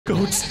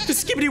goats, the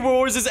SKIBIDI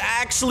Wars is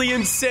actually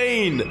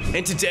insane!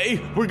 And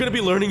today, we're gonna be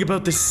learning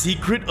about the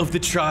secret of the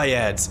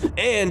triads,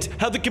 and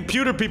how the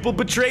computer people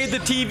betrayed the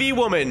TV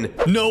woman!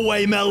 No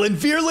way, Melon!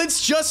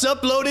 Virulence just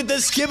uploaded the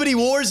SKIBIDI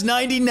Wars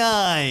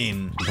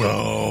 99!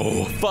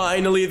 Bro,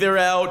 finally they're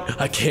out!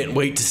 I can't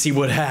wait to see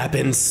what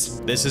happens!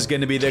 This is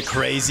gonna be the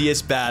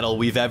craziest battle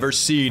we've ever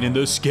seen in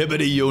the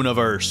SKIBIDI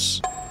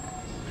universe.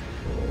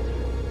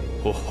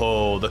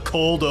 Oh, the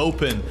cold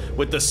open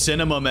with the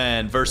Cinema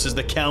Man versus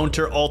the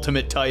Counter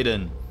Ultimate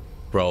Titan.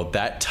 Bro,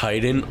 that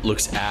Titan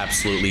looks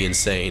absolutely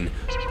insane.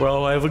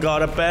 Bro, I've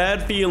got a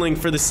bad feeling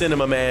for the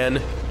Cinema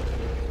Man.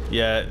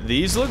 Yeah,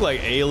 these look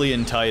like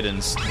alien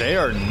Titans. They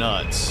are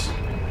nuts.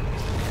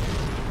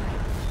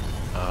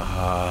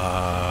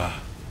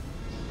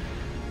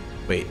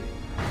 Wait.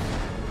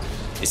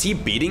 Is he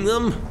beating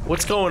them?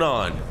 What's going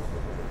on?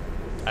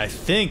 I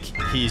think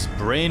he's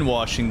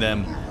brainwashing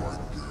them.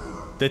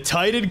 The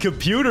Titan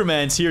Computer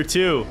Man's here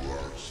too.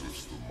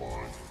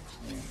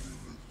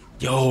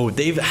 Yo,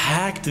 they've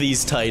hacked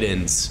these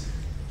Titans.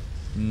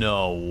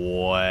 No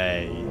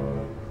way.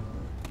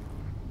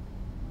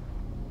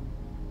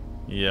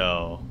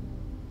 Yo.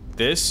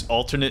 This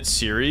alternate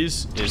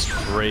series is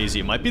crazy.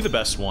 It might be the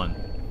best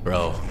one.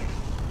 Bro.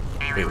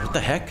 Wait, what the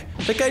heck?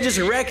 That guy just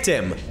wrecked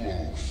him.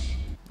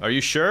 Are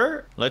you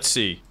sure? Let's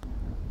see.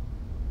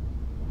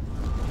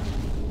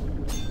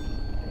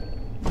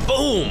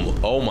 Boom!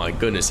 Oh my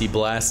goodness, he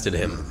blasted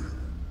him.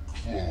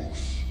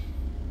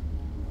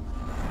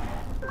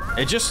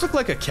 It just looked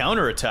like a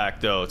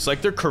counterattack though. It's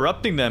like they're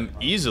corrupting them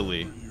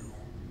easily.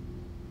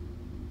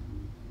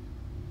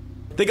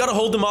 They gotta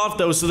hold them off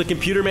though so the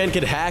computer man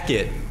could hack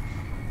it.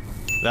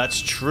 That's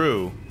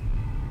true.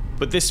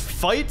 But this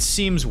fight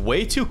seems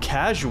way too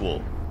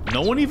casual.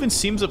 No one even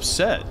seems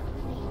upset.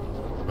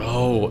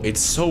 Bro, it's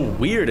so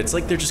weird. It's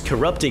like they're just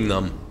corrupting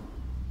them.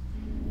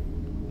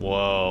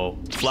 Whoa.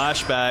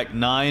 Flashback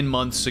 9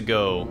 months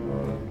ago.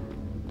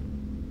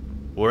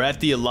 We're at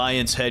the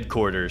Alliance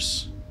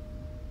headquarters.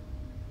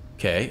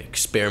 Okay,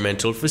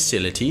 experimental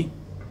facility.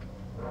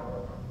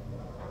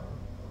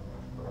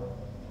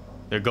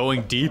 They're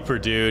going deeper,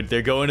 dude.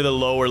 They're going to the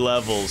lower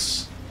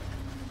levels.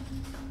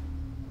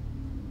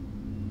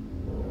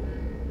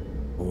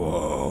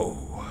 Whoa.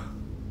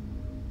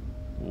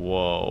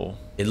 Whoa.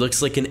 It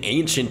looks like an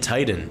ancient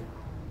Titan.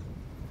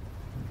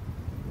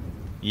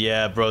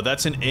 Yeah, bro,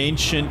 that's an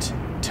ancient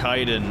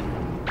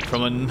Titan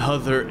from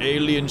another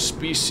alien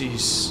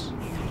species.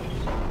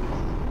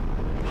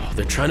 Oh,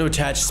 they're trying to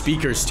attach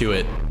speakers to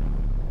it.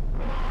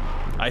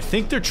 I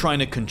think they're trying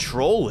to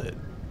control it.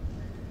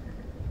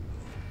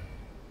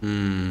 Do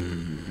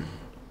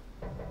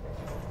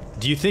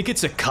you think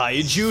it's a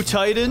kaiju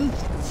Titan?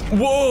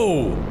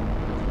 Whoa!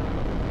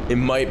 It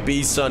might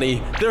be,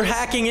 Sonny. They're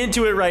hacking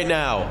into it right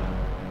now.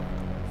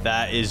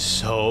 That is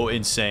so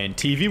insane.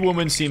 TV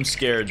woman seems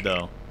scared,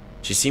 though.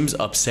 She seems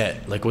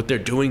upset, like what they're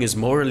doing is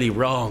morally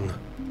wrong.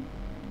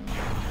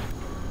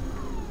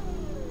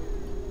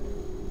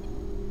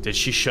 Did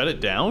she shut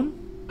it down?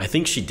 I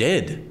think she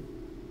did.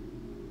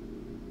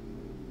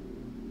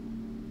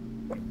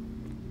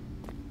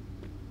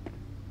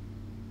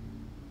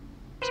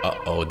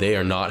 Uh-oh, they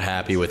are not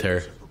happy with her.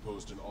 I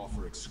proposed an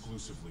offer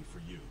exclusively for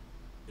you.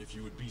 If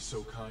you would be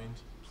so kind,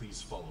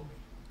 please follow me.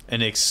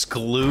 An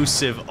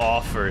exclusive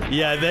offer.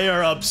 Yeah, they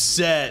are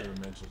upset.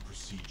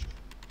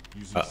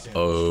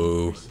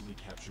 Uh-oh.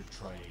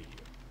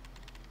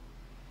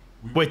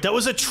 Wait, that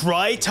was a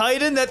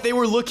Tri-Titan that they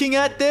were looking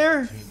at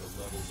there?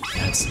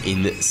 That's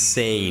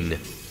insane.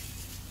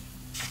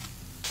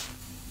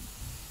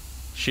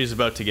 She's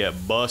about to get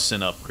bussin'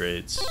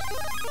 upgrades.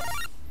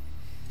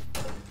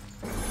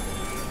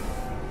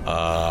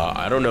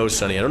 I don't know,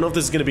 Sonny. I don't know if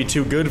this is gonna be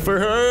too good for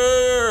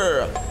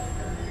her.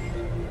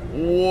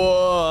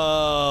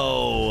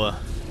 Whoa.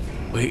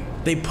 Wait,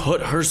 they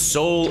put her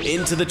soul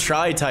into the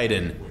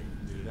Tri-Titan.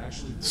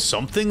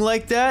 Something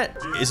like that?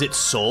 Is it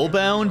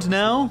soul-bound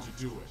now?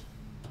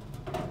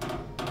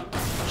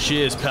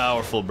 She is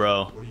powerful,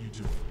 bro. What are you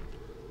doing?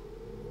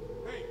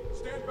 Hey,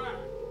 stand back.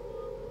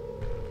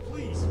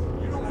 Please,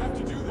 you don't have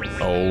to do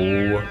this.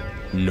 Oh,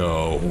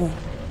 no.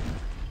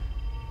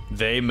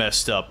 They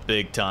messed up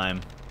big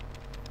time.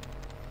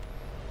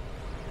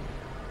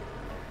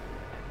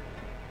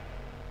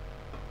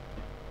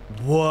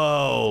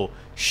 Whoa.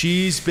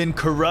 She's been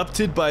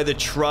corrupted by the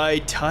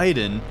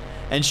Tri-Titan,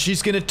 and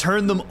she's gonna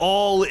turn them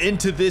all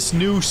into this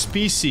new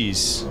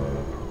species.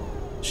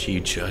 She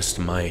just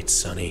might,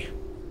 Sonny.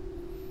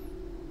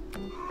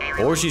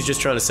 Or she's just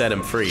trying to set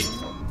him free.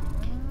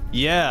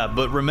 Yeah,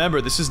 but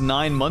remember, this is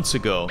 9 months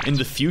ago. In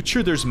the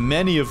future, there's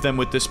many of them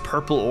with this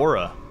purple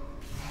aura.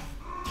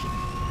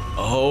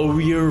 Oh,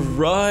 you're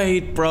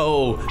right,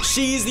 bro.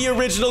 She's the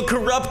original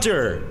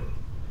corruptor.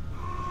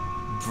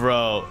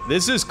 Bro,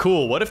 this is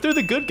cool. What if they're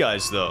the good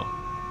guys, though?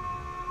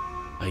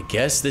 I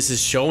guess this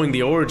is showing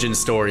the origin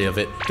story of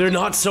it. They're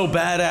not so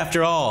bad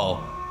after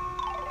all.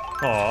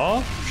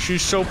 Aw,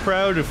 she's so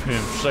proud of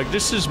him. She's like,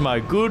 this is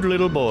my good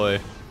little boy.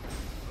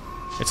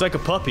 It's like a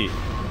puppy.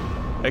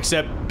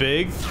 Except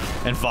big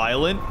and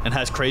violent and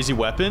has crazy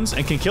weapons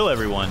and can kill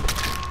everyone.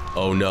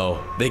 Oh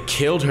no, they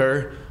killed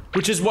her,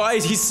 which is why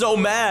he's so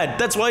mad.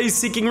 That's why he's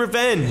seeking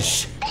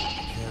revenge.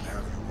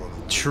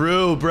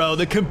 True, bro.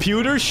 The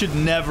computer should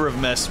never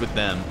have messed with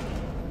them.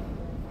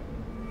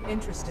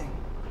 Interesting.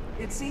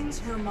 It seems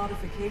her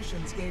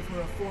modifications gave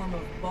her a form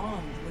of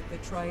bond with the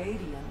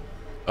Triadian.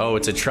 Oh,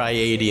 it's a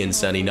Triadian,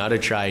 Sonny, not a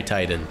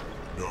Tri-Titan.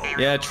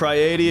 Yeah,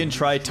 Triadian,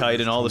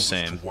 Tri-Titan, all the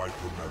same. They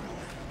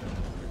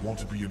want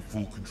to be in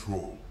full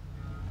control.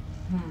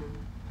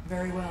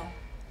 Very well.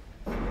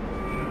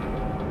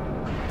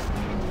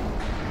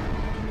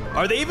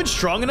 Are they even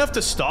strong enough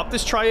to stop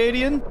this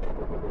Triadian?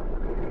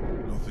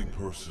 Nothing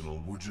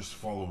personal, we're just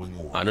following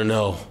orders. I don't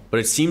know, but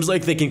it seems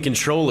like they can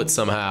control it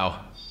somehow.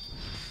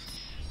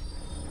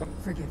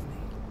 Forgive me.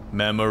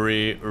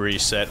 Memory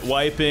reset,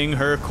 wiping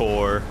her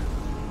core.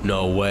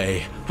 No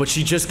way, but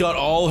she just got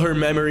all her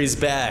memories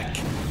back.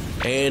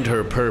 And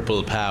her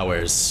purple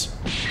powers.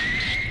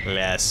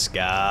 Let's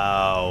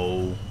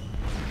go.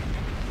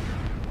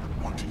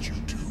 What did you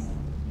do?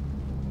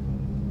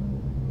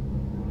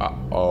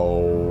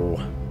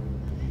 Uh-oh.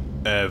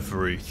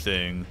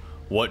 Everything.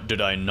 What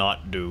did I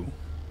not do?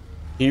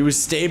 He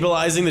was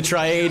stabilizing the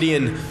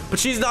Triadian, but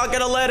she's not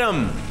gonna let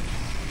him.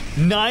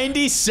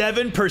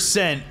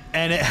 97%,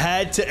 and it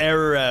had to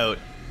error out.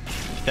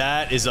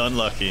 That is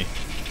unlucky.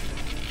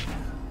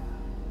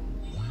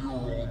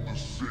 We're on the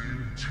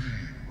same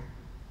team.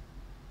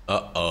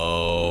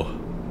 Uh-oh.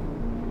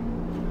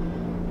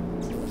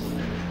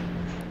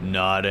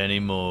 Not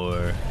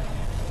anymore.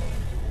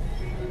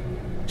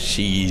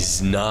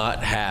 She's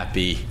not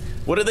happy.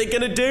 What are they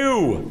gonna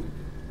do?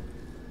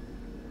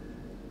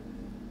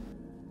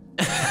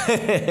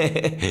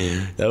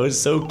 That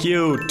was so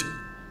cute.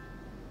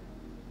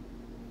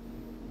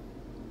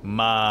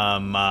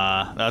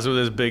 Mama. That's what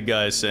this big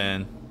guy's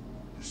saying.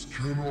 This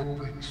cannot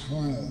be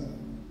true.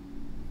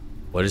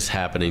 What is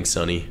happening,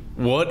 Sonny?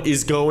 What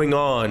is going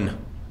on?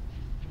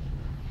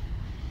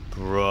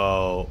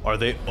 Bro, are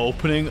they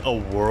opening a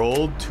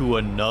world to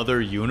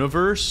another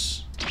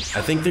universe?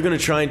 I think they're gonna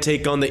try and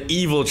take on the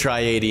evil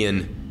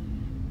Triadian.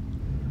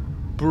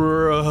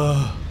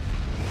 Bruh.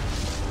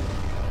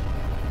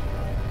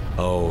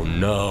 Oh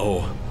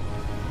no.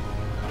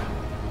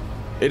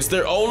 It's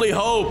their only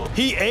hope.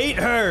 He ate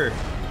her!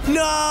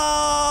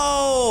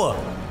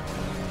 No!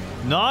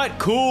 Not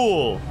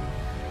cool.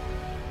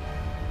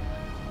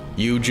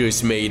 You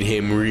just made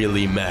him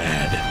really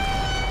mad.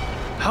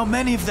 How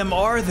many of them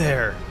are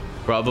there?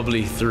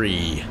 Probably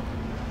 3.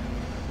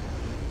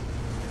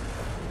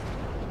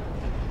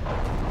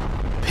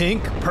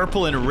 Pink,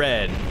 purple, and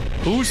red.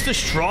 Who's the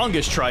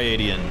strongest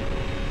Triadian?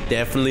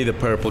 Definitely the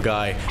purple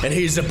guy, and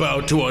he's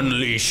about to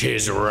unleash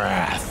his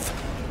wrath.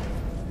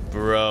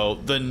 Bro,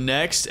 the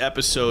next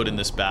episode in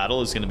this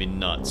battle is gonna be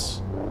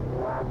nuts.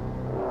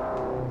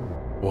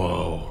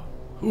 Whoa.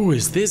 Who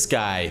is this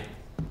guy?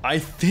 I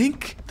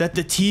think that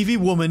the TV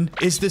woman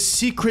is the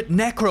secret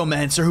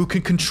necromancer who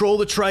can control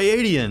the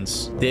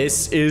Triadians.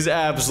 This is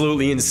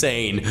absolutely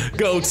insane.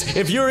 Goats,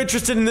 if you're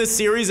interested in this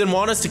series and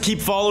want us to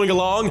keep following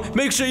along,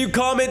 make sure you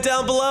comment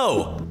down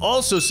below.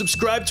 Also,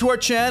 subscribe to our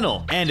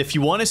channel. And if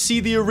you want to see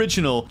the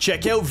original,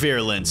 check out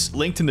Virulence,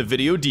 linked in the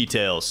video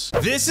details.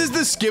 This is the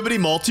Skibidi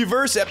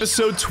Multiverse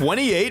episode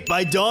 28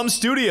 by Dom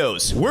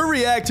Studios. We're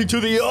reacting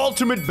to the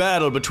ultimate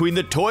battle between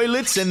the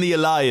toilets and the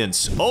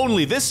Alliance.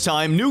 Only this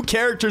time, new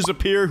characters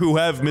appear who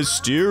have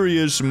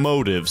mysterious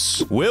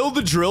motives. Will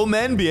the drill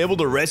men be able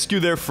to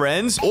rescue their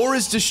friends, or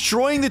is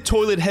destroying the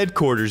toilet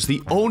headquarters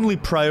the only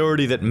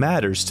priority that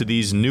matters to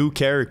these new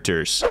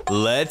characters?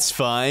 Let's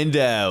find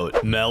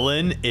out.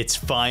 Melon, it's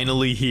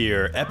finally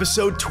here.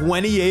 Episode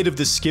 28 of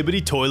the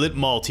Skibidi Toilet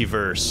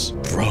Multiverse.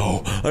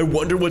 Bro, I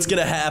wonder what's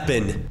gonna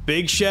happen.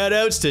 Big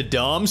shoutouts to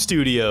Dom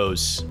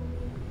Studios.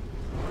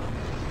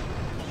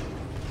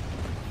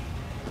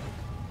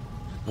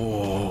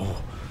 Whoa.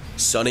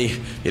 Sonny,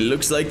 it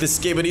looks like the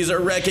Skibidis are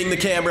wrecking the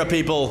camera,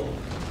 people.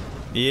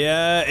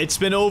 Yeah, it's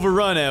been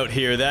overrun out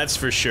here, that's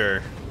for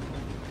sure.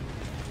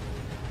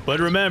 But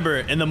remember,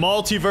 in the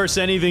multiverse,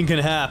 anything can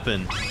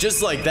happen.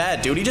 Just like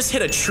that, dude. He just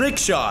hit a trick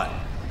shot.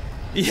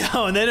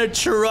 Yeah, and then a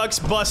truck's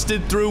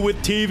busted through with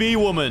TV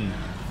woman.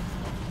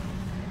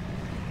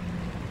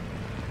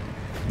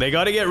 They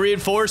gotta get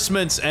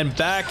reinforcements and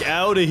back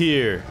out of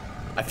here.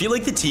 I feel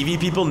like the TV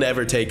people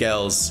never take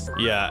L's.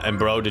 Yeah, and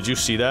bro, did you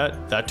see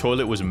that? That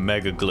toilet was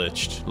mega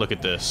glitched. Look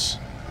at this.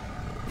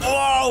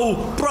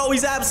 Whoa! Bro,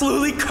 he's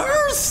absolutely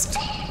cursed!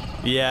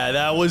 Yeah,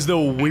 that was the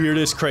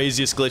weirdest,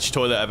 craziest glitch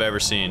toilet I've ever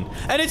seen.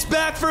 And it's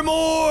back for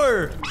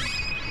more!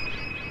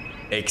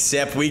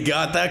 Except we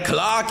got the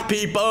clock,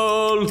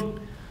 people!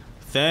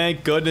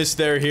 Thank goodness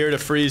they're here to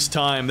freeze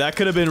time. That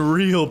could have been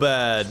real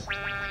bad.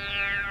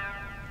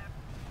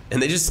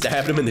 And they just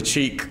stabbed him in the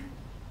cheek.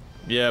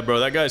 Yeah, bro,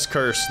 that guy's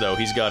cursed, though.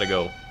 He's gotta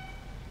go.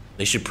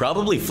 They should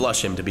probably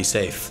flush him to be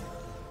safe.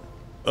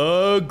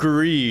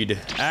 Agreed.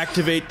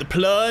 Activate the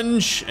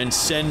plunge and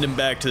send him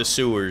back to the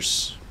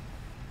sewers.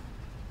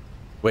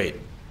 Wait.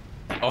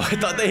 Oh, I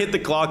thought they hit the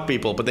clock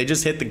people, but they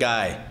just hit the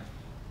guy.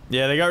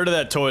 Yeah, they got rid of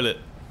that toilet.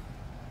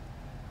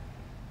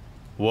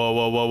 Whoa,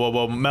 whoa, whoa, whoa,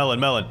 whoa. Melon.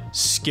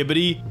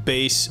 Skibidi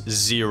Base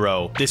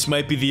 0. This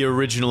might be the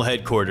original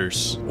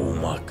headquarters. Oh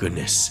my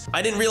goodness.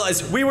 I didn't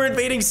realize we were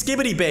invading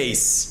Skibidi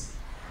Base.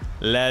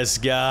 Let's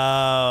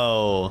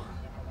go.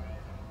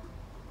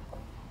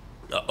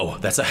 Uh-oh,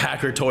 that's a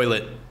hacker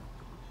toilet.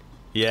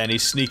 Yeah, and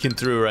he's sneaking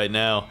through right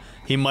now.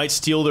 He might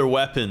steal their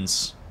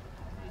weapons.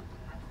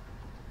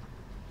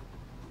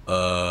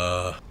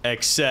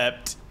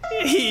 Except,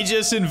 he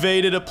just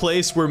invaded a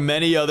place where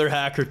many other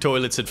hacker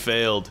toilets had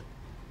failed.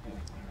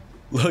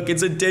 Look,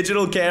 it's a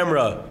digital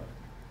camera.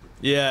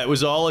 Yeah, it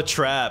was all a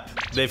trap.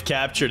 They've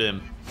captured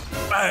him.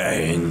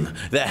 Bang!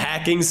 The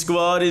hacking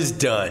squad is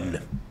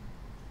done.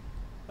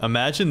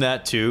 Imagine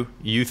that too.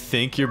 You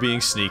think you're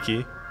being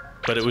sneaky,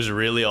 but it was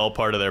really all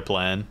part of their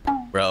plan.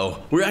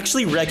 Bro, we're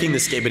actually wrecking the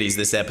Skibidis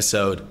this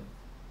episode.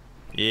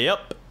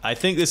 Yep. I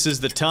think this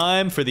is the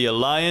time for the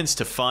Alliance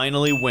to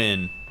finally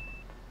win.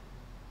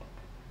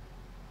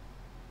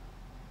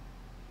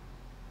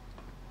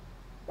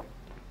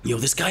 Yo,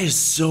 this guy is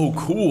so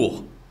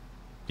cool.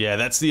 Yeah,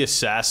 that's the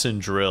assassin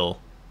drill.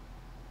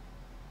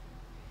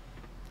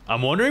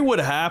 I'm wondering what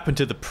happened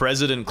to the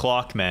President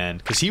Clockman,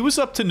 because he was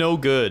up to no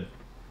good.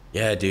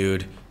 Yeah,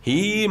 dude.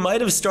 He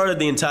might have started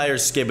the entire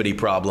Skibidi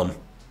problem.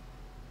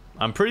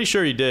 I'm pretty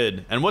sure he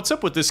did. And what's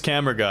up with this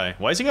camera guy?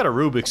 Why's he got a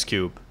Rubik's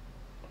Cube?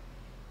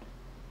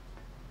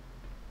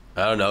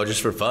 I don't know,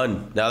 just for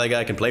fun. Now that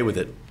guy can play with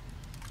it.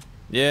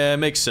 Yeah, it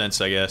makes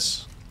sense, I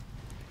guess.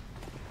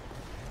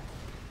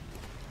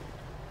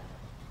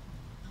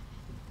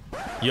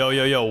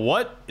 Yo,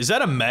 what? Is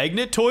that a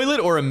magnet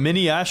toilet or a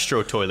mini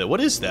Astro toilet? What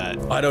is that?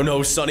 I don't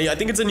know, Sonny. I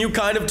think it's a new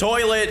kind of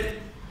toilet.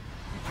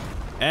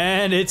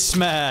 And it's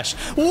smashed.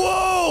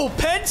 Whoa,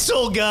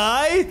 pencil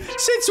guy!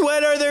 Since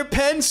when are there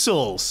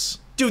pencils?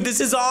 Dude,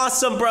 this is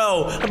awesome,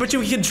 bro. I bet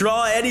you he can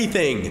draw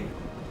anything.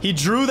 He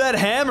drew that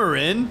hammer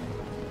in.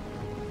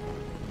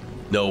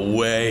 No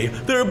way.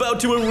 They're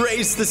about to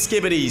erase the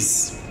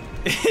Skibidis.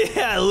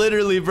 Yeah,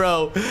 literally,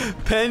 bro.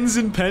 Pens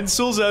and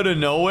pencils out of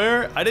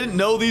nowhere? I didn't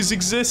know these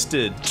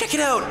existed. Check it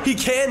out. He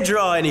can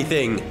draw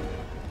anything.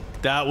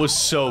 That was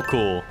so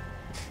cool.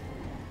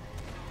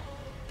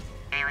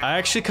 I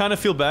actually kind of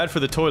feel bad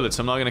for the toilets,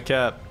 I'm not gonna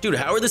cap. Dude,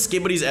 how are the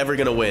Skibidis ever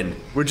gonna win?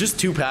 We're just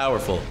too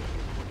powerful.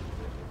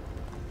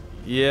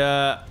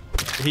 Yeah,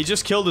 he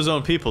just killed his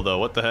own people though,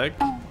 what the heck?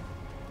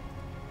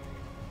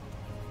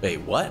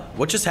 Wait, what?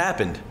 What just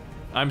happened?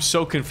 I'm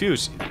so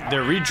confused.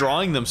 They're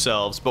redrawing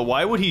themselves, but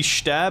why would he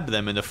stab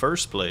them in the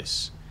first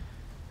place?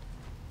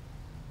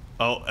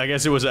 Oh, I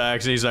guess it was an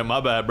accident. He's like,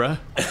 my bad, bruh.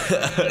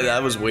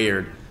 That was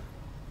weird.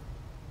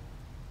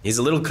 He's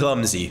a little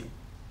clumsy.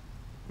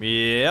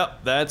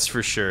 Yep, that's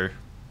for sure.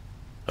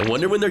 I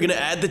wonder when they're gonna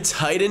add the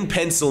Titan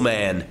Pencil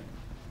Man.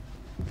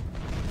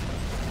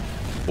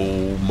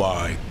 Oh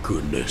my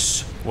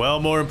goodness.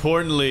 Well, more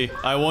importantly,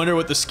 I wonder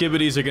what the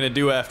Skibidis are gonna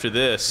do after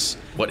this.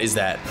 What is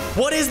that?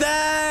 What is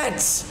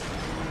that?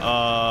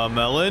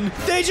 Melon?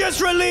 They just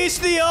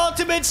released the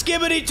ultimate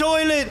Skibidi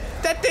toilet!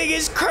 That thing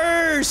is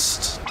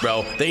cursed!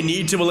 Bro, they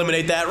need to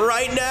eliminate that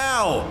right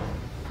now!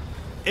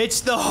 It's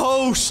the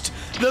host!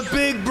 The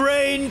big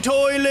brain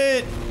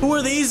toilet! Who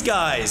are these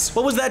guys?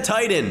 What was that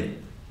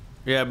Titan?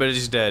 Yeah, but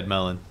he's dead,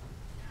 Melon.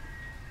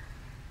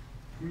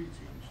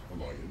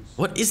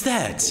 What is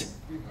that?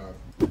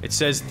 It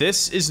says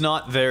this is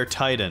not their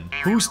Titan.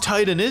 Whose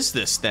Titan is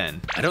this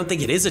then? I don't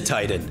think it is a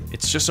Titan.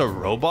 It's just a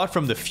robot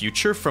from the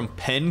future from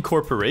Penn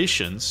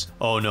Corporations.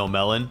 Oh no,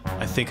 Melon.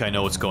 I think I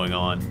know what's going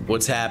on.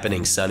 What's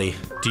happening, Sonny?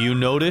 Do you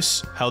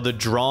notice how the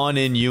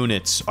drawn-in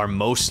units are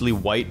mostly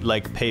white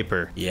like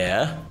paper?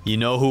 Yeah? You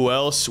know who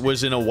else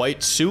was in a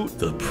white suit?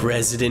 The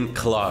President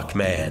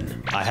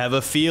Clockman. I have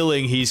a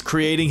feeling he's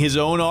creating his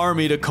own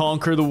army to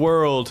conquer the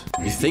world.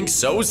 You think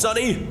so,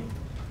 Sonny?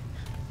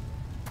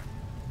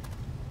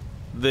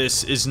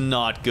 This is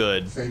not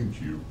good. Thank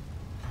you.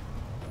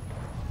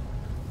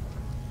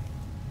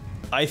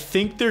 I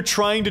think they're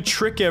trying to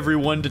trick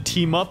everyone to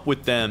team up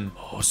with them.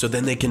 Oh, so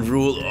then they can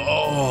rule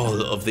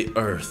all of the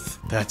Earth.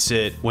 That's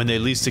it. When they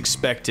least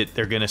expect it,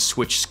 they're gonna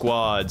switch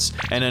squads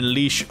and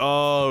unleash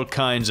all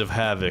kinds of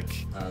havoc.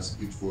 As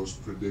it was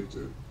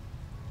predicted,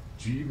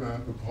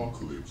 G-Man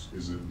Apocalypse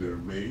is in their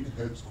main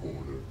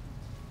headquarters.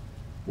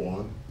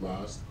 One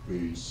last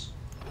base.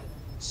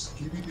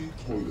 Skibidi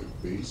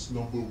Toilet Base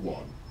number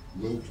 1.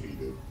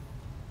 Located.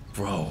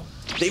 Bro,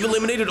 they've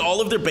eliminated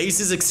all of their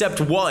bases except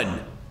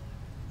one.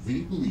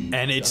 We believe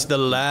And it's the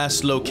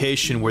last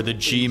location where the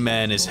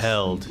G-Man is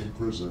held.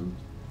 Imprisoned.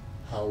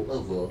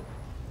 However,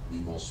 we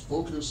must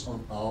focus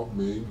on our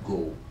main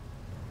goal.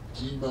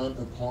 G-Man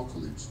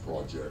Apocalypse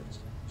project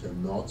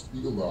cannot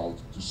be allowed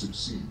to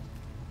succeed.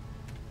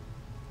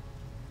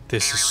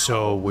 This is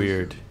so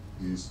weird.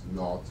 Is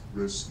not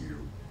rescue.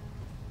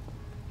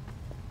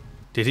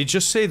 Did he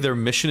just say their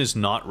mission is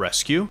not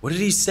rescue? What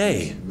did he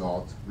say?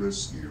 Not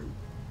rescue.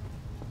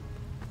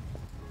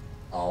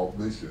 Our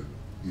mission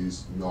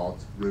is not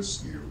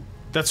rescue.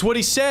 That's what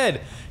he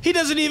said. He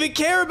doesn't even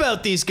care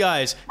about these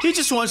guys. He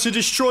just wants to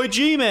destroy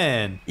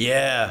G-Man.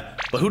 Yeah,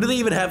 but who do they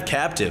even have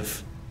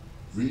captive?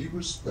 We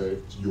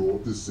respect your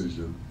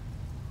decision,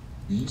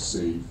 Be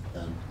safe,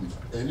 and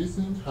if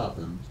anything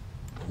happened,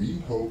 we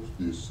hope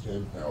this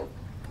can help.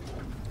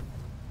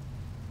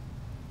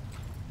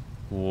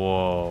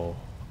 Whoa.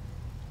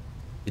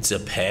 It's a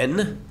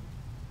pen?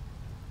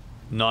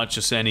 Not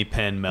just any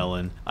pen,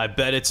 Melon. I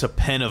bet it's a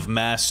pen of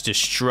mass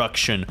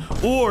destruction.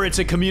 Or it's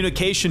a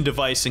communication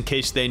device in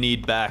case they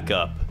need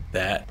backup.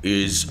 That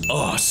is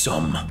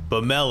awesome.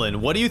 But Melon,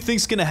 what do you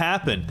think's gonna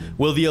happen?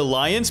 Will the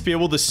Alliance be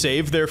able to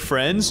save their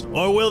friends?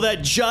 Or will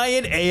that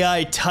giant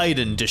AI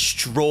Titan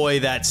destroy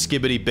that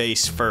Skibidi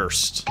base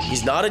first?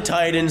 He's not a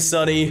Titan,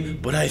 Sonny,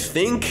 but I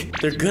think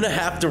they're gonna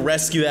have to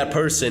rescue that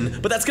person,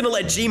 but that's gonna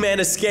let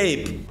G-Man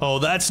escape. Oh,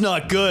 that's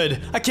not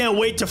good. I can't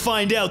wait to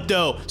find out,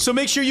 though. So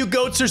make sure you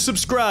goats are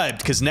subscribed,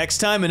 because next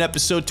time in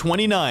episode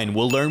 29,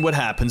 we'll learn what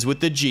happens with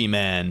the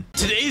G-Man.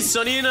 Today,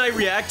 Sonny and I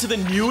react to the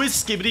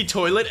newest Skibidi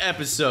Toilet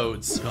episodes.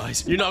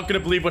 Guys, you're not gonna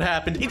believe what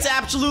happened. It's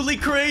absolutely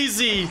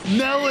crazy.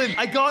 Melon,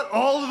 I got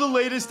all of the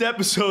latest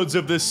episodes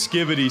of this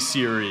Skibidi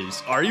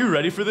series. Are you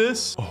ready for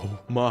this? Oh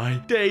my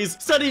days.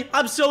 Sonny,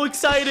 I'm so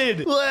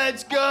excited.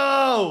 Let's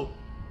go!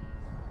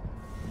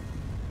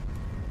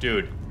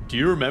 Dude, do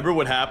you remember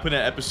what happened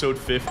at episode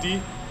 50?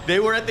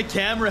 They were at the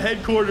camera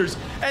headquarters,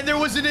 and there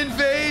was an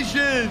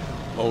invasion!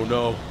 Oh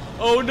no.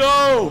 Oh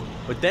no!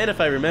 But then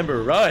if I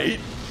remember right...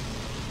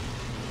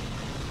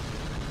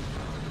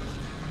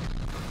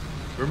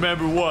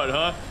 Remember what,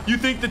 huh? You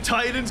think the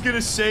Titan's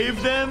gonna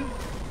save them?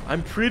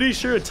 I'm pretty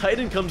sure a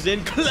Titan comes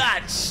in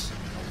clutch.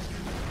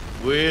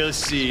 We'll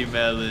see,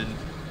 Melon.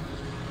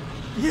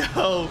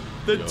 Yo,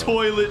 the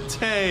toilet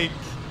tank.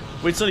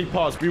 Wait, Sonny,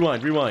 pause.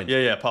 Rewind.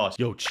 Yeah, pause.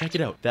 Yo, check it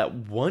out. That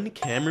one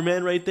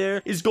cameraman right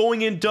there is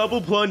going in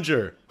double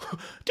plunger.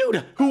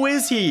 Dude, who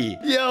is he?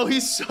 Yo,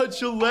 he's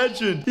such a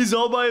legend. He's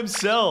all by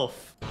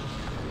himself.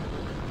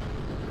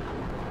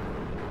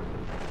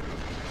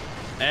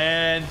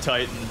 And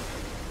Titan.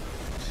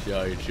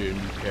 Titan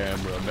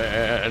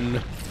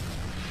cameraman.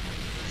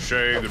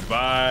 Say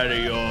goodbye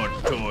to your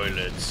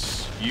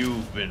toilets.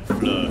 You've been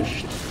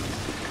flushed.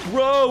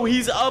 Bro,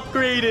 he's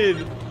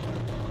upgraded.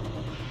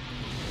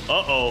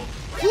 Uh-oh.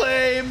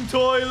 Flame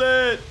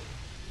toilet!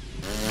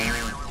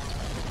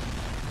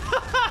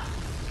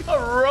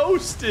 Got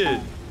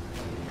roasted.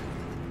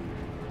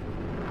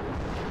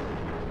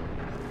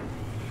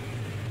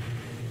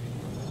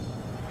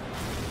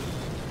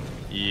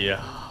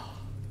 Yeah.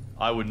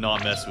 I would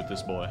not mess with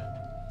this boy.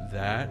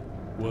 That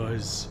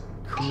was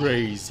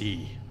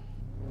crazy.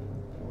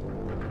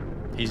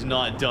 He's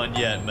not done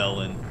yet,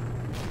 Melon.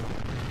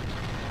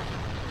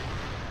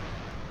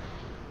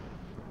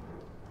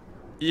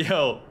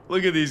 Yo,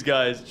 look at these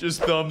guys.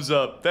 Just thumbs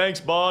up. Thanks,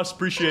 boss.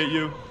 Appreciate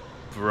you.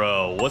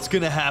 Bro, what's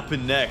gonna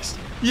happen next?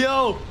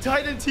 Yo,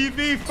 Titan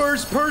TV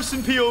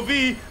first-person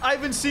POV. I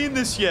haven't seen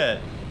this yet.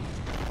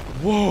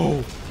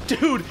 Whoa.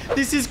 Dude,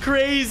 this is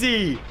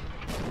crazy.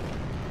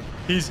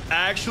 He's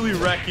actually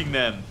wrecking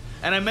them.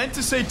 And I meant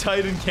to say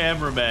Titan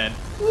cameraman.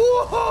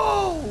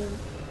 Whoa!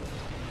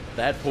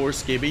 That poor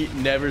Skibby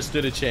never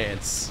stood a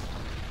chance.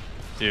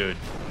 Dude,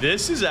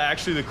 this is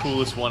actually the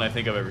coolest one I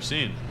think I've ever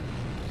seen.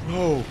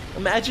 Bro,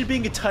 imagine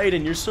being a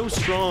Titan. You're so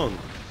strong.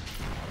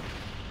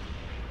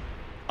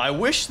 I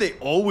wish they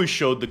always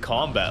showed the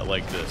combat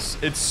like this.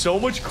 It's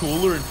so much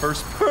cooler in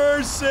first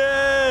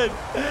person.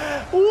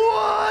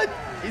 What?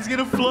 He's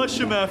gonna flush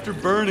him after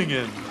burning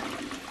him.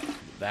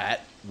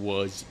 That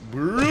was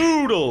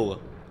brutal.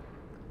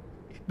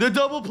 The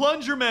double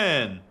plunger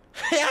man.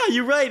 Yeah,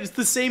 you're right. It's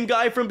the same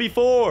guy from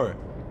before.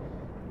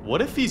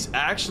 What if he's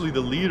actually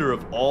the leader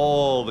of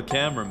all the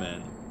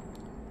cameramen?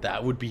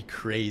 That would be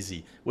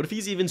crazy. What if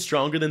he's even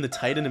stronger than the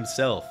Titan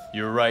himself?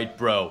 You're right,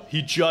 bro.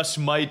 He just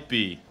might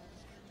be.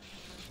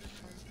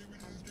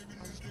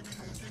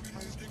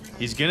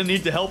 He's gonna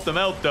need to help them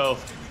out, though.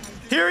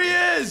 Here he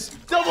is!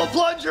 Double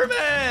plunger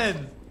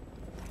man!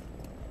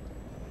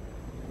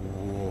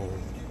 Whoa.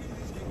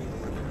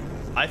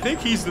 I think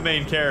he's the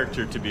main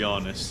character, to be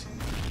honest.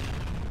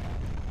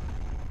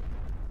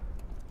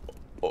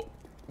 Oh,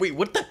 wait,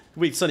 what the?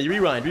 Wait, Sonny,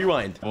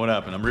 rewind. What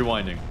happened? I'm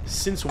rewinding.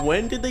 Since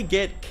when did they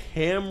get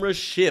camera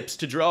ships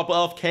to drop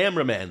off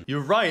cameramen?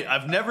 You're right.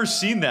 I've never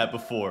seen that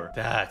before.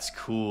 That's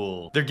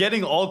cool. They're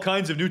getting all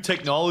kinds of new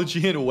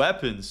technology and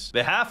weapons.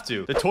 They have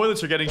to. The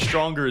toilets are getting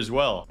stronger as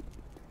well.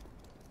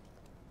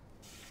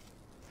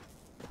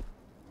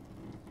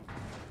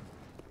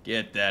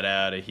 Get that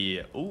out of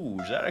here. Ooh,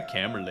 is that a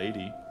camera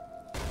lady?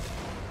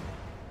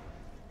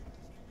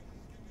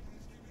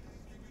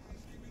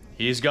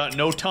 He's got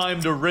no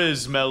time to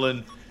riz,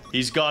 Melon.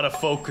 He's gotta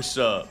focus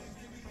up.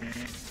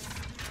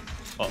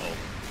 Uh-oh.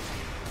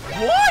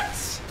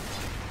 What?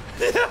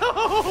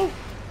 No!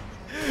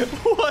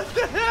 What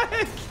the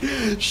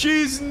heck?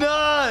 She's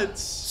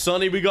nuts!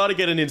 Sonny, we gotta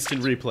get an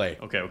instant replay.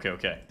 Okay.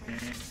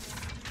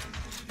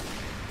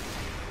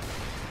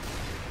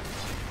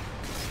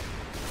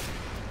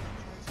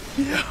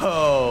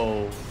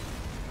 Yo!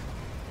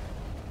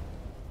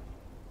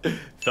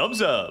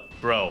 Thumbs up.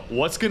 Bro,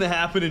 what's gonna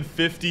happen in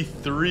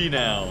 53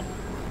 now?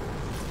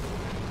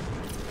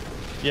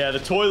 Yeah, the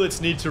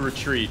toilets need to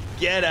retreat.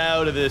 Get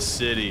out of this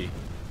city.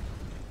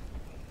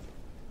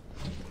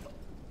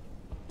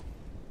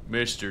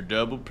 Mr.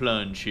 Double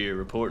Plunge here,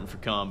 reporting for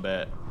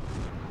combat.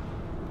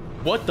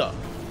 What the?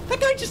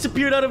 That guy just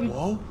appeared out of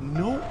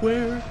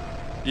nowhere.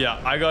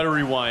 Yeah, I gotta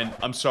rewind.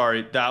 I'm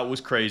sorry, that was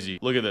crazy.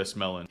 Look at this,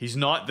 Melon. He's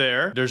not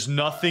there. There's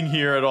nothing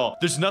here at all.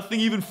 There's nothing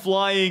even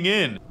flying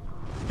in.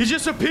 He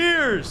just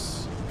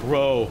appears.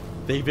 Bro,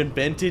 they've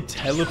invented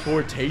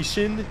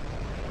teleportation?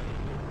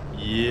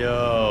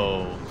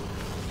 Yo.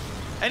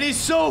 And he's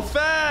so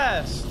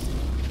fast.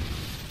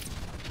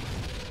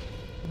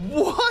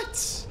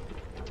 What?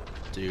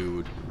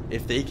 Dude,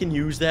 if they can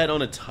use that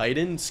on a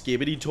Titan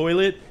skibidi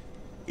toilet,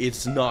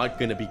 it's not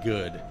gonna be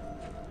good.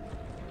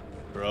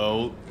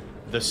 Bro,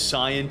 the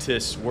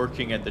scientists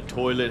working at the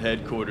toilet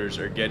headquarters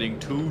are getting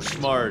too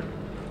smart.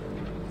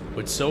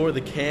 But so are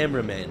the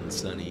cameramen,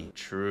 Sonny.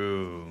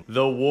 True.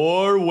 The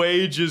war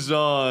wages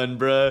on,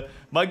 bruh.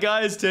 My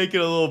guy's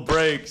taking a little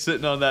break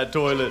sitting on that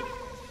toilet.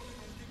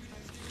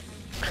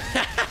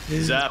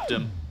 Zapped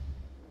him.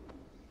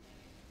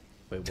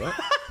 Wait, what?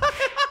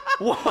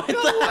 What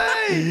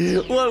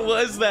the? What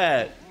was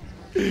that?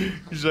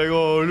 He's like,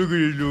 oh, look at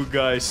this little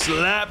guy.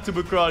 Slapped him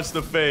across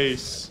the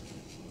face.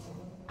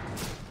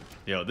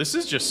 Yo, this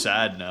is just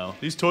sad now.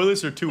 These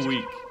toilets are too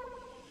weak.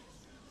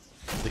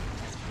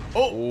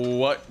 Oh,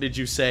 what did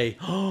you say?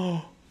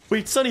 Oh,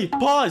 wait, Sonny,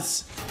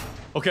 pause.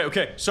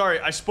 Okay, sorry,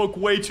 I spoke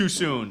way too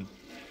soon.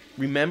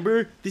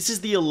 Remember, this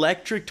is the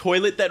electric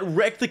toilet that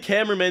wrecked the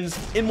cameramans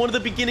in one of the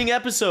beginning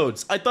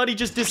episodes. I thought he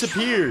just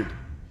disappeared.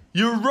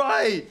 You're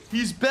right,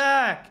 he's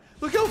back.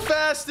 Look how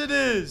fast it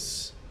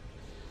is.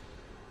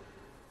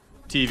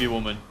 TV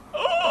woman.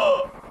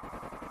 Oh!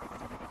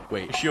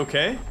 Wait, Is she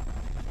okay?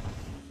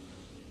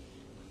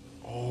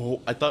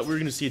 oh, I thought we were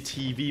gonna see a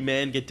TV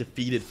man get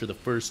defeated for the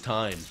first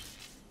time.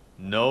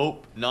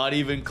 Nope, not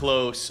even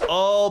close.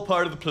 All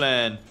part of the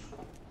plan.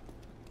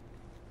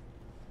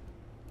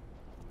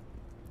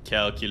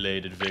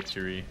 Calculated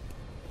victory.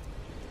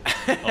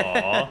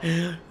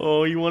 Aww.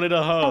 Oh, he wanted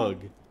a hug.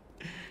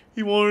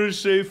 He wanted to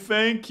say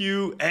thank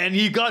you, and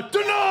he got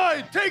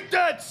denied! Take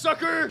that,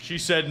 sucker! She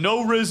said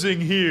no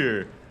rizzing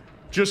here.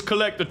 Just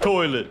collect the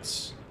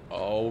toilets.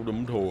 Oh,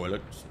 them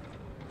toilets.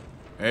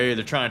 Hey,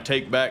 they're trying to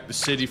take back the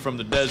city from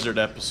the desert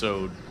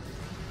episode.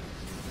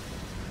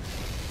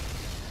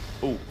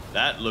 Oh,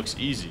 that looks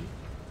easy.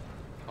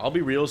 I'll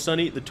be real,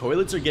 Sonny, the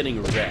toilets are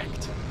getting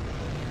wrecked.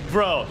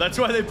 Bro, that's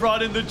why they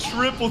brought in the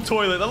triple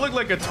toilet. That looked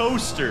like a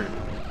toaster.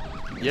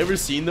 You ever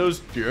seen those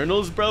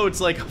urinals, bro? It's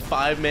like a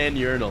 5-man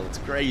urinal. It's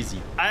crazy.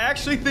 I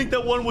actually think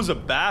that one was a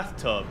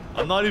bathtub.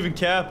 I'm not even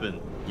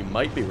capping. You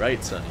might be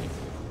right, Sonny.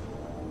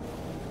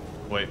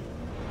 Wait.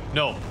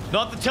 No,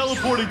 not the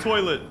teleporting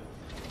toilet.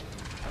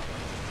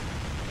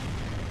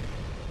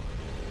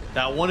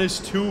 That one is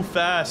too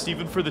fast,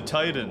 even for the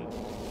Titan.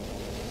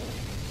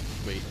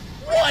 Wait.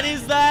 What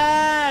is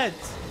that?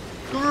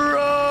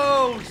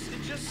 Gross!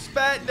 It just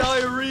spat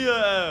diarrhea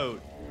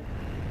out.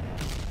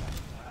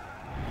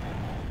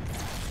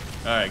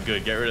 Alright,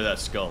 good. Get rid of that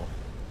skull.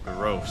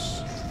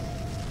 Gross.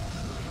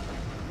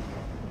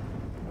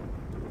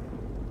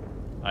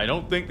 I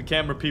don't think the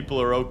camera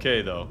people are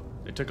okay, though.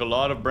 They took a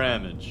lot of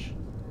damage.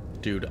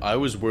 Dude, I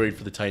was worried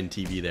for the Titan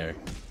TV there.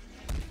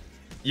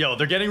 Yo,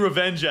 they're getting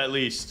revenge at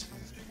least.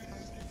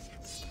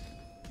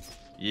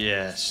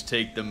 Yes,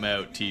 take them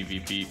out,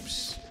 TV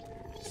peeps.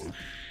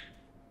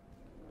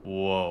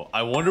 Whoa,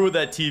 I wonder what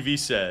that TV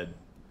said.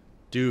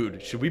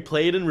 Dude, should we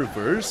play it in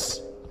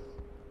reverse?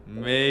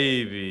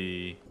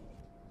 Maybe.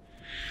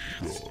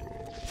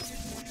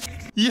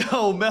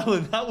 Yo,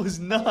 Melon, that was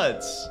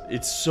nuts.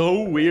 It's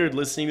so weird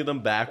listening to them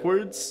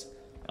backwards.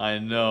 I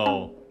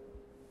know.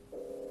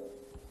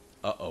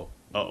 Uh-oh.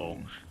 Uh-oh.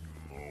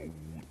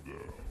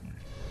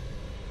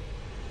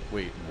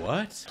 Wait,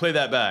 what? Play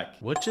that back.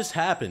 What just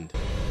happened?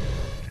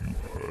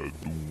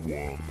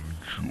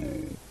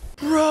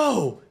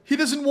 Bro, he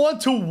doesn't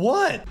want to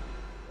what?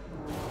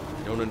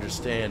 I don't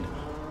understand.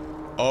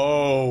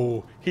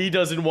 Oh, he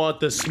doesn't want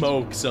the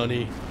smoke,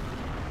 Sonny.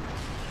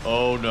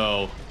 Oh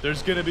no,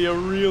 there's gonna be a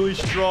really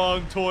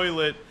strong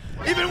toilet.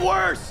 Even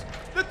worse,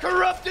 the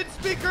corrupted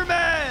speaker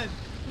man!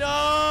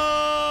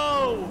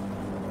 No!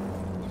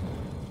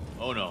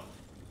 Oh no.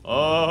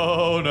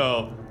 Oh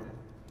no.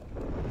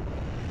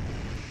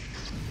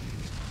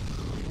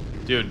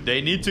 Dude,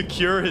 they need to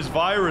cure his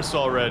virus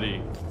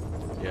already.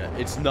 Yeah,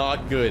 it's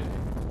not good.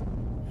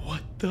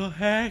 What the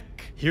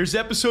heck? Here's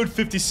episode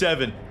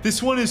 57.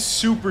 This one is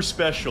super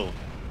special.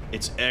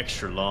 It's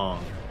extra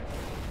long.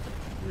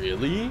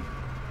 Really?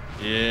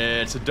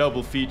 Yeah, it's a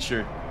double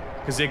feature.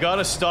 Because they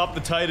gotta stop the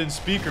Titan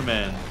Speaker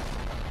Man.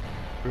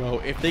 Bro,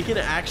 if they can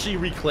actually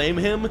reclaim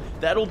him,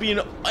 that'll be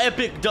an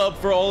epic dub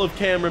for all of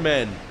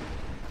cameramen.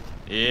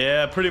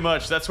 Yeah, pretty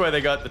much. That's why they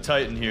got the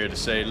Titan here to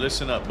say,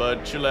 listen up,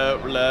 bud. Chill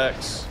out,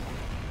 relax.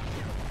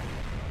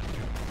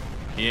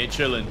 He ain't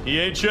chilling. He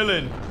ain't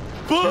chilling.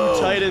 Boom!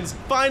 Two Titans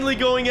finally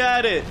going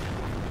at it.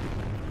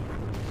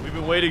 We've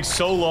been waiting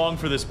so long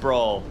for this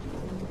brawl.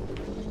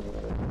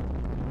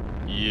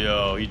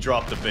 Yo, he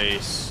dropped the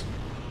base.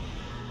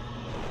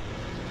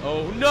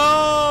 Oh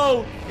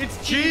no!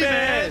 It's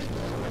G-Man!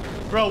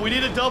 Bro, we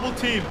need a double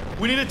team.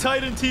 We need a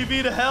Titan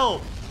TV to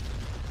help.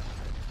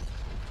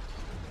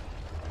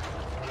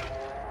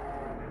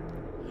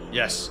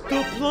 Yes.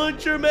 The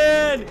plunger,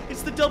 man!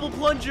 It's the double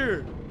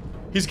plunger.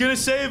 He's gonna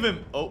save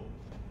him. Oh.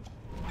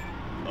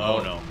 Oh,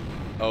 no.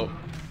 Oh.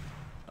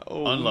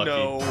 Oh, unlucky.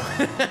 No.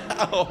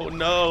 Oh,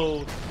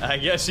 no. I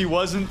guess he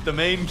wasn't the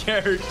main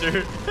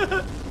character.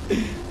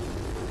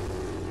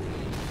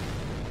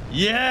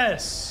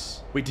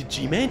 Yes! Wait, did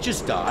G-Man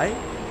just die?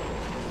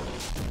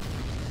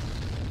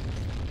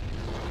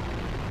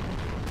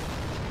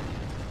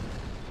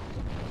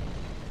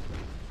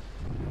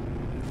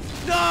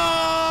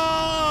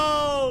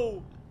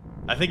 No!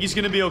 I think he's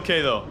gonna be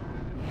okay, though.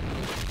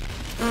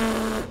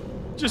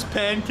 Just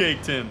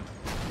pancaked him.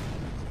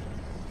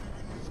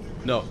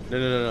 No.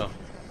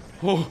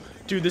 Oh,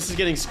 dude, this is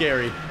getting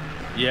scary.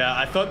 Yeah,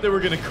 I thought they were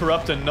gonna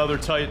corrupt another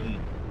Titan.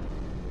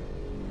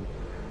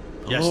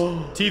 Yes,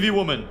 TV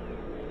woman.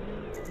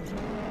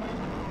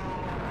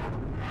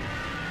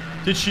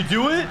 Did she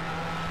do it?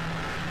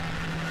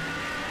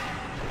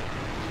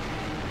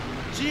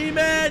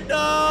 G-Man,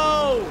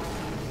 no!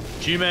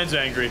 G-Man's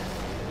angry.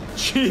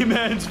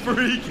 G-Man's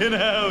freaking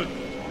out.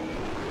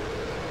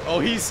 Oh,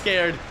 he's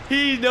scared.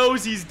 He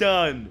knows he's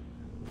done.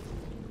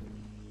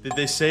 Did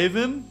they save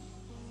him?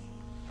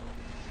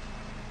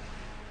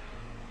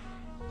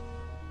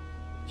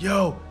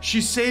 Yo,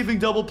 she's saving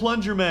Double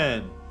Plunger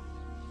Man.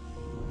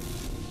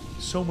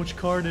 So much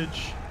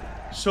carnage.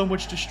 So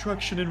much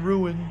destruction and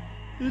ruin.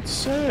 It's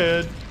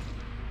sad.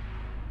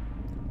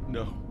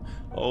 No.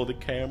 Oh, the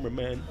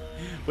cameraman.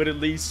 But at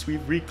least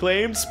we've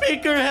reclaimed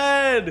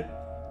Speakerhead!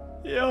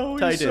 Yo, he's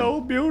Titan.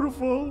 so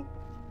beautiful.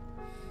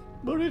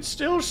 But it's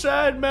still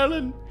sad,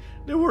 Melon.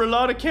 There were a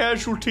lot of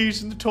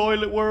casualties in the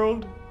toilet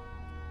world.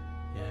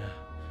 Yeah.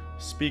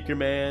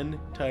 Speakerman,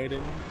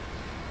 Titan.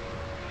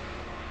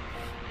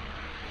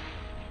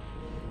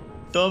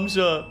 Thumbs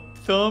up.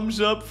 Thumbs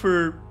up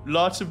for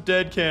lots of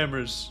dead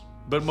cameras,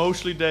 but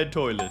mostly dead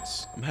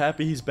toilets. I'm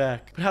happy he's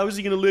back. But how is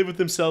he gonna live with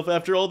himself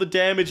after all the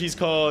damage he's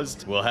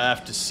caused? We'll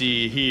have to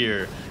see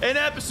here. In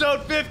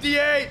episode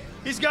 58,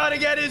 he's gotta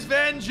get his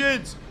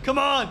vengeance. Come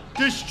on,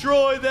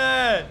 destroy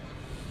that.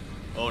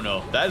 Oh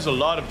no, that is a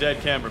lot of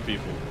dead camera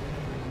people.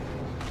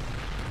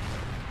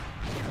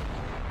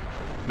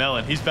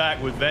 Melon, he's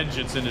back with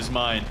vengeance in his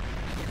mind.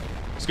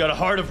 He's got a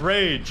heart of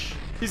rage.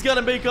 He's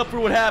gotta make up for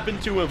what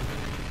happened to him.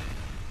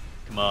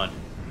 Come on,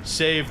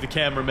 save the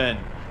cameramen.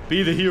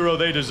 Be the hero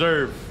they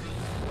deserve.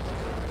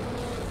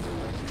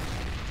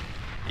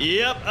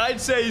 Yep, I'd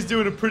say he's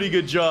doing a pretty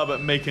good job at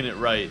making it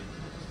right.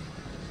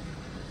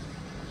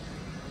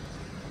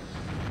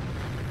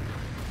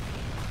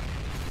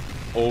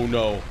 Oh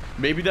no.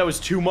 Maybe that was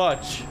too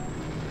much.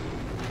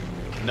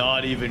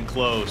 Not even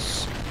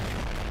close.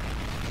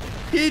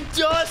 He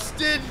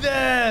dusted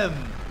them!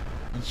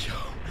 Yo,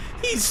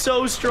 he's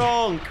so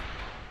strong.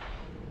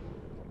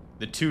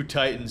 The two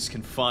Titans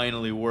can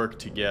finally work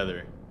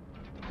together.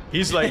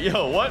 He's like,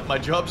 yo, what? My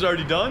job's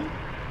already done?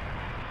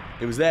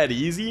 It was that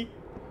easy?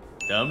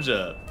 Thumbs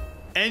up.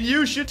 And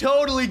you should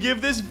totally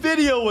give this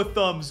video a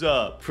thumbs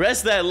up.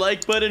 Press that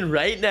like button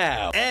right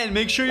now. And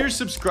make sure you're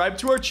subscribed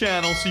to our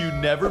channel so you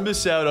never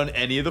miss out on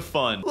any of the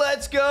fun.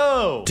 Let's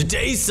go!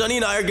 Today, Sunny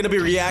and I are gonna be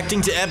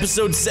reacting to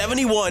episode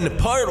 71,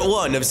 part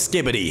 1 of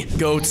Skibidi.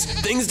 Goats,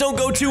 things don't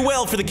go too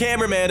well for the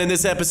cameraman in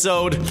this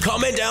episode.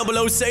 Comment down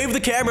below, save the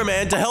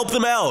cameraman to help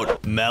them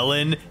out.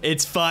 Melon,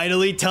 it's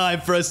finally time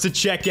for us to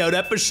check out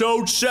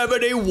episode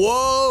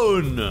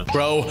 71.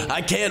 Bro,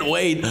 I can't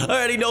wait. I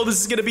already know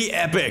this is gonna be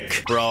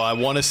epic. Bro,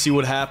 I want to see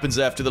what happens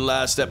after the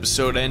last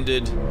episode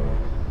ended.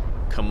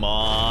 Come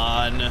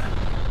on.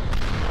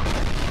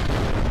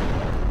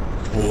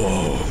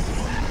 Whoa.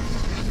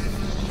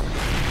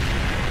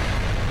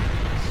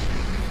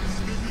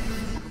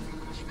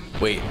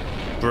 Wait.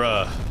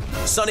 Bruh.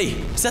 Sunny,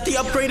 is that the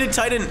upgraded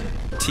Titan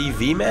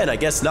TV man? I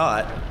guess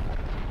not.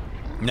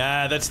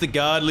 Nah, that's the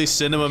godly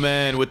cinema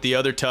man with the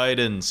other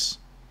Titans.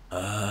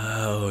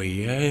 Oh,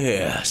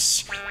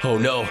 yes. Oh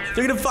no,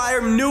 they're gonna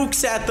fire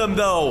nukes at them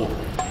though.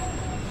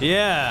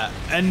 Yeah,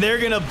 and they're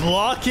gonna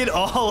block it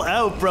all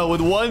out, bro,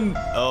 with one...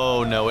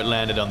 Oh, no, it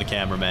landed on the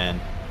cameraman.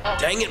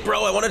 Dang it,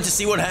 bro, I wanted to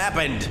see what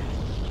happened.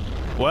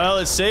 Well,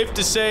 it's safe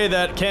to say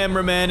that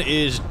cameraman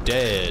is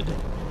dead.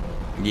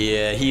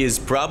 Yeah, he is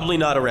probably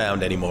not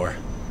around anymore.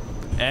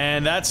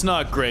 And that's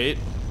not great.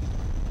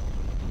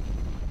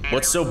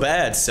 What's so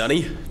bad,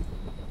 Sunny?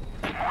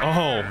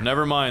 Oh,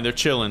 never mind, they're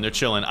chilling, they're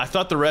chilling. I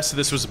thought the rest of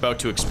this was about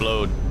to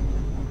explode.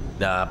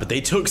 Nah, but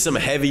they took some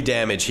heavy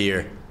damage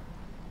here.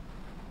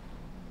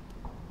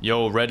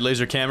 Yo, red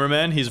laser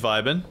cameraman, he's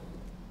vibing.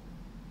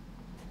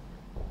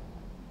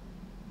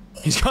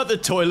 He's got the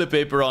toilet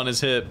paper on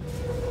his hip.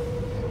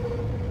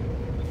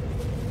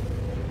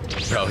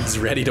 Bro, he's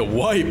ready to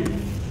wipe.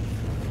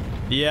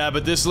 Yeah,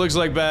 but this looks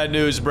like bad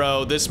news,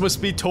 bro. This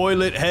must be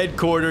toilet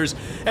headquarters,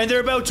 and they're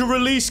about to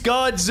release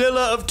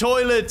Godzilla of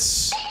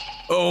toilets.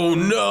 Oh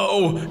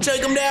no!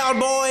 Take him down,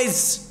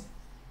 boys!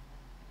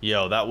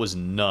 Yo, that was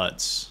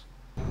nuts.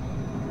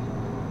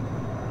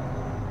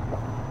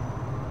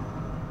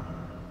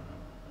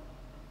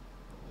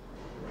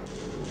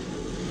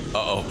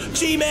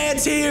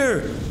 G-Man's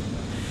here!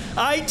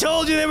 I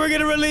told you they were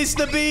gonna release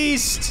the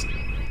beast!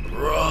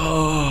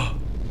 Bro,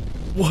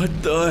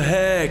 what the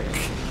heck?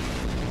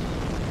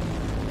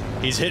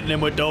 He's hitting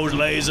him with those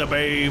laser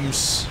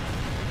beams.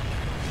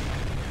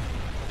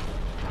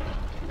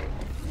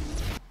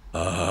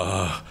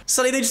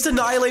 Sonny, they just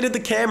annihilated the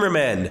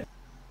cameraman.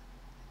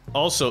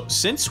 Also,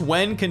 since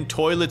when can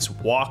toilets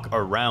walk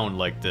around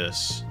like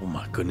this? Oh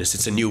my goodness,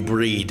 it's a new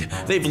breed.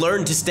 They've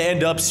learned to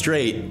stand up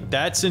straight.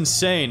 That's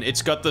insane.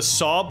 It's got the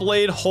saw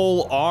blade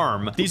whole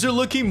arm. These are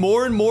looking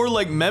more and more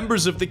like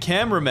members of the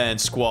cameraman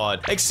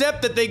squad,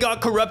 except that they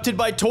got corrupted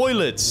by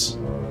toilets.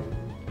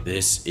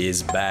 This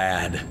is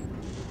bad.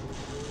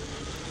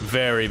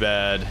 Very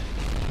bad.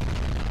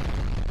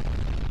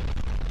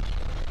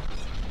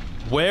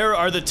 Where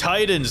are the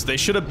Titans? They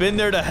should have been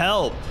there to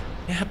help.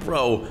 Yeah,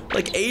 bro.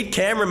 Like 8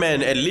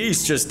 cameramen at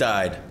least just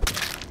died.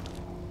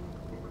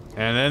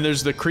 And then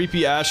there's the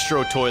creepy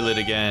Astro toilet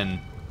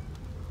again.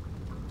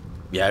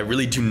 Yeah, I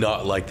really do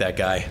not like that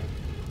guy.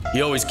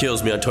 He always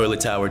kills me on toilet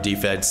tower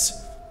defense.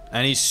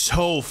 And he's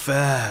so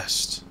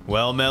fast.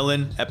 Well,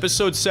 Melon,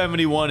 episode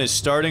 71 is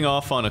starting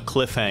off on a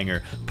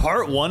cliffhanger.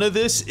 Part 1 of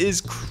this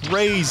is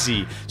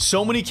crazy.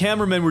 So many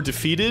cameramen were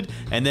defeated,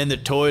 and then the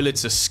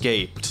toilets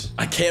escaped.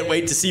 I can't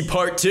wait to see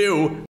part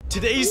 2.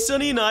 Today,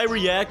 Sunny and I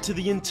react to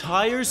the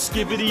entire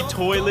Skibidi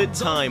toilet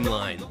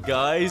timeline.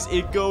 Guys,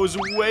 it goes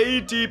way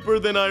deeper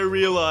than I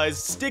realized.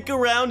 Stick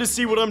around to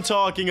see what I'm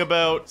talking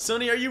about.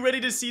 Sunny, are you ready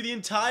to see the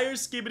entire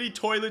Skibidi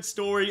toilet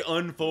story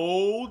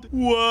unfold?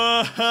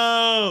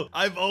 Whoa!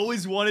 I've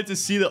always wanted to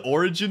see the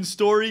origin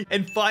story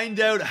and find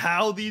out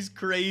how these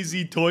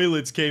crazy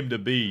toilets came to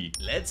be.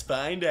 Let's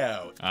find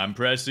out. I'm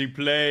pressing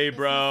play,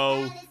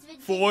 bro.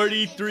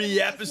 43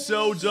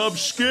 episodes of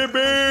Skibidi!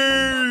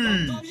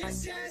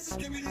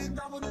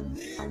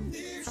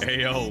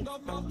 Ayo.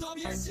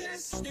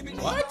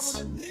 What?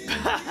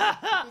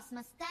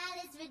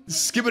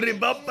 Skibidi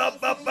bop bop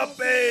bop bop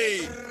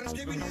hey!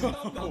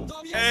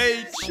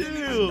 Hey,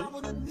 chill!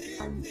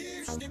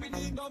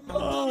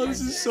 Oh,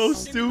 this is so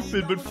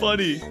stupid but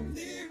funny.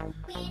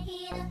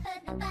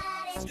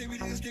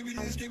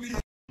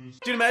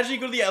 Dude, imagine you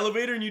go to the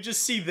elevator and you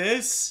just see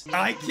this.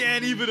 I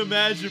can't even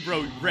imagine,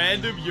 bro.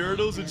 Random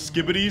Yurtles and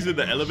Skibidis in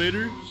the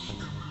elevator?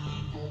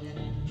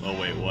 Oh,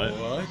 wait, what?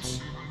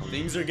 What?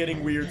 Things are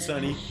getting weird,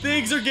 Sunny.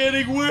 Things are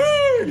getting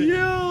weird!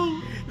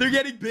 Yo! They're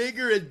getting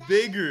bigger and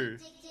bigger.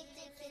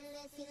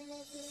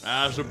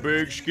 That's a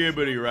big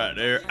Skibidi right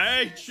there.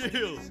 Hey,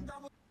 chill!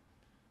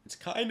 It's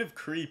kind of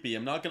creepy.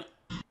 I'm not gonna...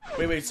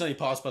 Wait, Sunny,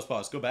 pause.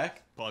 Go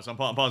back. Pause, I'm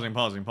pausing.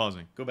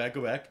 Go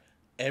back.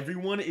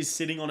 Everyone is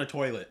sitting on a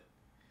toilet.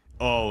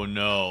 Oh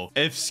no.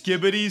 If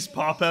Skibidis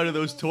pop out of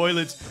those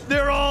toilets,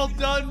 they're all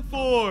done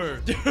for!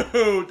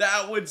 Dude,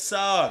 that would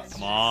suck.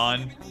 Come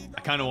on.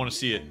 I kinda wanna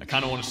see it.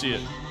 Come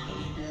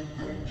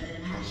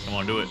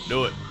on, do it.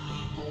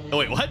 Oh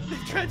wait, what? They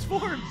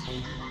transformed!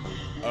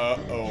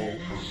 Uh-oh.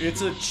 It's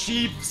a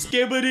cheap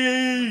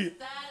Skibidi!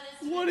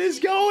 What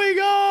is going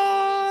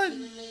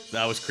on?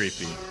 That was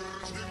creepy.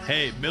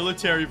 Hey,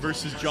 military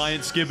versus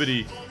giant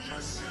Skibidi.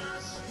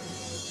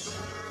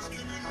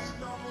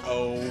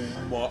 Oh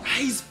my...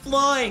 He's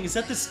flying! Is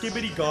that the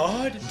Skibidi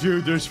god?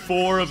 Dude, there's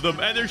 4 of them,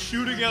 and they're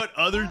shooting out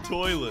other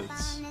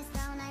toilets.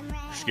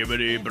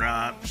 Skibidi,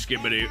 brah,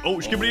 Skibidi. Oh,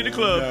 Skibidi in the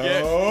club, no.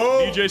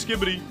 Yeah. DJ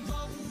Skibidi.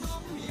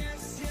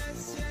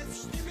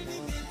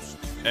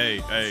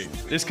 Hey,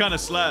 this kind of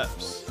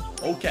slaps.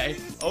 Okay.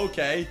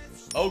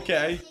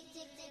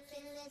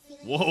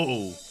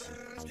 Whoa.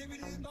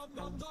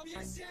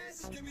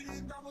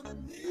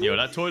 Yo,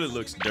 that toilet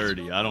looks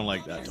dirty. I don't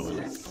like that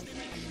toilet.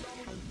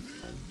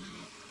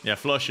 Yeah,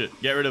 flush it.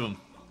 Get rid of him.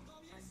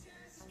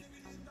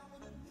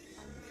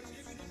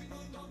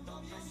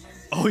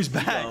 Oh, he's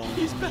back. No.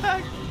 He's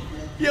back.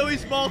 Yo,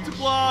 he's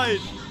multiplied.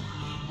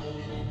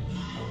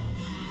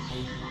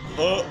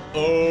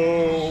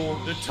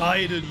 Uh-oh. The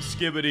Titan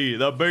Skibidi.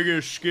 The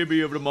biggest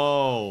Skibidi of them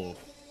all.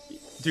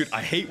 Dude,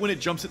 I hate when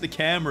it jumps at the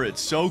camera. It's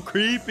so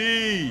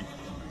creepy.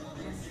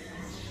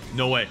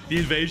 No way. The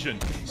invasion.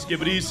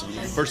 Skibidis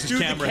versus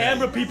Dude, camera the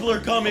camera people are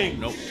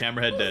coming. Nope,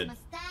 camera head dead.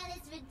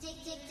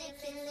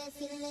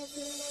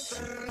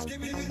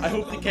 I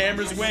hope the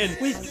cameras win.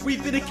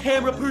 We've been a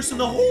camera person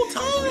the whole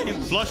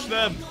time. Flush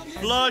them.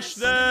 Flush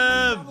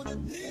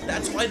them.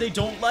 That's why they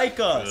don't like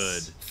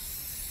us.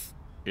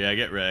 Good. Yeah,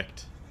 get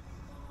wrecked.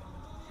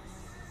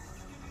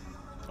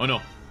 Oh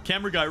no.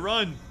 Camera guy,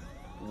 run.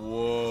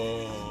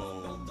 Whoa.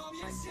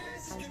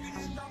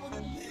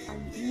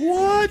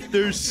 What?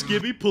 There's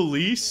Skibby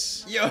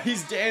police? Yo,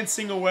 he's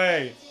dancing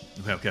away.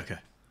 Okay.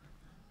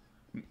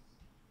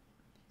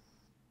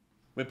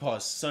 Wait,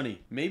 pause.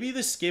 Sunny, maybe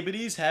the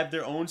Skibidis have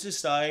their own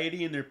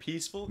society and they're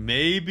peaceful?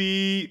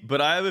 Maybe, but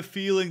I have a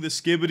feeling the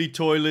Skibidi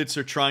toilets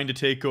are trying to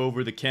take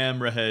over the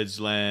camera head's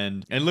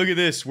land. And look at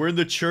this, we're in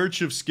the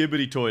Church of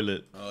Skibidi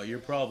Toilet. Oh, you're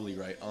probably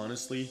right,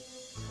 honestly.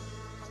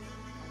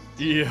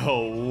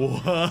 Yo,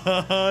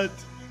 what?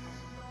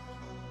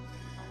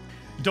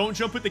 Don't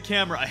jump at the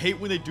camera. I hate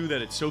when they do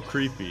that. It's so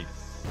creepy.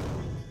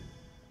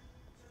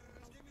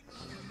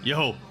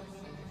 Yo.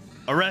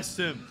 Arrest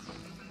him.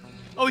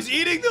 Oh, he's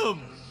eating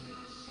them.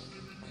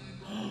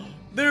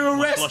 They're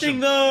arresting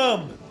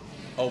them.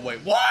 Oh, wait,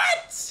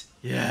 what?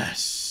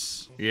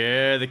 Yes.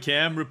 Yeah, the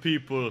camera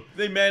people.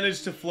 They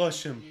managed to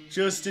flush him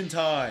just in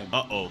time.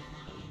 Uh-oh.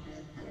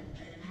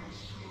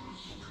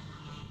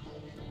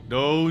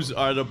 Those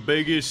are the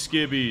biggest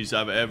skibbies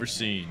I've ever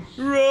seen.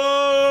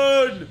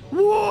 Run!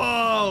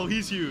 Whoa,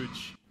 he's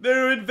huge.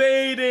 They're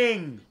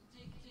invading.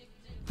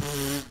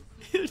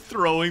 They're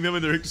throwing them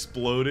and they're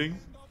exploding.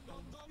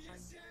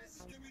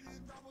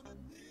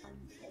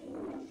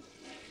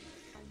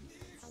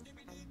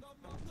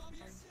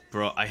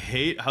 Bro, I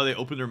hate how they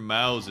open their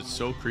mouths. It's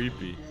so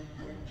creepy.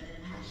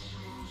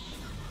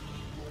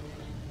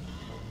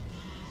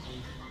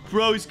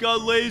 Bro, he's got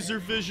laser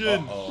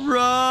vision.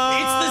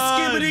 Run! It's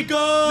the Skibidi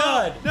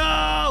God!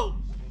 No!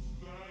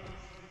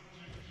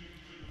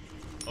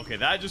 Okay,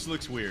 that just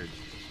looks weird.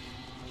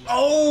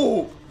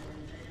 Oh!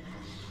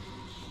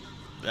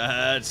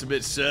 That's a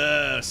bit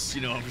sus.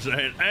 You know what I'm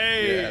saying?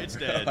 Hey, Yeah, it's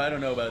bro, dead. I don't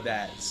know about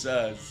that.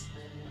 Sus.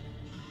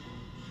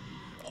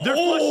 They're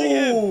flushing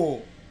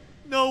him.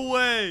 No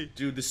way.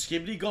 Dude, the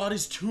Skibidi God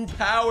is too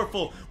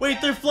powerful. Wait,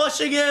 they're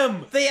flushing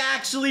him. They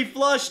actually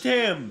flushed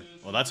him.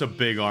 Well, that's a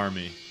big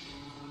army.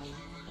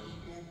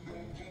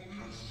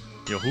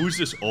 Yo, who's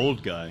this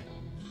old guy?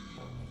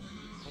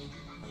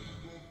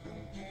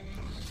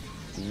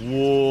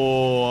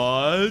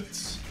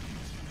 What?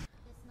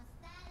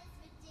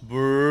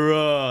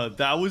 Bruh,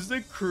 that was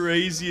the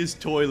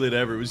craziest toilet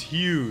ever. It was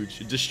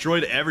huge. It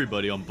destroyed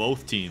everybody on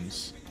both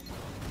teams.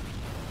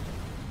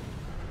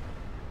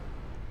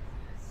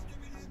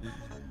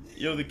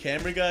 Yo, the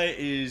camera guy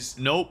is...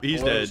 Nope,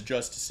 he's blows dead.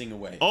 justicing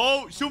away.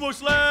 Oh, sumo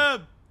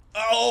slam!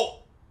 Oh!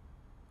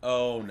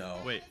 Oh, no.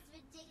 Wait.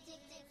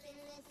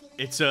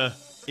 It's a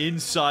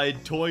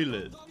inside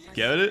toilet.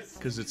 Get it?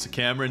 Because it's a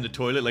camera in the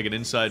toilet like an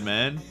inside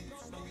man.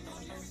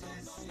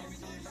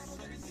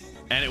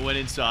 And it went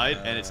inside,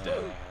 and it's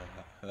dead.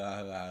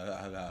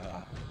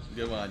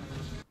 Good one.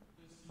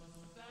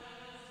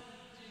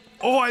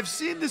 Oh, I've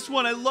seen this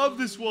one. I love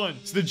this one.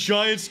 It's the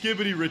giant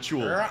Skibidi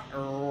ritual.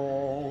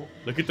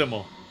 Look at them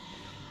all.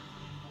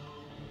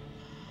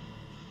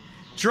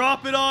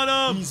 Drop it on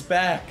him. He's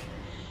back.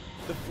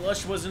 The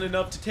flush wasn't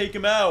enough to take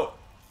him out.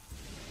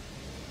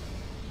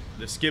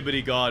 The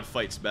Skibidi God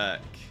fights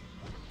back.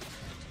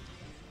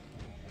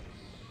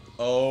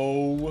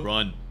 Oh.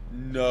 Run.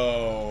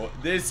 No.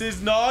 This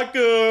is not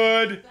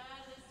good.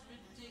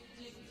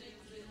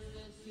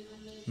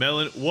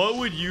 Melon, what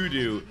would you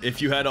do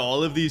if you had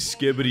all of these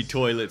Skibidi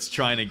toilets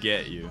trying to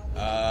get you?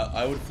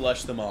 I would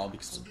flush them all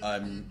because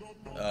I'm...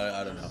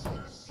 I don't know.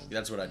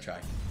 That's what I'd try.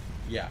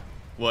 Yeah.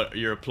 What,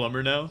 you're a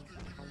plumber now?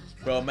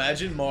 Bro,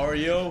 imagine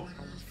Mario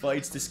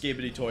fights the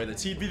Skibidi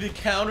toilets. He'd be the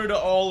counter to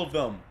all of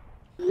them.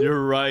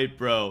 You're right,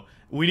 bro.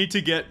 We need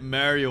to get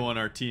Mario on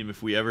our team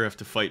if we ever have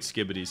to fight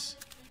Skibidis.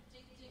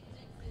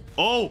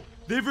 Oh,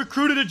 they've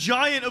recruited a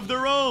giant of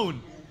their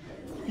own.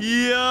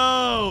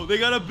 Yo, they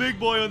got a big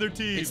boy on their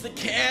team. It's the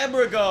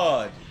camera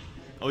god.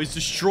 Oh, he's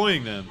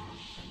destroying them.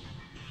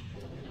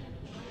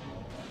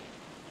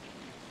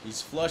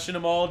 He's flushing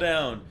them all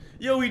down.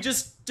 Yo, he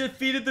just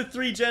defeated the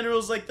 3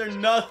 generals like they're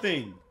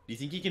nothing. Do you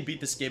think he can beat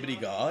the Skibidi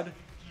god?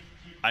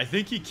 I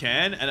think he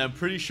can, and I'm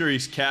pretty sure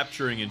he's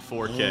capturing in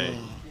 4K.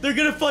 They're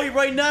gonna fight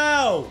right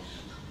now.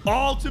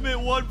 Ultimate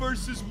 1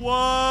 versus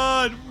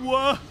 1.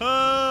 Whoa.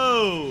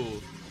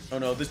 Oh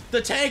no,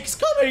 the tank's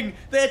coming.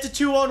 They had to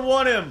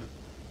 2-on-1 him.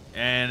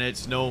 And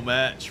it's no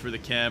match for the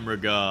camera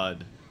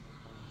god.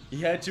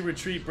 He had to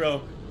retreat,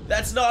 bro.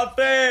 That's not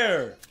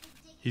fair.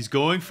 He's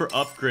going for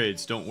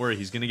upgrades. Don't worry,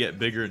 he's gonna get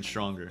bigger and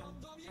stronger.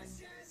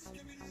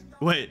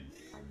 Wait,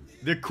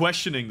 they're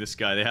questioning this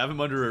guy. They have him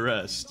under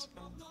arrest.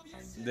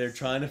 They're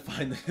trying to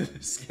find the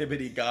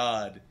Skibidi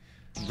god.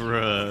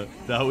 Bruh,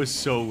 that was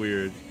so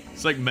weird.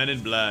 It's like Men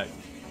in Black.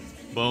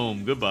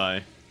 Boom,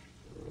 goodbye.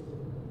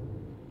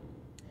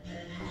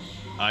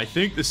 I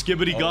think the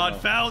Skibidi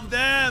god found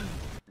them!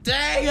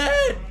 Dang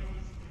it!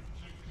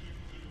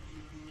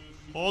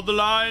 Hold the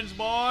lines,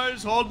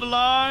 boys. Hold the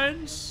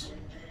lines.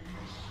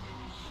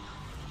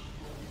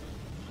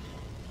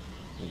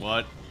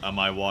 What am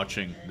I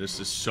watching? This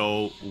is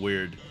so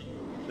weird.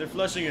 They're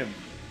flushing him.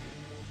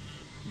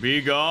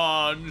 Be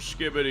gone,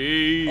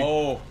 Skibidi.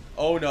 Oh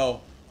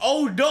no.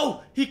 Oh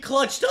no! He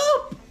clutched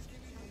up!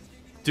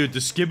 Dude, the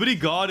Skibidi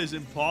god is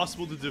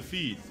impossible to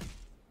defeat.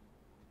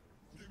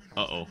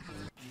 Uh-oh.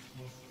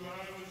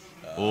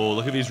 Oh,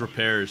 look at these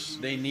repairs.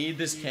 They need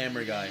this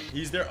camera guy.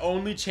 He's their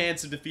only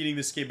chance of defeating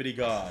the Skibidi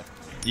god.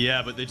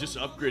 Yeah, but they just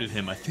upgraded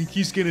him. I think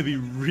he's gonna be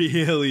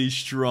really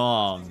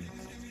strong.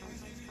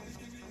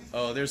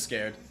 Oh, they're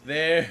scared.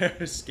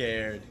 They're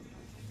scared.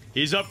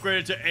 He's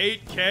upgraded to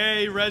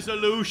 8K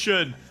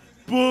resolution.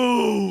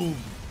 Boom!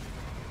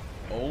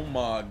 Oh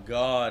my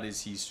god,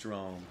 is he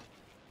strong.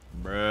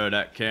 Bro,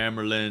 that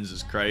camera lens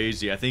is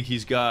crazy. I think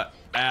he's got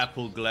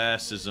Apple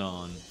glasses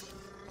on.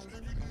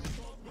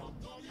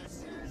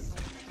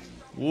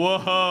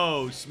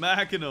 Whoa,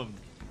 smacking him.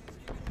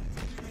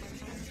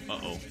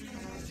 Uh-oh.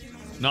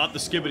 Not the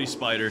Skibidi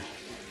spider.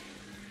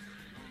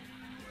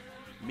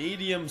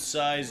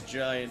 Medium-sized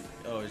giant.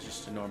 Oh, it's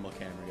just a normal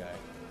camera guy.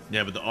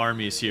 Yeah, but the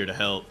army is here to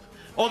help.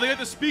 Oh, they got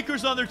the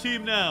speakers on their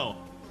team now.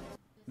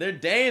 They're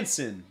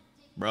dancing.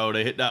 Bro,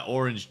 they hit that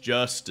orange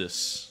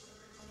justice.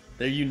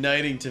 They're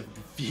uniting to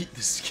defeat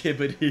the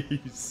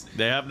Skibidis.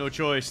 They have no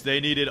choice. They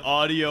needed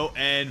audio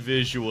and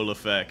visual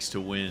effects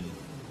to win.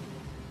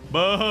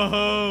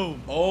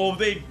 Boom! Oh,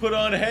 they put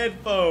on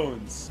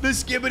headphones. The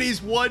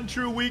Skibidis' one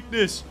true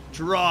weakness,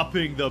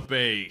 dropping the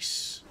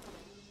bass.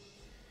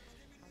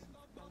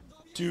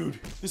 Dude,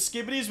 the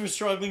Skibidis were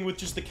struggling with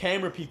just the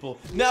camera people.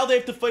 Now they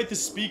have to fight the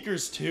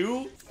speakers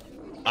too?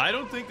 I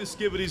don't think the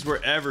Skibidis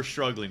were ever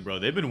struggling, bro.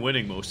 They've been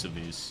winning most of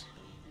these.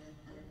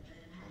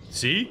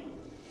 See?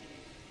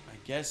 I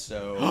guess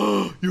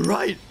so. You're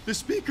right. The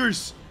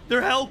speakers,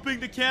 they're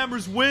helping the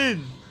cameras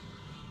win.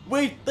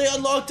 Wait, they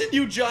unlocked a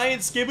new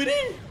giant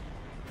Skibidi?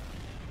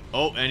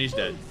 Oh, and he's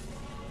dead.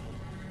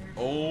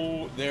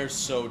 Oh, they're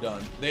so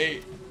done.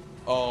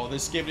 Oh, the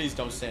Skibidis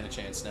don't stand a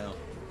chance now.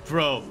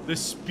 Bro, the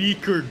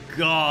speaker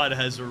god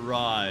has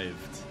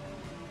arrived.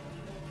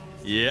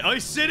 Yeah. Oh,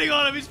 he's sitting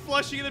on him. He's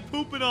flushing and then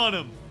pooping on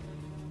him.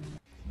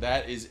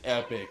 That is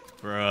epic.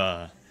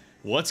 Bruh.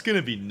 What's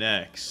gonna be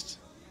next?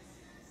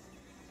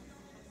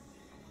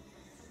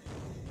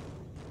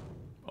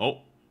 Oh.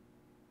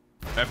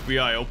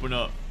 FBI, open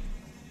up.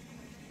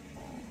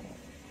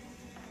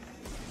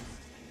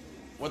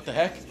 What the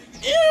heck?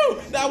 Ew!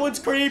 That one's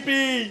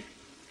creepy!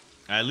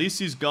 At least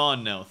he's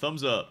gone now.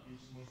 Thumbs up.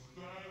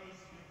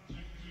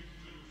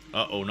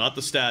 Uh-oh, not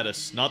the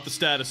status. Not the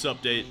status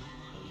update.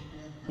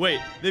 Wait,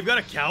 they've got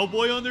a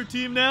cowboy on their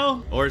team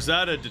now? Or is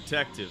that a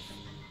detective?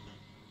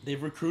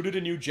 They've recruited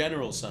a new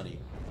general, Sonny.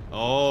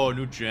 Oh,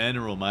 new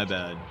general, my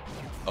bad.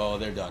 Oh,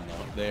 they're done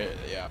now.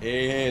 Yeah.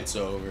 It's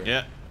over.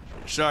 Yeah.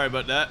 Sorry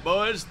about that,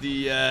 boys.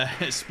 The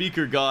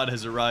speaker god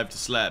has arrived to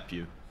slap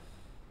you.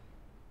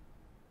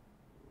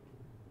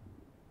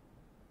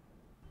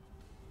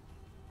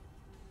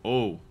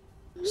 Oh.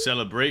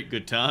 Celebrate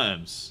good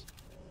times.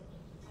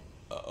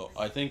 Uh-oh,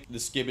 I think the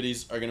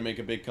Skibidis are gonna make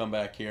a big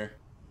comeback here.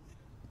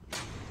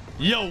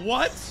 Yo,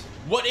 what?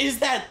 What is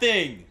that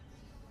thing?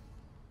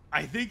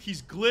 I think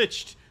he's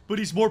glitched, but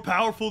he's more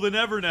powerful than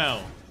ever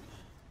now.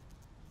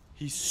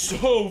 He's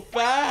so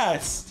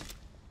fast!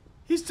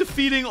 He's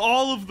defeating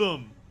all of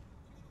them.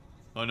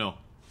 Oh no.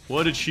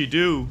 What did she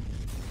do?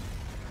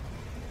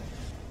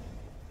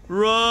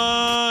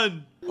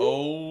 Run!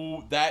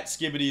 Oh, that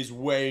Skibidi is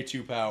way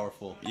too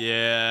powerful.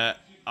 Yeah,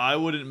 I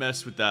wouldn't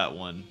mess with that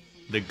one.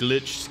 The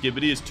glitch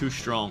Skibidi is too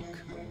strong.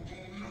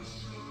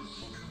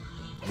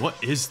 What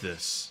is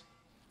this?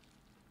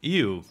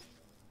 Ew.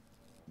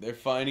 They're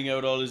finding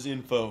out all his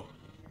info.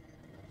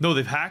 No,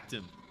 they've hacked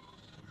him.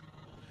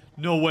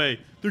 No way.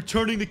 They're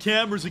turning the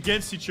cameras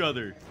against each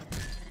other.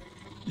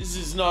 This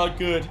is not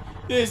good.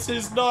 This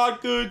is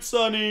not good,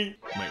 Sonny.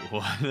 Wait,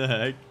 what the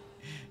heck?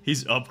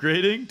 He's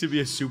upgrading to be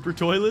a super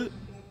toilet?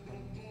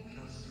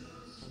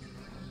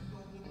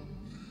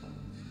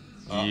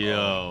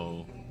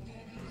 Yo.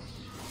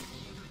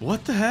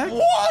 What the heck?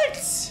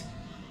 What?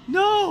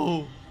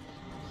 No.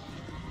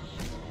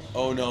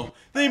 Oh no.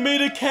 They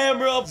made a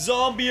camera up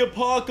zombie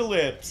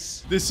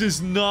apocalypse. This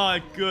is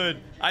not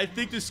good. I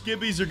think the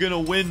Skibbies are gonna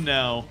win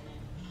now.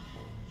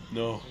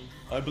 No.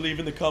 I believe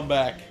in the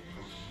comeback.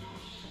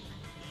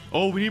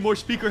 Oh, we need more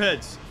speaker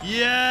heads.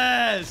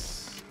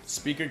 Yes!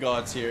 Speaker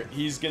God's here.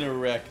 He's gonna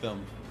wreck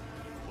them.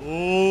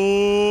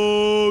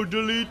 Oh,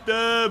 delete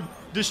them.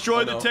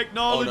 Destroy no. the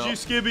technology, Oh, no.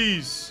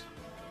 Skibbies.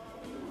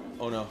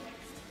 Oh no.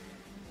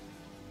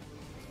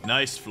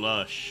 Nice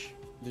flush.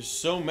 There's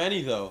so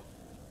many though.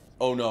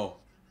 Oh no.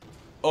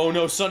 Oh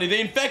no, Sonny,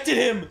 they infected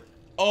him!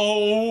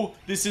 Oh,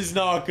 this is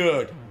not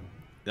good.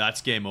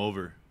 That's game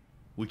over.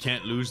 We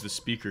can't lose the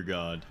speaker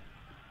god.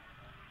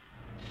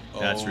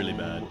 That's really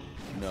bad.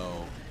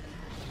 No.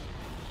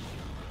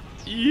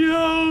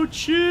 Yo,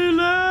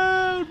 chill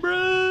out,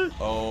 bruh.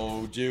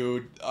 Oh,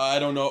 dude. I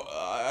don't know.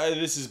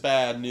 This is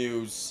bad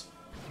news.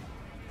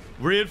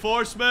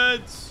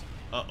 Reinforcements.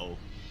 Uh-oh.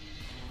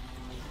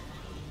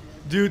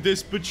 Dude,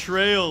 this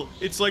betrayal.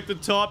 It's like the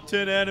top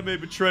 10 anime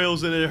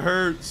betrayals and it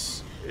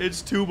hurts.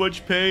 It's too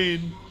much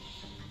pain.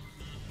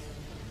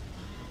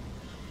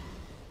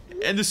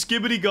 And the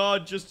Skibidi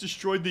God just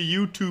destroyed the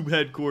YouTube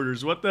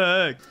headquarters. What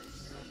the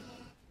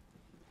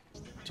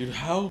heck? Dude,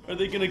 how are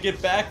they gonna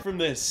get back from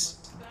this?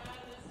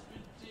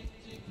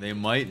 They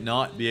might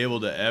not be able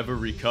to ever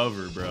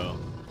recover, bro.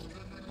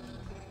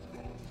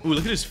 Ooh,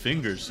 look at his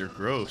fingers. They're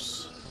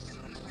gross.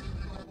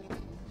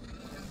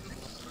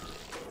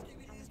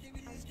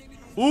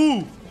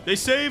 Ooh, they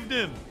saved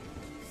him.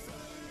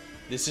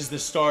 This is the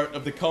start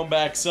of the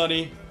comeback,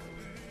 Sonny.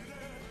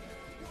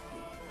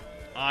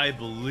 I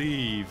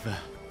believe.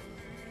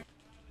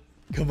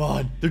 Come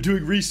on, they're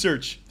doing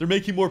research. They're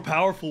making more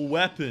powerful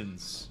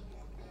weapons.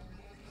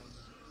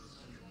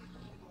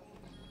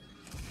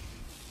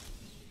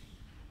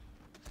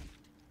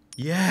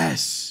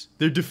 Yes,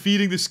 they're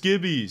defeating the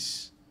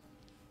Skibbies.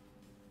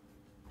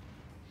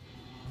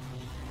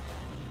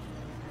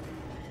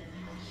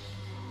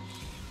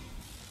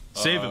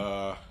 Save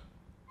him.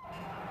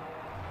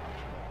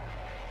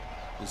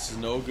 This is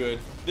no good.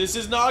 This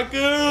is not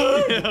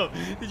good! Yo,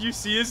 did you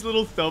see his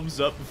little thumbs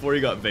up before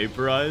he got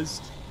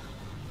vaporized?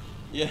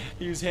 Yeah,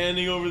 he was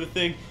handing over the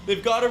thing.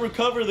 They've got to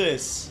recover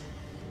this.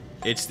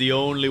 It's the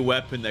only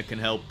weapon that can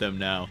help them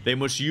now. They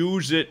must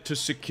use it to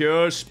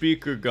secure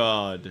Speaker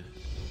God.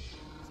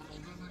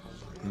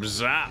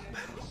 Zap.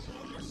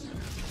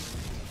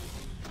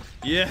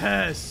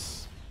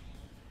 Yes.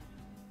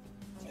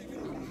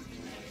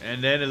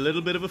 And then a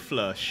little bit of a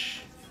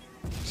flush.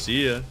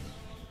 See ya.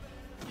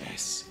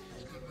 Yes.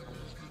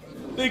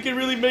 They can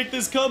really make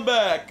this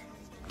comeback.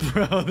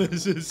 Bro,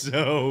 this is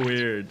so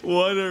weird.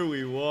 What are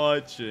we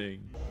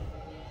watching?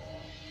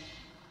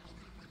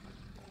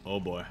 Oh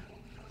boy.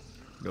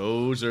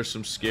 Those are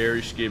some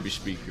scary skibby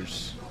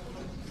speakers.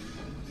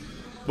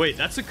 Wait,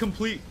 that's a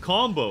complete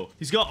combo.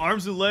 He's got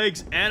arms and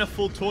legs and a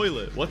full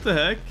toilet. What the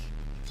heck?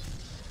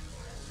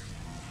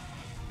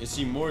 Is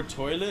he more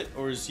toilet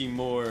or is he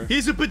more...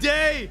 He's a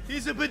bidet!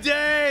 He's a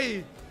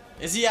bidet!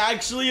 Is he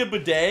actually a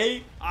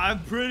bidet?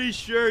 I'm pretty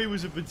sure he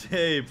was a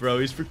bidet, bro.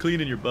 He's for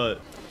cleaning your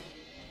butt.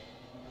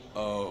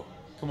 Oh,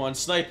 come on,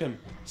 snipe him.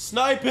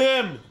 Snipe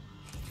him!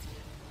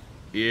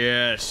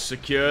 Yes,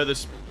 secure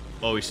this.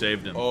 Oh, he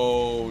saved him.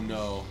 Oh,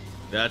 no.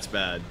 That's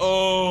bad.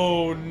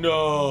 Oh,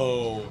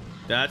 no.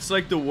 That's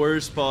like the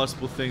worst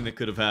possible thing that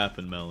could have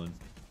happened, Melon.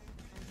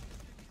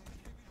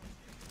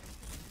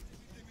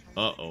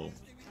 Uh-oh.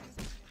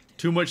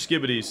 Too much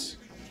skibbities.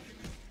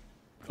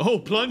 Oh,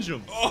 plunge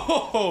him.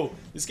 Oh,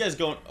 this guy's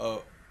going...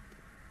 Oh.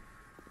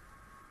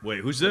 Wait,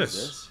 who's What this?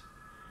 is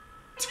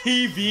this?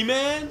 TV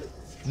man?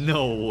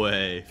 No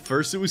way.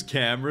 First it was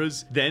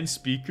cameras, then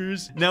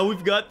speakers. Now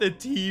we've got the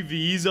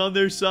TVs on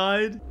their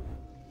side.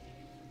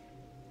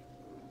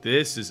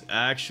 This is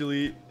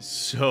actually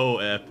so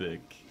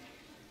epic.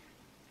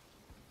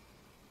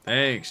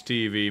 Thanks,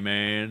 TV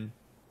man.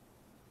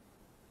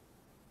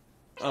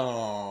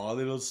 Oh, a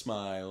little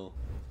smile.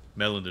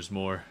 Melon, there's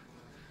more.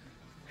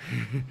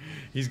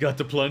 He's got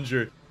the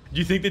plunger. Do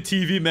you think the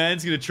TV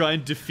man's gonna try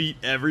and defeat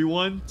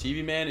everyone?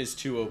 TV man is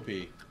too OP.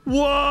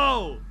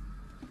 Whoa!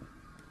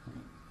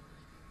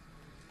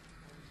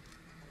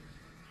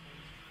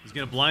 He's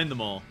gonna blind them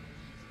all.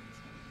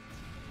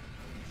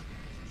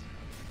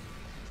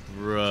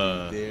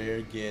 Bruh.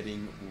 They're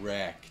getting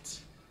wrecked.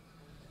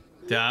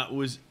 That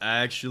was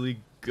actually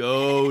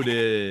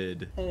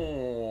goated.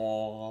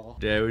 Aww.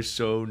 That was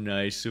so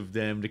nice of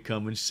them to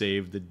come and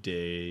save the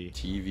day.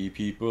 TV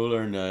people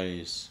are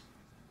nice.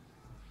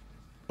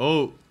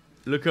 Oh,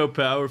 look how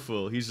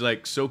powerful. He's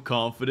like so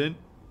confident.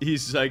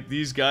 He's like,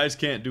 these guys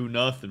can't do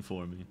nothing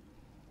for me.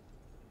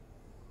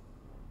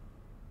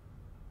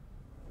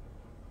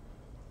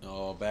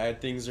 Oh,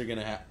 bad things are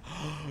gonna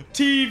happen.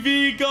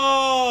 TV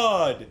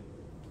God!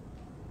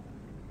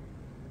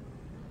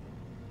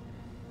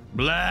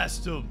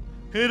 Blast him!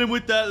 Hit him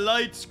with that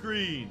light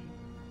screen!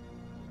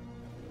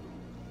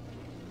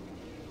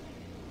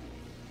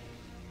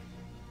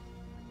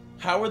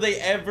 How are they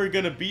ever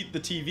gonna beat the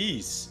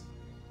TVs?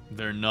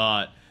 They're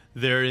not.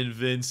 They're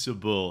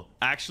invincible.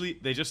 Actually,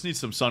 they just need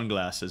some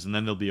sunglasses and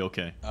then they'll be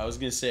okay. I was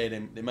gonna say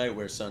they might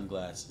wear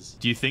sunglasses.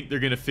 Do you think they're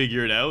gonna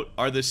figure it out?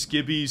 Are the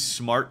skibbies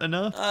smart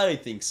enough? I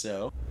think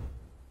so.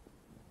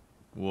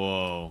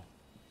 Whoa.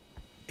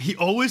 He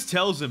always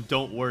tells them,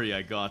 don't worry,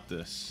 I got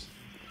this.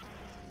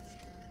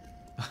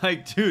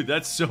 Like, dude,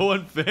 that's so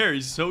unfair.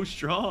 He's so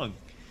strong.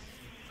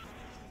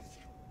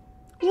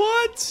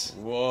 What?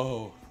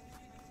 Whoa.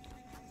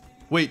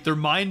 Wait, they're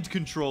mind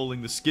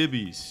controlling the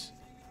skibbies.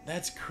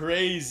 That's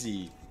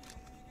crazy.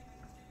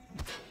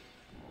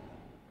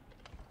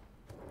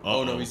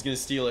 Uh-oh. Oh no, he's gonna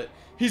steal it.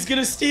 He's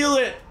gonna steal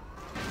it!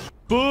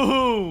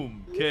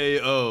 Boom!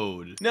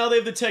 KO'd. Now they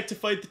have the tech to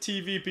fight the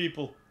TV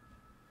people.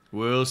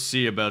 We'll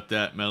see about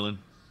that, Melon.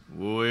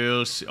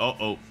 We'll see.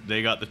 Oh,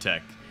 they got the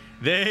tech.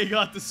 They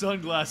got the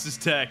sunglasses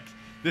tech.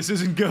 This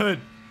isn't good.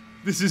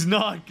 This is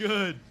not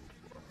good.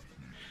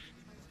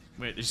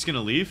 Wait, they're just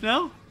gonna leave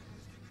now?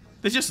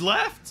 They just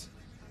left?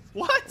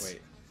 What? Wait,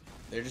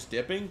 they're just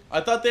dipping?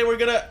 I thought they were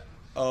gonna...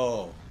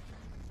 Oh.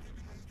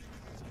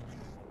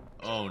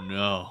 Oh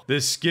no. The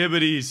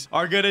skibbities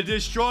are gonna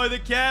destroy the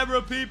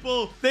camera,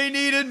 people! They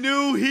need a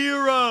new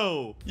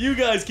hero! You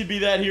guys can be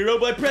that hero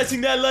by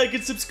pressing that like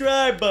and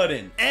subscribe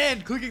button.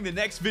 And clicking the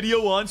next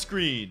video on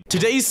screen.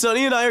 Today,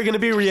 Sunny and I are going to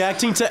be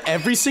reacting to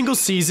every single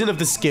season of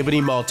the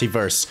Skibidi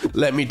Multiverse.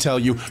 Let me tell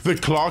you, The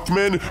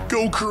Clockmen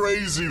go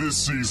crazy this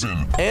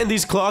season. and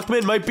these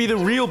clockmen might be the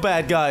real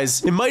bad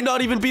guys. It might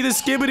not even be the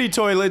Skibidi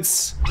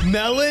toilets.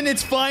 Melon,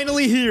 it's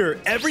finally here.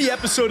 Every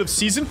episode of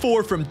Season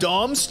 4 from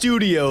Dom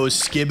Studios,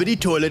 Skibidi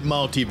Toilet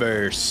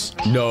Multiverse.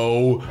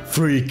 No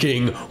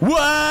freaking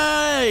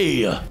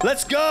way!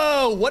 Let's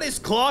go! What is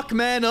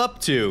Clockman up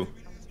to?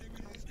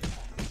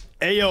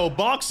 Ayo,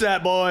 box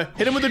that boy.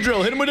 Hit him with a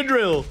drill, hit him with a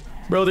drill.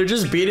 Bro, they're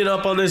just beating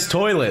up on this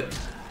toilet.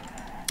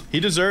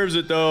 He deserves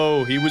it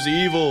though. He was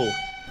evil.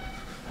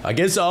 I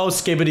guess all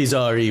Skibidis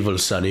are evil,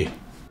 Sunny.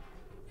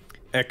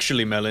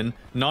 Actually, Melon,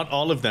 not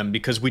all of them,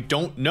 because we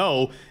don't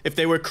know if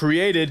they were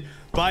created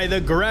by the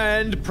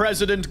Grand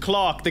President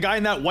Clock, the guy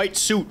in that white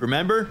suit,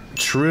 remember?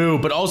 True,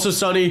 but also,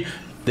 Sunny,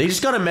 They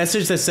just got a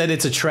message that said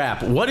it's a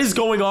trap. What is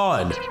going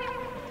on?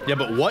 Yeah,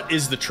 but what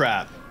is the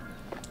trap?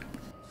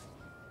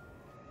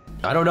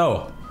 I don't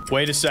know.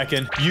 Wait a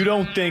second. You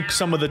don't think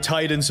some of the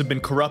Titans have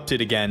been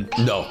corrupted again?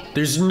 No,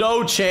 there's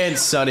no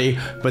chance, Sonny.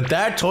 But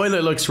that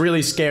toilet looks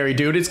really scary,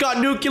 dude. It's got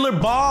nuclear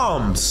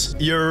bombs.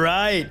 You're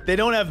right. They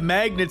don't have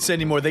magnets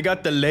anymore. They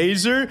got the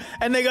laser,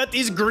 and they got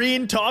these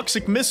green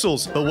toxic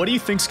missiles. But what do you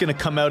think's gonna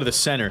come out of the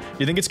center?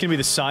 You think it's gonna be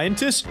the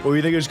scientists, or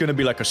you think it's gonna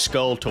be like a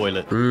skull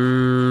toilet?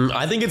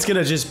 I think it's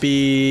gonna just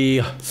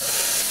be...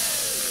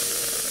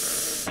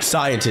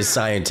 Scientist.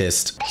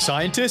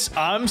 Scientist?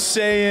 I'm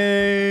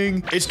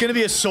saying it's gonna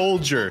be a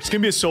soldier. It's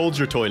gonna be a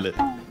soldier toilet.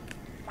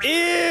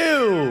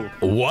 Ew!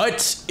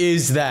 What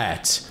is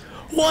that?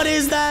 What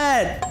is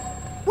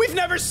that? We've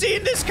never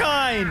seen this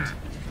kind!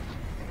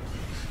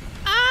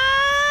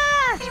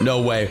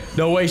 No way.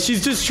 No way.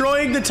 She's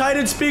destroying the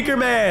Titan Speaker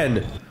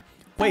Man.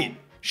 Wait,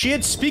 she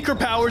had speaker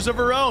powers of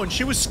her own.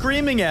 She was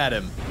screaming at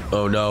him.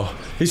 Oh no.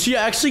 Is she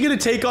actually gonna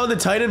take on the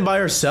Titan by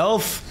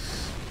herself?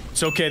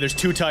 It's okay, there's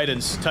 2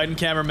 Titans. Titan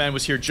cameraman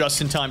was here just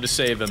in time to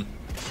save him.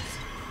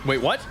 Wait,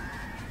 what?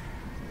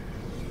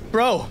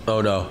 Bro.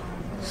 Oh no.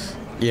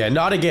 Yeah,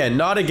 not again,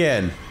 not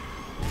again.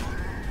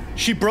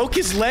 She broke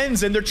his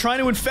lens and they're trying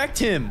to infect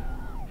him.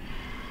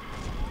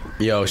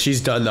 Yo,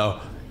 she's done though.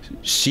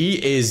 She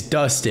is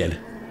dusted.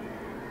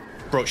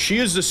 Bro, she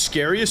is the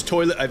scariest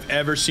toilet I've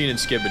ever seen in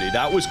Skibidi.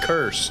 That was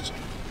cursed.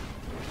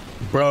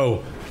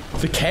 Bro,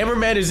 the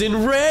cameraman is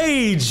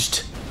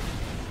enraged.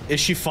 Is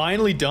she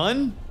finally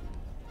done?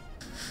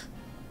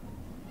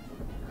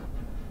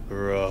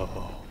 Bro,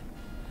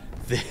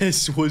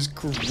 this was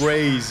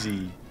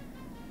crazy.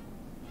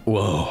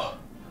 Whoa.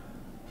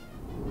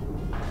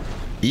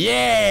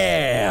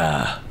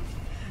 Yeah!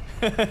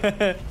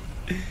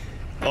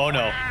 Oh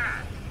no.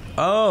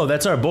 Oh,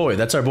 that's our boy.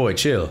 That's our boy.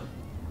 Chill.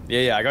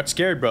 Yeah, I got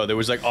scared, bro. There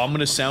was like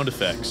ominous sound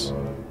effects.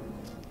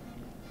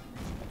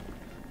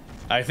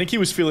 I think he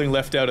was feeling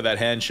left out of that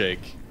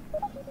handshake.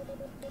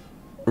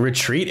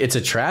 Retreat? It's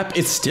a trap?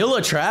 It's still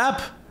a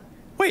trap?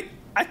 Wait,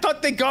 I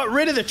thought they got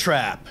rid of the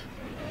trap.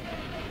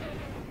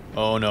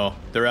 Oh no,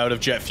 they're out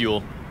of jet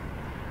fuel.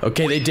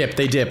 Okay, they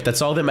dip.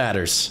 That's all that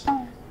matters.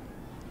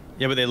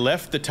 Yeah, but they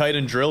left the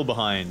Titan drill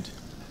behind.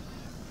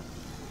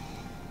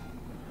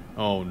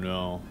 Oh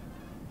no.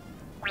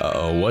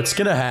 Uh-oh, what's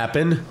gonna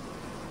happen?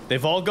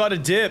 They've all got a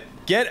dip.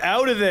 Get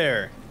out of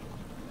there.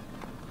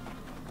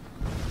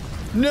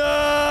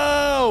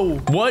 No!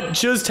 What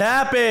just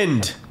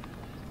happened?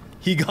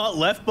 He got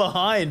left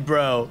behind,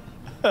 bro.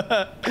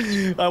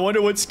 I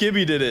wonder what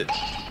Skibby did it.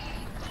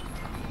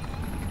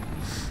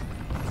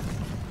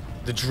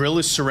 The drill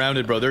is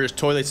surrounded, bro. There's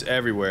toilets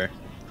everywhere.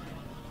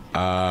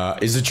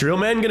 Is the drill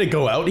man gonna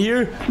go out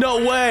here?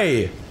 No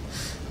way!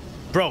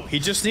 Bro, he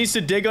just needs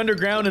to dig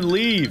underground and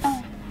leave.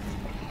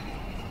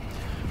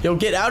 Yo,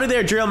 get out of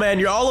there, drill man.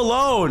 You're all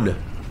alone.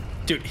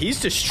 Dude, he's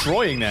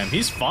destroying them.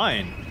 He's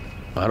fine.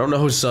 I don't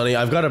know, Sonny.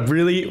 I've got a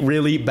really,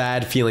 really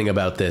bad feeling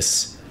about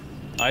this.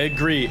 I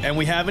agree. And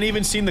we haven't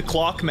even seen the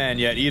clock man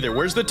yet either.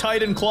 Where's the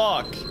Titan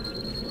clock?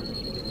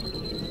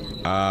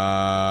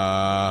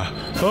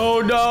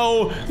 Oh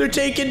no! They're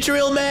taking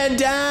Drill Man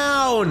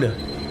down!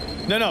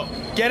 No.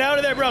 Get out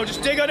of there, bro.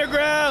 Just dig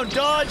underground.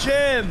 Dodge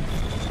him.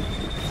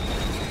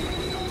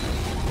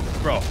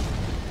 Bro.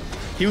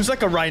 He was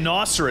like a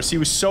rhinoceros. He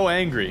was so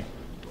angry.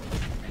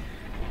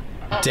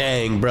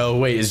 Dang, bro.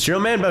 Wait, is Drill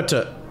Man about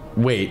to...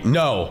 Wait,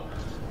 no.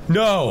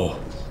 No!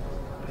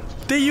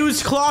 They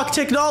used clock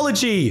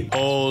technology!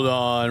 Hold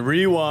on.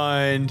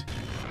 Rewind.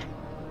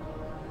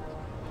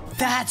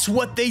 That's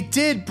what they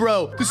did,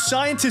 bro. The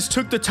scientists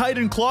took the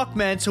Titan clock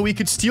man so he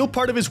could steal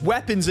part of his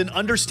weapons and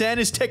understand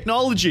his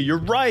technology. You're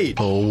right.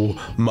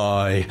 Oh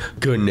my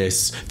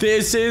goodness.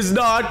 This is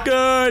not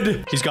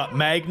good! He's got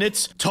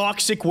magnets,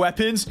 toxic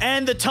weapons,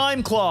 and the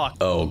time clock.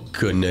 Oh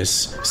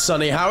goodness.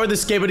 Sonny, how are the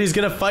Skibidis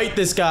gonna fight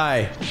this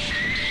guy?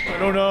 I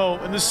don't know.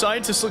 And the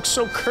scientists look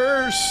so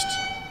cursed.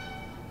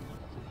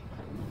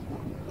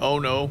 Oh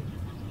no.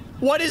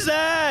 What is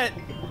that?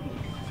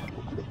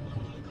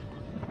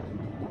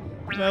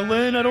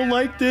 Melon, I don't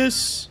like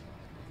this.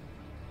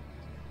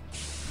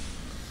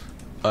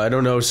 I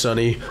don't know,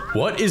 Sonny.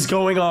 What is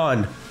going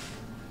on?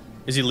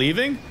 Is he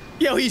leaving?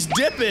 Yo, he's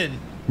dipping.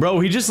 Bro,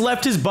 he just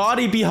left his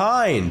body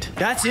behind.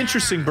 That's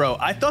interesting, bro.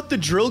 I thought the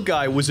drill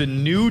guy was a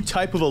new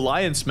type of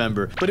Alliance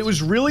member, but it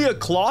was really a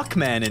clock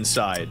man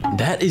inside.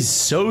 That is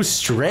so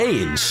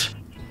strange.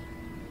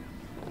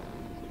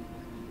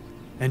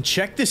 And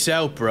check this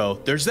out, bro.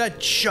 There's that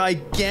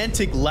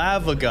gigantic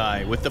lava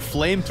guy with the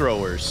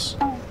flamethrowers.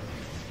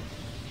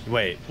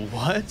 Wait,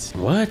 what?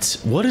 What?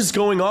 What is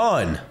going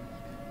on?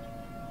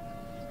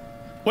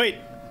 Wait,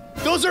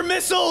 those are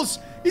missiles!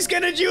 He's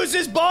gonna use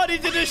his body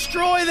to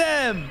destroy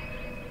them!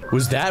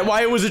 Was that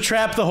why it was a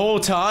trap the whole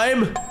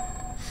time?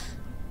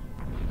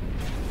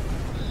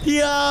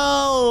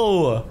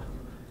 Yo!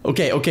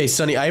 Okay,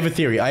 Sonny, I have a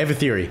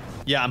theory.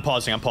 Yeah, I'm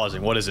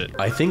pausing. What is it?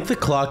 I think the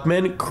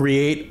Clockmen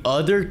create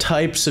other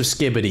types of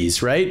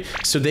skibidis, right?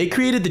 So they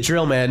created the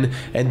drill men,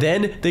 and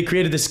then they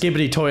created the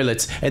skibidi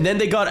toilets, and then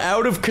they got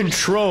out of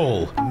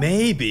control.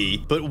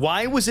 Maybe, but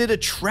why was it a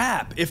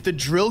trap if the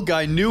drill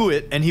guy knew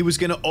it and he was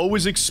gonna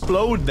always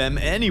explode them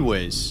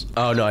anyways?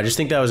 Oh no, I just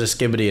think that was a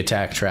skibidi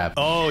attack trap.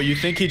 Oh, you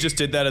think he just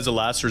did that as a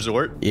last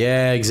resort?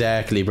 Yeah,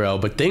 exactly, bro.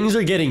 But things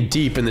are getting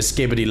deep in the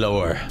skibidi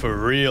lore. For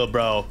real,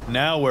 bro.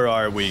 Now where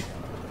are we?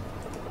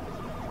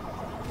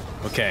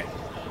 Okay.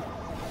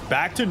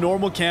 Back to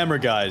normal camera,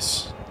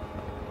 guys.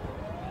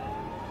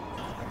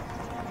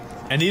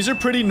 And these are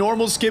pretty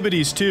normal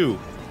skibidis, too.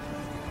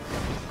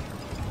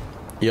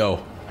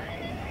 Yo.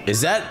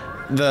 Is that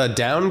the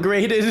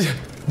downgraded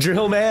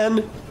drill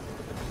man?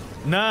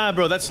 Nah,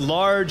 bro, that's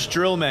large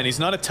drill man. He's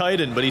not a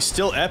titan, but he's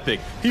still epic.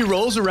 He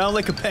rolls around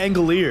like a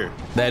pangolier.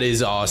 That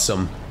is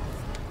awesome.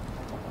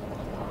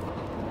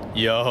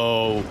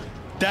 Yo.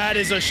 That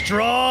is a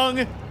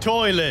strong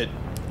toilet.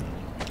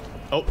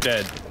 Oh,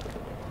 dead.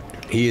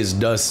 He is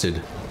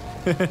dusted.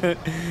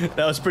 That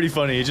was pretty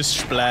funny. He just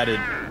splatted.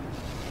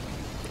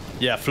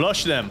 Yeah,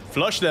 flush them.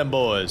 Flush them,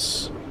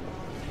 boys.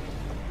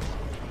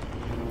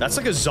 That's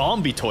like a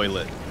zombie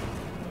toilet.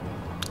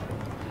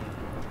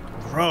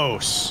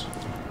 Gross.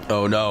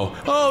 Oh no.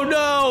 Oh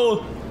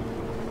no!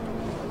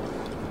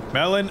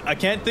 Melon, I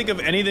can't think of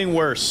anything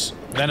worse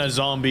than a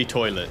zombie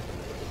toilet.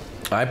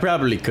 I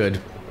probably could.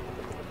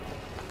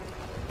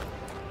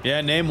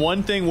 Yeah, name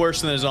one thing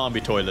worse than a zombie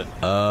toilet.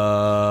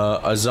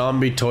 A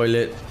zombie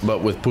toilet,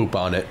 but with poop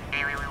on it.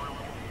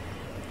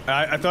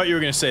 I thought you were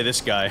gonna say this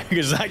guy,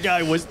 because that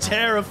guy was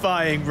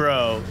terrifying,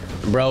 bro.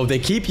 Bro, they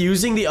keep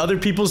using the other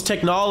people's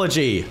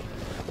technology.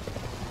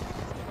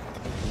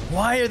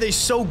 Why are they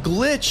so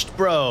glitched,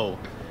 bro?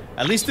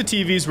 At least the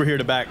TVs were here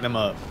to back them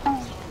up.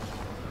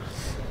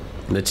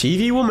 The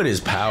TV woman is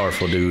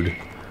powerful, dude.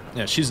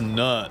 Yeah, she's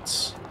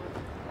nuts.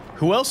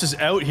 Who else is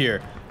out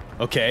here?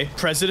 Okay,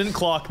 President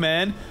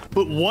Clockman,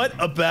 but what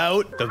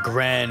about the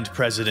Grand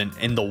President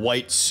in the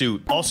white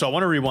suit? Also, I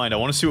want to rewind. I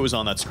want to see what was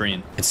on that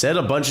screen. It said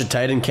a bunch of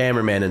Titan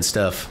cameramen and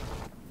stuff.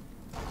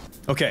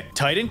 Okay,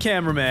 Titan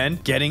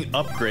Cameraman getting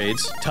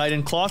upgrades,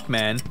 Titan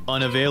Clockman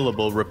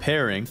unavailable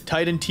repairing,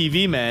 Titan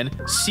TV Man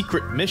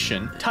secret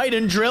mission,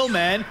 Titan Drill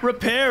Man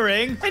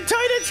repairing, and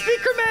Titan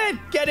Speaker Man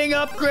getting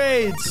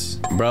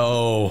upgrades.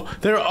 Bro,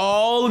 they're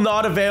all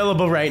not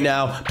available right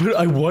now, but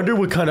I wonder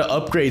what kind of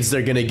upgrades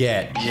they're gonna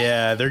get.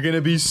 Yeah, they're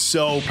gonna be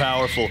so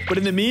powerful. But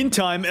in the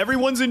meantime,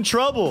 everyone's in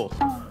trouble.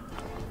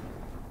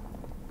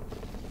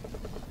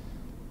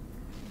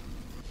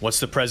 What's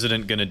the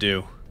president gonna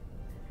do?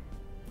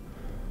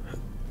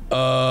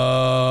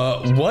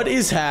 What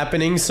is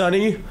happening,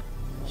 Sonny?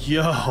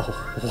 Yo,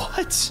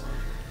 what?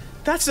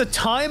 That's a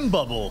time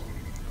bubble.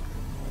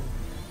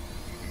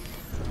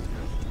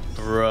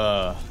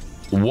 Bruh.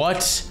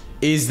 What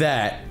is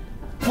that?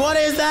 What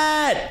is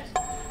that?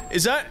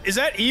 Is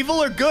that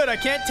evil or good? I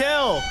can't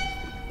tell.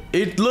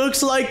 It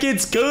looks like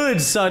it's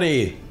good,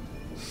 Sonny.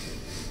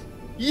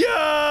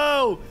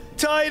 Yo!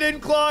 Titan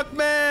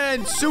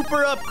Clockman!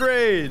 Super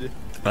upgrade!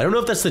 I don't know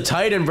if that's the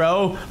Titan,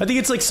 bro. I think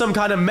it's like some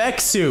kind of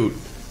mech suit.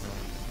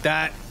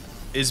 That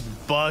is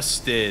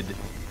busted.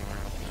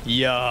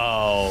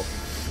 Yo.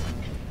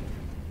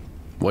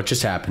 What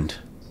just happened?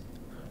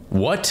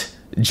 What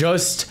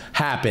just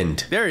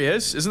happened? There he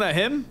is. Isn't that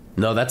him?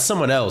 No, that's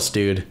someone else,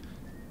 dude.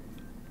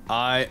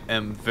 I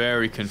am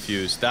very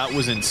confused. That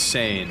was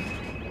insane.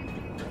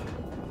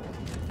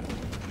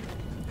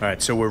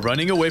 Alright, so we're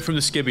running away from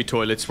the skibby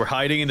toilets. We're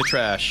hiding in the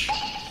trash.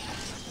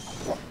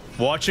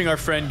 Watching our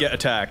friend get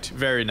attacked.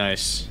 Very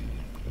nice.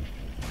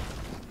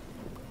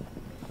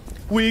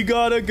 We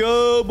gotta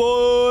go,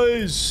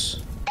 boys!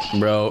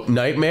 Bro,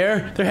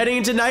 nightmare? They're heading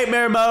into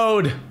nightmare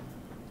mode!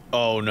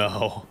 Oh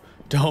no.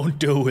 Don't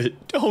do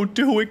it. Don't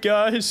do it,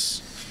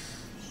 guys.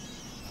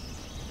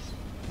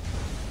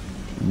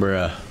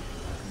 Bruh.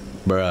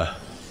 Bruh.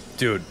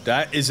 Dude,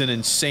 that is an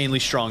insanely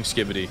strong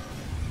skibidi.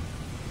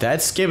 That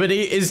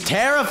skibidi is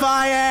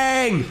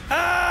terrifying!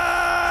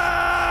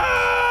 Ah!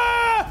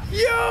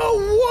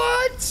 Yo,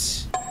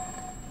 what?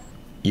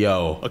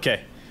 Yo.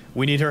 Okay,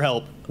 we need her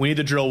help. We need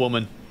the drill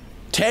woman.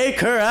 Take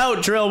her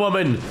out, drill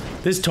woman!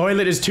 This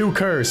toilet is too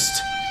cursed.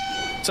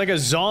 It's like a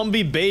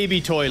zombie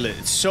baby toilet.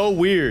 It's so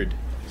weird.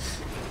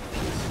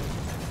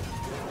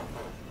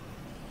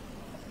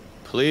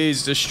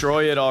 Please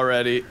destroy it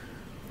already.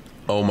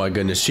 Oh my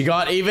goodness, she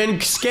got even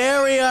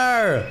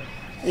scarier!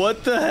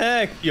 What the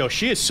heck? Yo,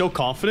 she is so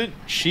confident.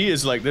 She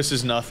is like, this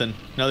is nothing.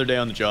 Another day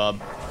on the job.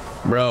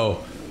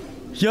 Bro.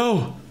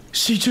 Yo,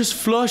 she just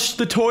flushed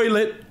the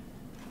toilet.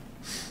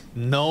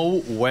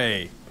 No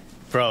way.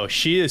 Bro,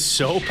 she is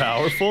so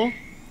powerful.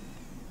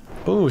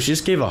 Oh, she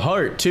just gave a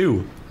heart,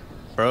 too.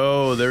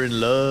 Bro, they're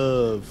in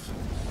love.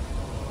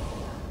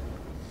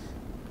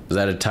 Is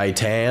that a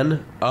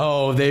Titan?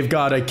 Oh, they've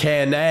got a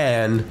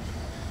cannon.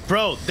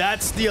 Bro,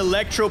 that's the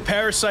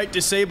electro-parasite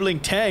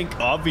disabling tank,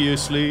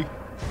 obviously.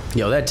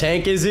 Yo, that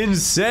tank is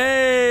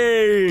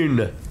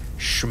insane!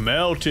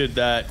 Schmelted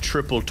that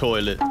triple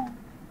toilet.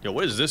 Yo,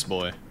 what is this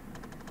boy?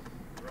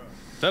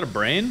 Is that a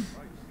brain?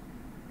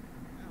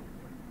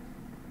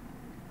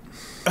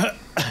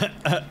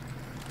 Alright,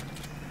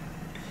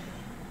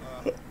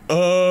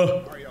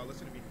 y'all,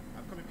 listen to me.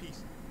 I've come in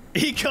peace.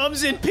 He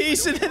comes in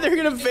peace and then they're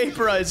gonna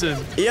vaporize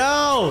him.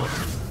 Yo!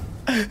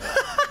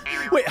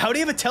 Wait, how do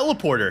you have a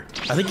teleporter?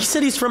 I think he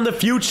said he's from the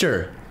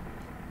future.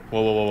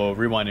 Whoa, whoa, whoa, whoa.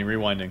 Rewinding,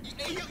 rewinding.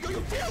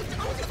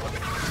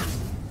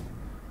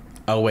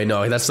 Oh, wait,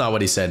 no, that's not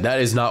what he said. That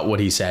is not what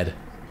he said.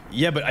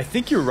 Yeah, but I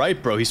think you're right,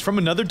 bro. He's from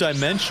another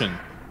dimension.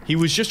 He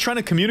was just trying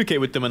to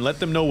communicate with them and let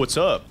them know what's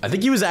up. I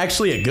think he was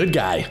actually a good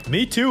guy.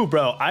 Me too,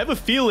 bro. I have a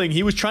feeling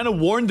he was trying to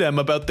warn them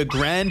about the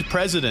Grand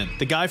President,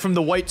 the guy from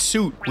the white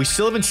suit. We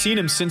still haven't seen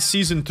him since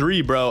season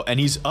 3, bro, and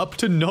he's up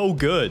to no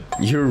good.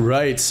 You're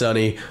right,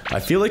 Sonny.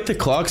 I feel like the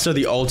clocks are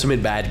the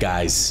ultimate bad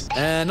guys.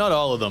 And not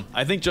all of them.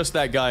 I think just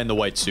that guy in the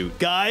white suit.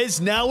 Guys,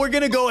 now we're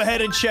gonna go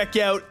ahead and check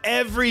out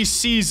every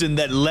season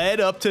that led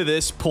up to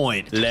this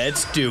point.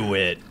 Let's do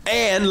it.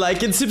 And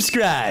like and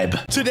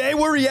subscribe. Today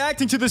we're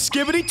reacting to the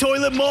Skibidi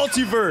Toilet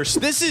Multiverse.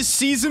 This is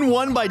season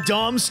 1 by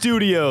Dom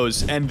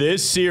Studios, and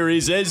this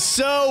series is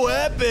so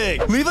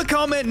epic. Leave a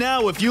comment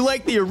now if you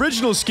like the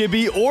original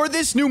Skibby or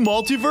this new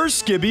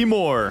multiverse Skibby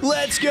more.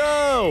 Let's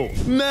go!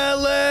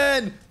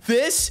 Melon!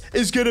 This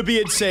is gonna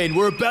be insane.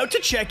 We're about to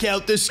check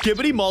out the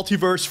Skibidi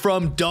Multiverse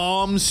from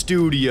Dom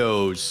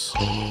Studios.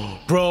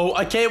 Bro,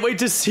 I can't wait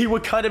to see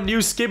what kind of new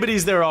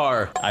Skibidis there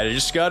are. I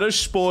just got a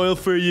spoil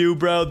for you,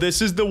 bro. This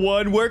is the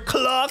one where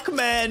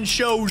Clockman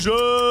shows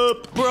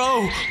up.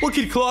 Bro, what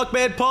could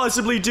Clockman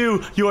possibly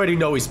do? You already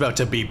know he's about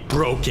to be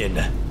broken.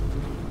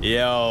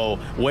 Yo,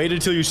 wait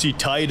until you see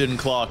Titan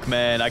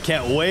Clockman. I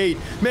can't wait.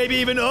 Maybe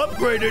even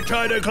upgraded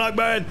Titan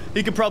Clockman.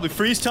 He could probably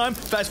freeze time,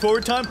 fast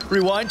forward time,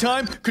 rewind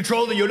time,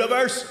 control the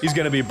universe. He's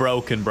gonna be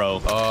broken, bro.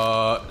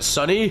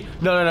 Sonny?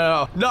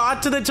 No.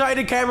 Not to the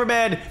Titan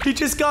cameraman. He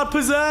just got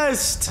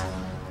possessed.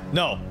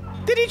 No.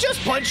 Did he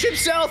just punch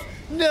himself?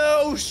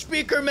 No,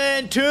 Speaker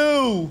Man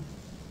 2.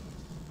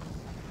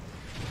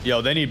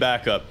 Yo, they need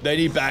backup. They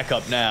need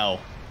backup now.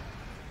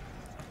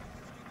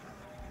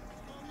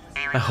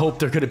 I hope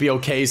they're gonna be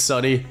okay,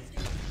 Sonny.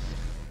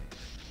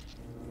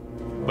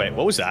 Wait,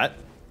 what was that?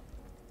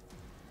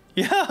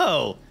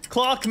 Yo,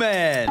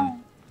 Clockman.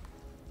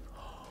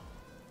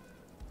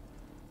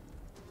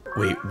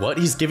 Wait, what?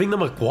 He's giving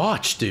them a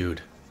guatch,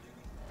 dude.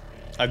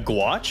 A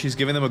guatch? He's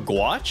giving them a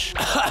guatch?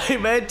 I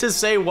meant to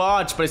say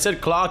watch, but I said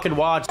clock and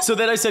watch. So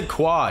then I said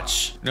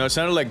quatch. No, it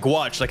sounded like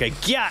guatch, like a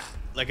gyat.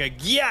 Like a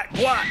gyat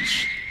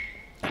guatch.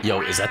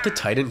 Yo, is that the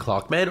Titan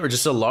Clockman or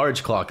just a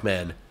large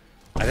Clockman?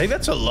 I think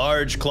that's a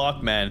large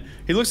Clockman.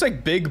 He looks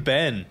like Big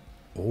Ben.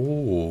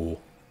 Oh.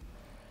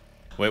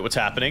 Wait, what's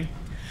happening?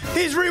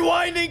 He's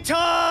rewinding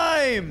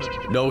time!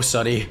 No,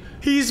 Sonny.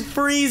 He's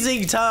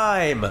freezing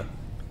time.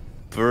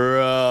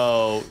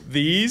 Bro,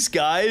 these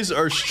guys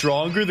are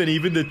stronger than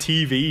even the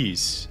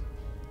TVs.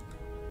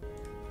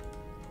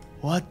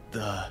 What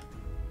the?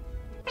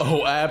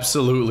 Oh,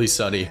 absolutely,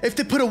 Sonny. If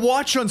they put a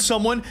watch on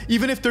someone,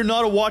 even if they're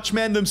not a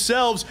watchman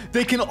themselves,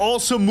 they can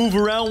also move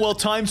around while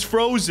time's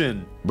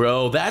frozen.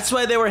 Bro, that's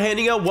why they were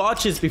handing out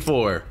watches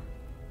before.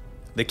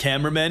 The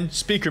cameramen,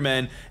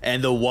 speakermen,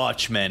 and the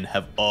watchmen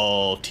have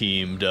all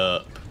teamed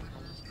up.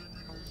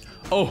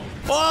 Oh.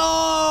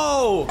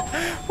 Oh!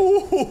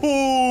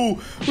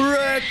 Ooh,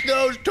 wreck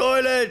those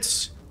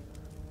toilets!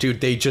 Dude,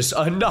 they just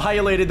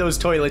annihilated those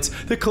toilets.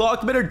 The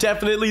Clockmen are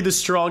definitely the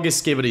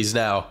strongest Skibidis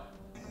now.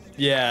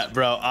 Yeah,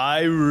 bro,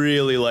 I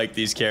really like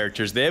these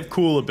characters. They have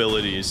cool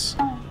abilities.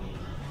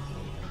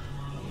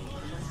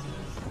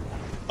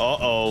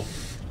 Uh-oh.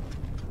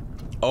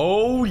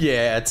 Oh,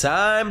 yeah,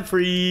 time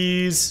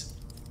freeze.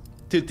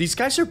 Dude, these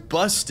guys are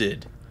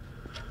busted.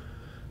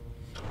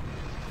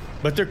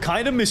 But they're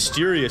kind of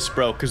mysterious,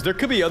 bro, because there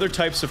could be other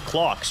types of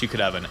clocks. You could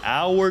have an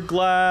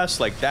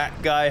hourglass, like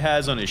that guy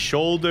has on his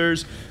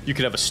shoulders. You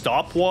could have a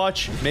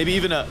stopwatch, maybe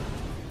even a...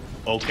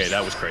 Okay,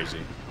 that was crazy.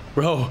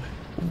 Bro,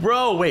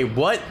 wait,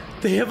 what?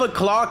 They have a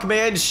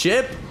Clockman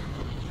ship?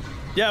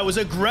 Yeah, it was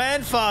a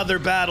grandfather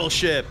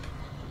battleship.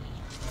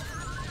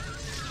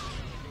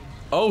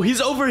 Oh,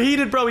 he's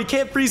overheated, bro. He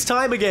can't freeze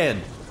time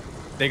again.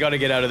 They gotta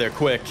get out of there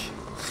quick.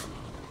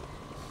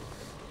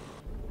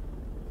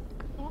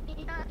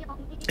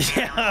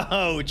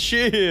 Yo,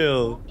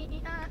 chill.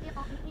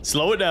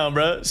 Slow it down,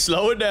 bro.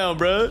 Slow it down,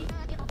 bro.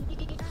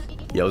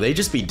 Yo, they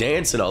just be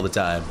dancing all the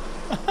time.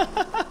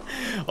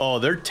 Oh,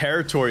 their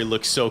territory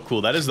looks so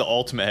cool. That is the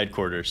ultimate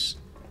headquarters.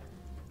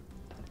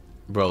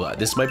 Bro,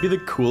 this might be the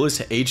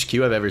coolest HQ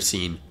I've ever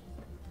seen.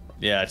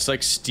 Yeah, it's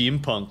like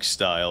steampunk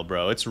style,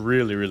 bro. It's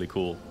really, really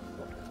cool.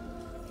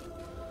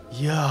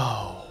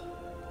 Yo.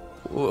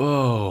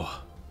 Whoa.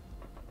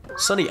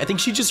 Sonny, I think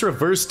she just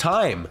reversed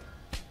time.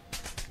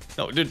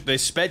 No, dude, they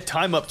sped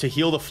time up to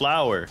heal the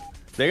flower.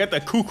 They got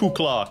the cuckoo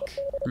clock.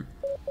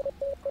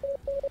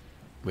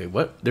 Wait,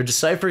 what? They're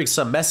deciphering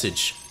some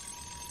message.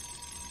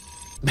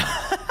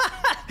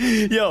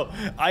 Yo,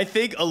 I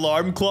think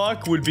Alarm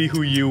Clock would be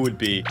who you would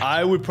be.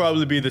 I would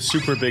probably be the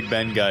super Big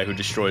Ben guy who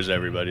destroys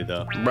everybody,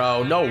 though.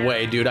 Bro, no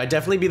way, dude. I'd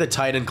definitely be the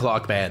Titan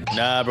Clockman.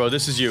 Nah, bro,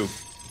 this is you.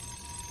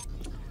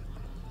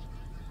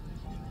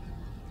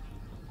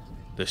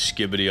 The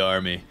Skibidi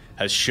army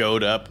has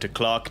showed up to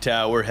Clock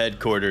Tower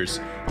headquarters.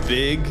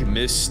 Big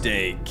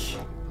mistake.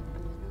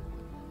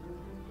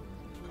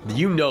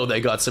 You know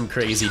they got some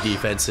crazy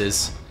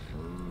defenses.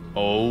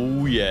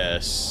 Oh,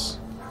 yes.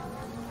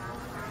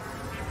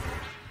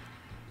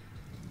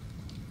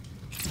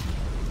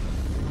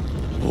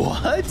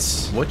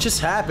 What? What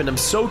just happened? I'm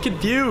so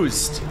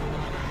confused.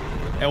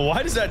 And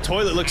why does that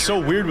toilet look so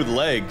weird with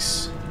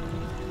legs?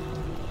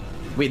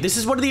 Wait, this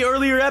is one of the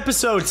earlier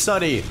episodes,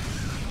 Sonny.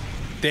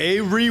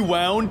 They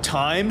rewound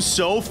time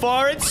so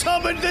far and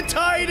summoned the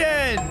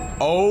Titan!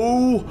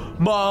 Oh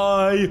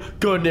my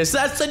goodness,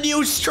 that's the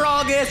new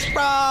strongest,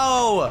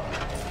 bro!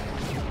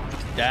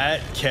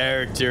 That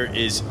character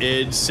is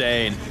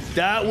insane.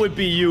 That would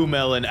be you,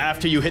 Melon,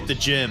 after you hit the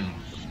gym.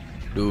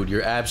 Dude,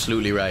 you're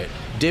absolutely right.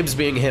 Dibs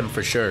being him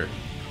for sure.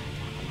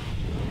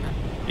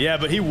 Yeah,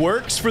 but he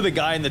works for the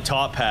guy in the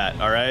top hat,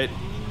 alright?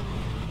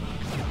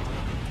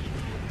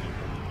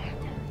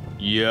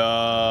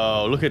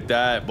 Yo, look at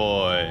that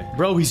boy.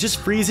 Bro, he's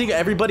just freezing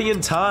everybody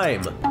in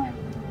time.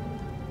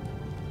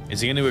 Is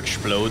he gonna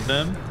explode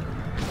them?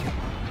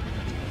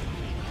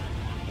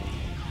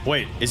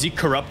 Wait, is he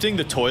corrupting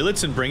the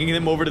toilets and bringing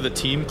them over to the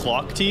Team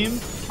Clock team?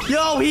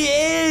 Yo, he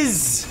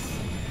is!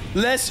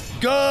 Let's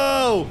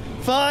go!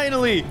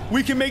 Finally,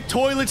 we can make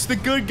toilets the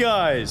good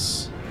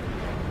guys.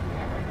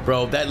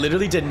 Bro, that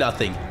literally did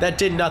nothing. That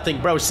did nothing.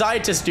 Bro,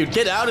 scientist dude,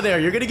 get out of there.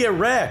 You're gonna get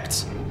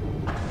wrecked.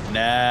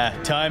 Nah,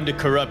 time to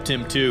corrupt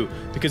him too,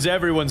 because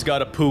everyone's got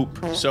to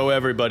poop, so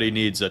everybody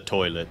needs a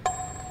toilet.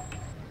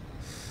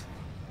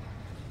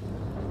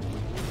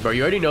 Bro,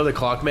 you already know the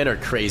Clockmen are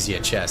crazy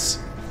at chess.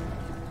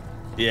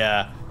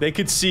 Yeah, they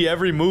could see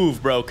every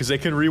move, bro, because they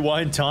can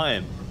rewind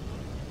time.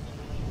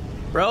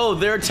 Bro,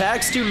 their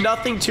attacks do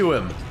nothing to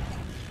him.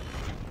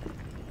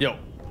 Yo,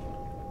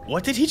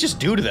 what did he just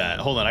do to that?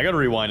 Hold on, I gotta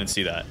rewind and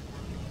see that.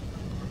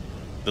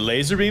 The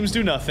laser beams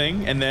do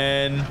nothing, and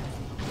then...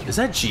 Is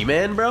that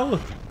G-Man, bro?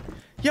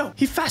 Yo,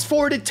 he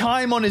fast-forwarded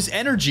time on his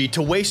energy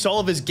to waste all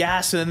of his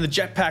gas, and then the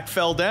jetpack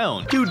fell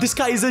down. Dude, this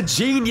guy is a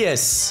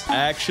genius.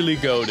 Actually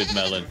goated,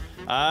 Melon.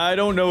 I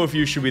don't know if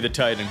you should be the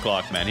Titan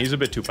Clock, man. He's a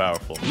bit too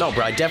powerful. No,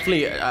 bro,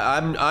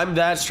 I'm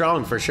that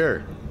strong for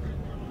sure.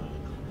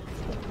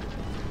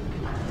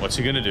 What's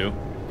he gonna do?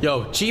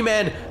 Yo,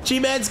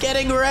 G-Man's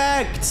getting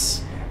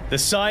wrecked. The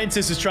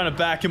scientist is trying to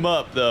back him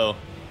up, though.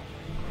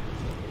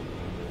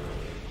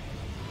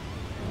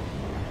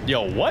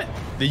 Yo, what?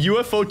 The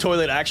UFO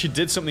toilet actually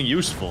did something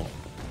useful.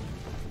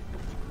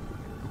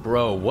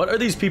 Bro, what are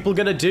these people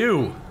gonna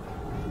do?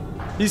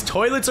 These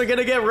toilets are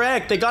gonna get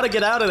wrecked. They gotta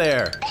get out of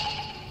there.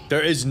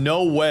 There is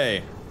no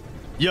way.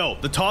 Yo,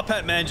 the Top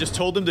Hat man just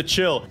told him to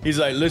chill. He's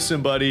like,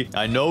 listen, buddy,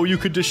 I know you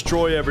could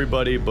destroy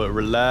everybody, but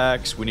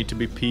relax. We need to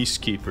be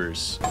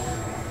peacekeepers.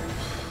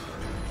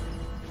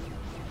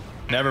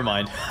 Never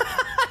mind.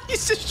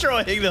 He's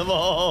destroying them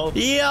all.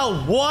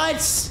 Yo,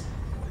 what?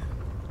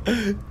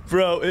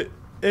 Bro,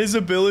 his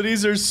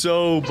abilities are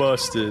so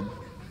busted.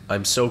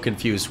 I'm so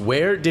confused.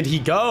 Where did he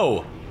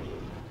go?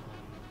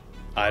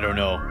 I don't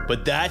know,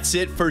 but that's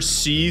it for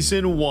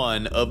Season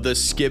 1 of the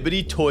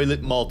Skibidi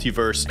Toilet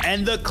Multiverse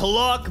and the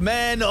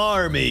Clockman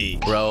Army.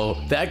 Bro,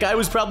 that guy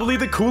was probably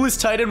the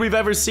coolest Titan we've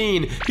ever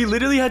seen. He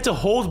literally had to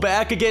hold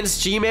back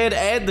against G-Man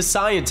and the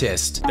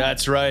scientist.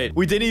 That's right.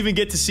 We didn't even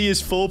get to see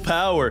his full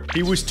power.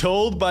 He was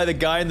told by the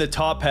guy in the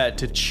top hat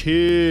to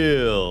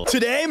chill.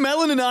 Today,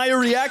 Melon and I are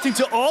reacting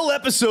to all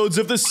episodes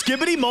of the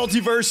Skibidi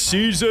Multiverse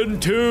Season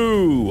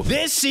 2.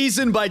 This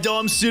season by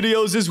Dom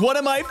Studios is one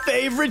of my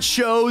favorite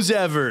shows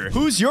ever.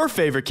 Who's your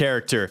favorite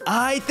character?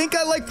 I think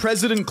I like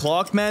President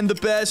Clockman the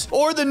best,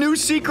 or the new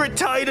Secret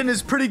Titan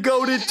is pretty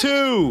goated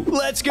too.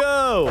 Let's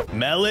go.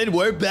 Melon,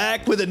 we're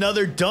back with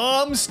another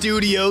Dom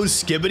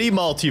Studios Skibidi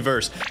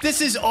Multiverse. This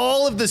is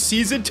all of the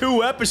Season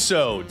 2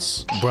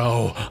 episodes.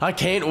 Bro, I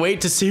can't wait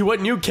to see what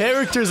new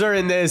characters are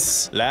in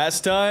this.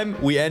 Last time,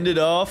 we ended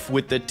off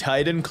with the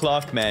Titan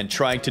Clockman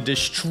trying to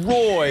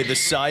destroy the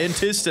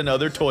scientist and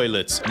other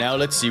toilets. Now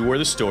let's see where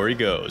the story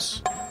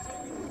goes.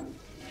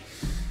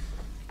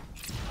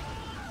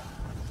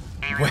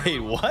 Wait,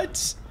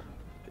 what?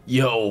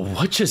 Yo,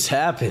 what just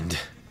happened?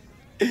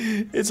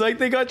 It's like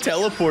they got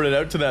teleported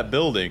out to that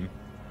building.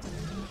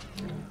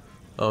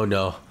 Oh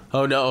no.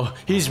 Oh no.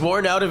 He's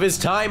worn out of his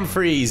time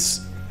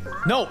freeze.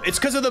 No, it's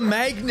because of the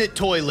magnet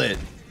toilet.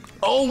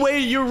 Oh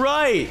wait, you're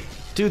right.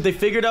 Dude, they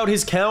figured out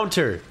his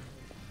counter.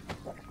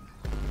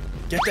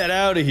 Get that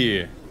out of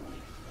here.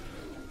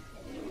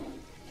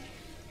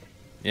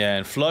 Yeah,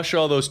 and flush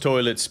all those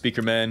toilets,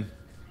 Speaker Man.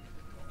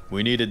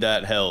 We needed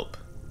that help.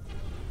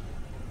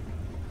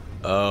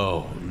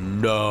 Oh,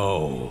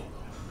 no.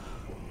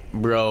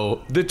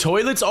 Bro, the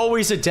toilets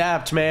always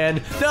adapt,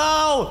 man.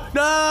 No!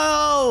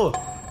 No!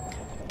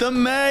 The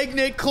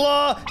magnet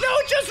claw! No,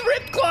 just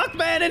ripped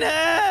Clockman in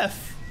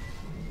half!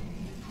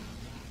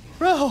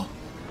 Bro,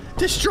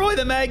 destroy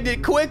the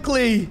magnet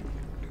quickly!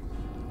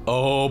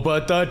 Oh,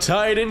 but the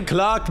Titan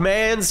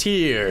Clockman's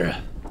here.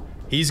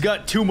 He's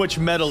got too much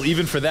metal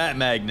even for that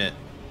magnet.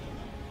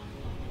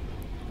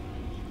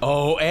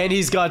 Oh, and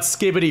he's got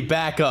Skibidi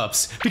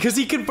backups because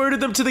he converted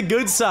them to the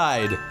good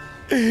side.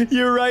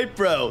 You're right,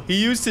 bro. He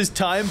used his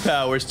time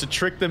powers to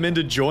trick them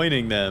into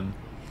joining them.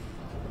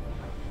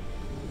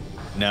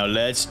 Now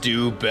let's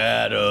do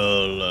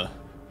battle.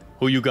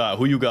 Who you got?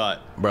 Who you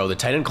got? Bro, the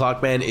Titan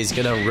Clockman is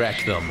gonna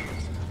wreck them.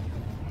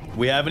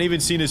 We haven't even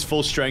seen his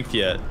full strength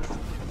yet.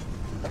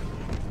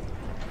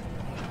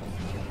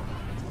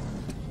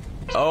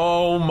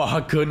 Oh my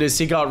goodness,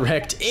 he got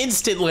wrecked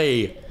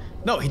instantly.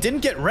 No, he didn't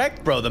get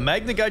wrecked, bro. The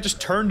magnet guy just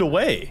turned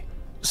away.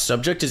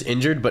 Subject is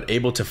injured but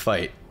able to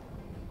fight.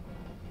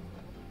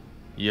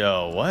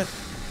 Yo, what?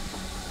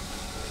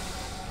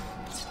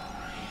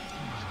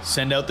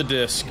 Send out the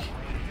disc.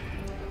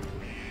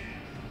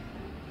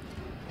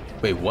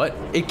 Wait, what?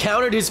 It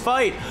countered his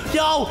fight.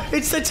 Yo,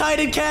 it's the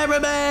Titan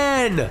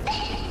cameraman.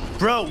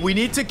 Bro, we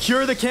need to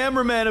cure the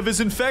cameraman of his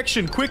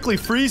infection. Quickly,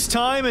 freeze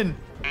time and...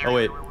 Oh,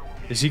 wait.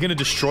 Is he gonna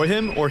destroy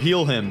him or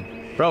heal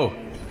him? Bro,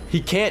 he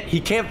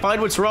can't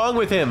find what's wrong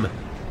with him.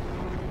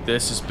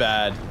 This is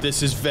bad.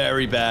 This is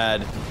very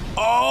bad.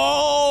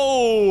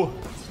 Oh!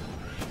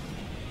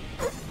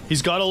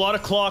 He's got a lot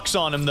of clocks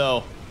on him,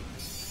 though.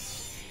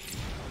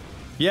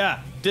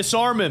 Yeah,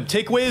 disarm him.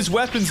 Take away his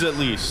weapons, at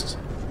least.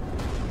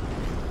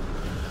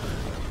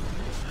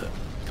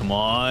 Come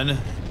on.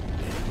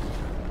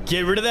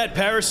 Get rid of that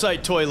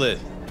parasite toilet.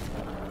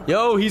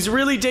 Yo, he's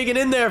really digging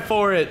in there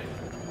for it.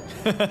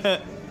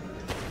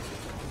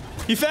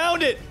 He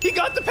found it! He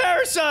got the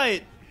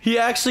parasite! He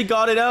actually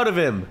got it out of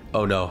him.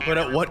 Oh no. But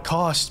at what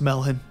cost,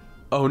 Melon?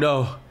 Oh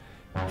no.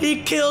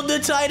 He killed the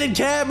Titan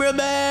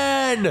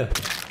cameraman!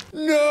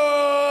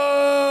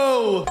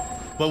 No!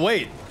 But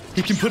wait,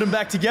 he can put him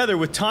back together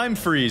with time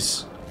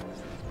freeze.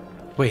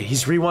 Wait,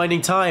 he's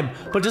rewinding time,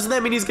 but doesn't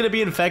that mean he's gonna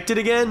be infected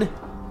again?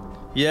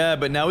 Yeah,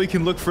 but now we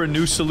can look for a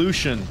new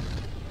solution.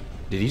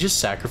 Did he just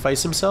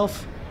sacrifice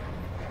himself?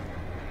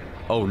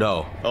 Oh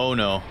no. Oh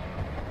no.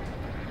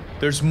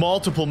 There's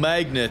multiple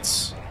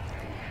magnets.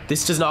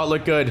 This does not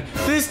look good.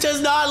 This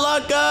does not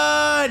look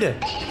good!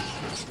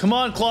 Come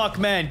on,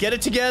 Clockman, get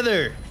it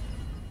together.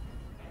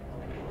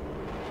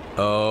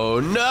 Oh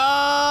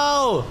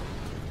no!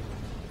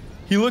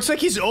 He looks like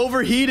he's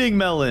overheating,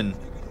 Melon.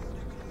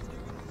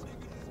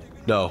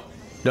 No.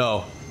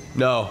 No.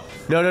 No.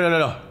 No, no, no, no,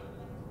 no.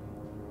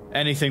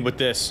 Anything but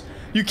this.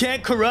 You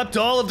can't corrupt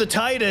all of the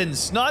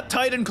Titans, not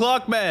Titan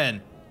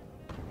Clockman.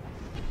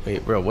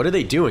 Wait, bro, what are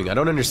they doing? I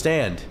don't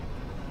understand.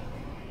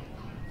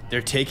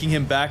 They're taking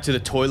him back to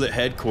the toilet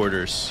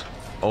headquarters.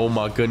 Oh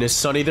my goodness,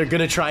 Sonny, they're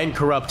gonna try and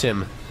corrupt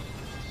him.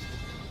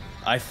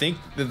 I think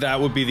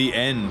that would be the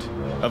end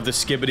of the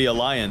Skibidi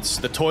Alliance.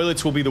 The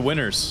toilets will be the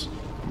winners.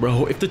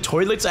 Bro, if the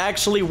toilets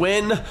actually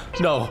win...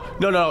 No,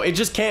 no, no, it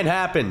just can't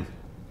happen.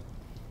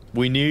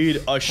 We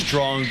need a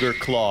stronger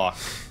clock.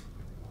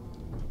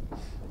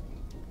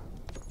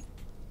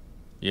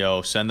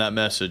 Yo, send that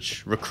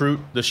message. Recruit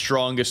the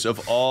strongest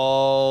of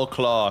all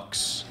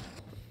clocks.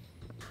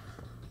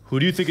 Who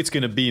do you think it's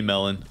gonna be,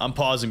 Melon? I'm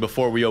pausing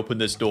before we open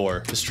this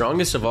door. The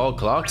strongest of all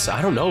clocks? I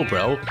don't know,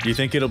 bro. Do you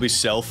think it'll be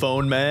Cell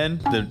Phone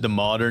Man, the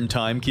modern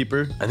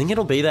timekeeper? I think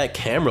it'll be that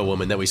camera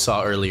woman that we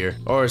saw earlier.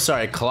 Or,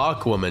 sorry,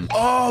 clock woman.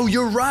 Oh,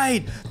 you're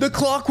right! The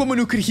clock woman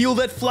who could heal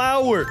that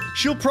flower!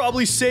 She'll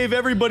probably save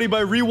everybody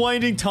by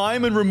rewinding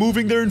time and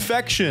removing their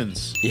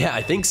infections. Yeah,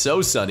 I think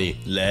so, Sonny.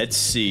 Let's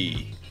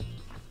see.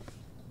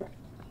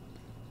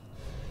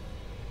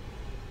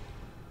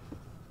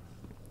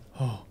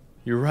 Oh,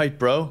 you're right,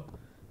 bro.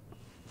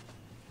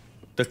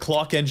 The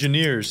clock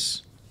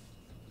engineers.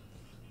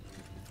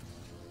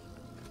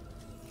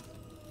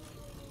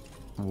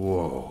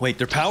 Whoa. Wait,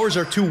 their powers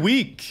are too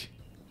weak.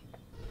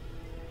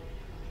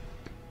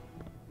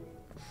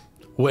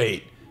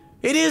 Wait.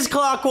 It is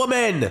Clock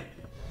Woman!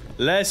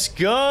 Let's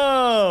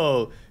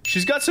go!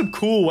 She's got some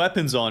cool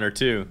weapons on her,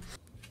 too.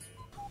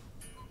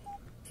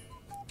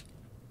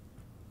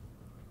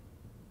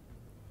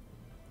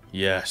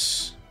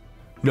 Yes.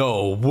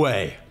 No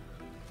way.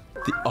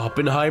 The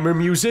Oppenheimer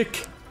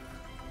music?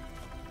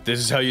 This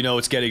is how you know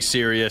it's getting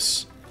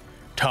serious.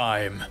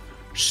 Time,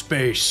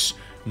 space,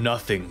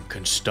 nothing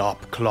can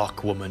stop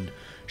Clock Woman.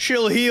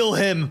 She'll heal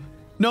him,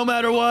 no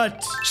matter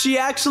what. She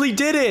actually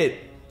did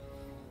it!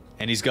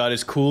 And he's got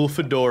his cool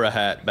fedora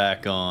hat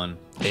back on.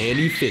 And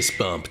he fist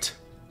bumped.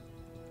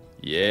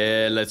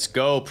 Yeah, let's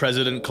go,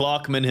 President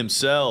Clockman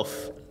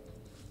himself.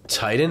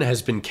 Titan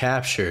has been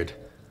captured.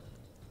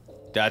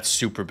 That's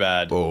super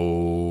bad.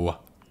 Oh.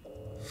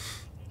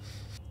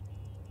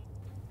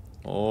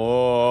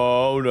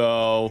 Oh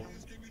no.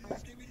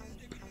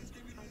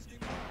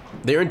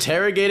 They're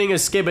interrogating a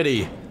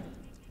Skibidi.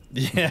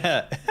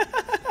 Yeah.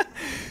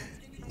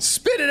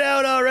 Spit it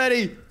out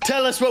already!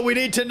 Tell us what we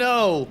need to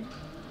know!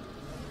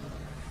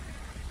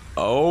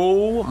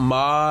 Oh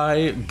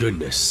my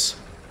goodness.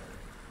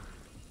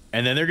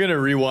 And then they're gonna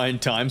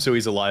rewind time so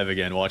he's alive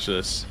again. Watch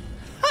this.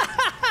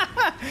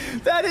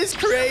 That is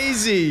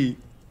crazy!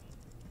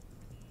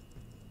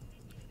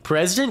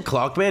 President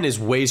Clockman is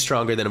way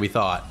stronger than we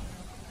thought.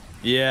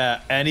 Yeah,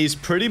 and he's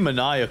pretty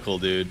maniacal,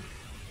 dude.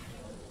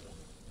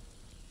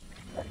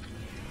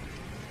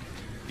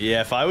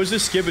 Yeah, if I was a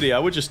Skibidi, I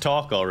would just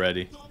talk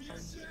already.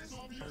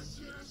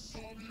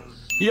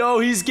 Yo,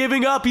 he's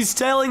giving up. He's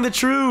telling the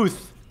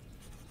truth.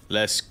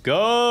 Let's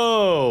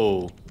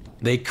go.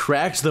 They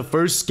cracked the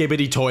first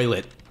Skibidi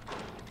toilet.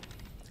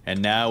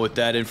 And now with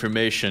that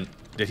information,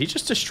 did he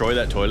just destroy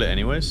that toilet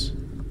anyways?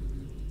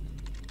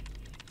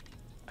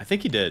 I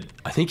think he did.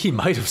 I think he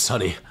might have,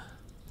 Sonny.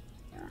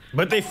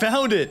 But they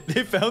found it.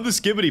 They found the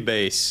Skibidi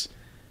base.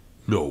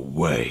 No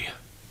way.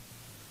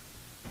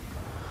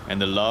 And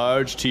the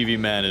large TV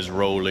man is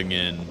rolling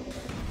in.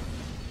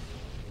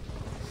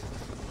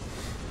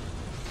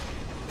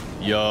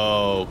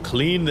 Yo,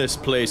 clean this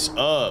place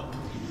up.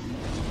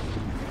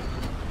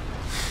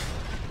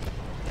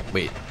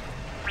 Wait,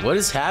 what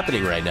is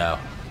happening right now?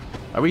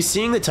 Are we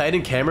seeing the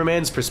Titan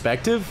cameraman's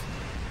perspective?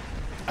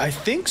 I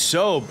think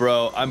so,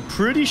 bro. I'm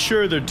pretty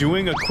sure they're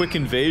doing a quick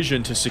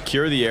invasion to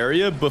secure the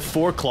area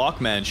before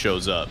Clockman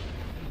shows up.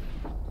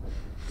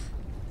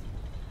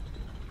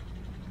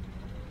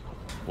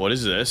 What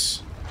is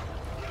this?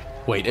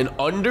 Wait, an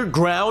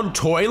underground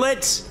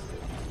toilet?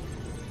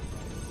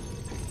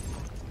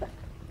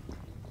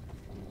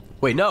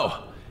 Wait,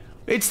 no.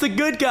 It's the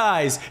good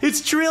guys.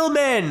 It's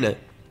Drillmen.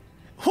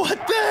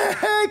 What the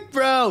heck,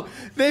 bro?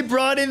 They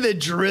brought in the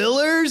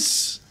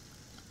drillers?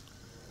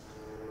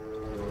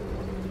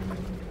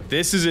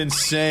 This is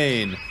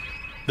insane.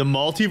 The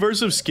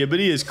multiverse of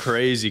Skibidi is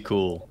crazy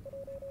cool.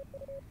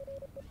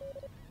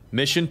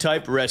 Mission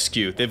type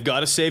rescue. They've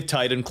got to save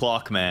Titan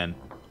Clockman.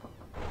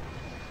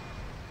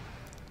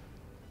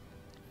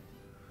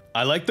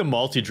 I like the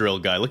multi-drill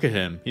guy. Look at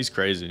him. He's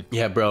crazy.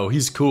 Yeah, bro,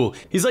 he's cool.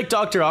 He's like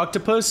Dr.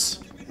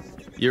 Octopus.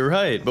 You're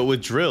right, but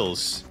with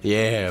drills.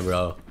 Yeah,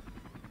 bro.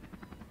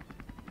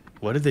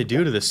 What did they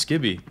do to the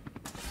Skibby?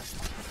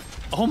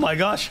 Oh my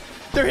gosh.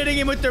 They're hitting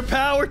him with their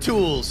power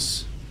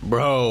tools.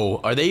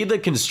 Bro, are they the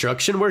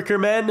construction worker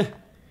men?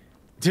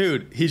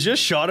 Dude, he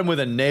just shot him with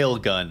a nail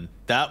gun.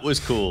 That was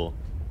cool.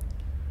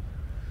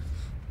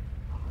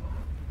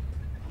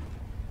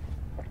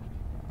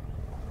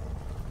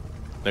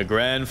 The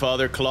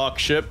grandfather clock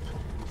ship.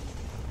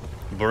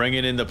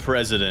 Bringing in the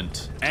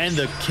president. And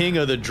the king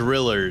of the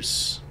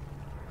drillers.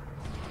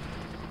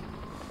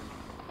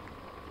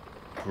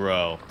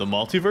 Bro, the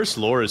multiverse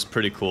lore is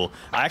pretty cool.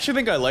 I actually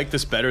think I like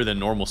this better than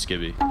normal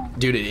Skibby.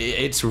 Dude,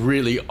 it's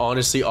really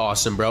honestly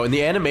awesome, bro. And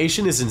the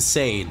animation is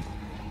insane.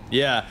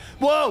 Yeah.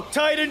 Whoa,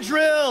 Titan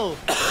drill!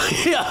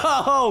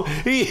 Yo,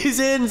 he's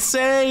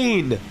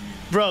insane.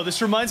 Bro,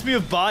 this reminds me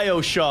of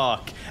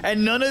BioShock.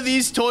 And none of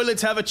these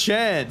toilets have a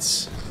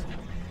chance.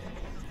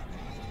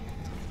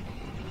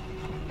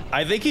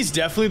 I think he's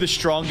definitely the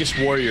strongest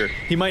warrior.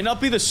 He might not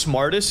be the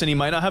smartest and he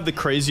might not have the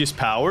craziest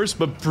powers,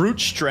 but brute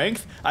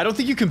strength, I don't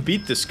think you can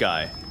beat this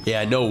guy.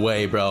 Yeah, no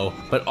way, bro.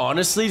 But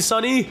honestly,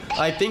 Sonny,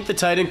 I think the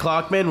Titan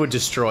Clockman would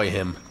destroy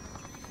him.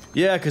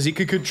 Yeah, because he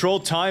could control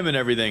time and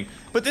everything.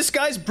 But this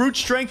guy's brute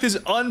strength is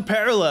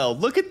unparalleled.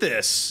 Look at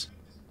this.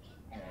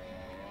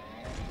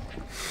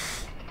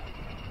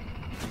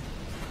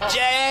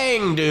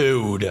 Dang,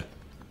 dude.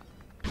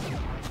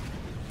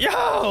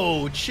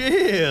 Yo,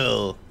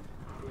 chill.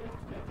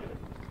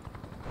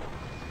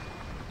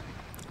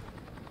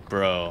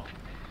 Bro,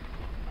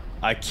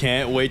 I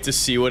can't wait to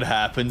see what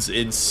happens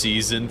in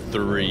Season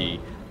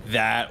 3.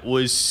 That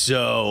was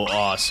so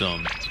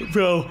awesome.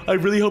 Bro, I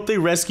really hope they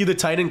rescue the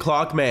Titan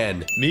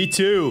Clockman. Me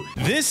too.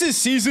 This is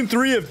Season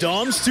 3 of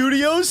Dom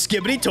Studios'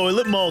 Skibidi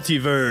Toilet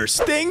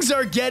Multiverse. Things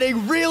are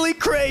getting really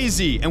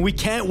crazy, and we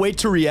can't wait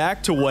to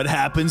react to what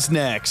happens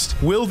next.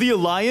 Will the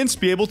Alliance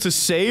be able to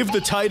save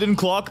the Titan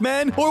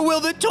Clockman, or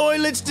will the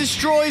toilets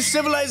destroy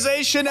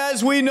civilization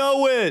as we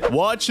know it?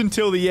 Watch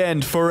until the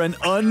end for an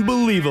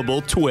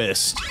unbelievable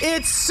twist.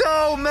 It's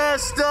so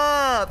messed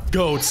up!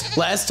 Goats,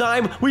 last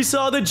time we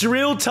saw the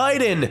drill Titan,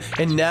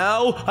 and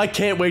now I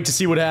can't wait to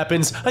see what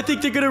happens. I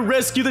think they're gonna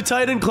rescue the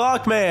Titan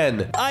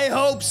Clockman. I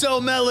hope so,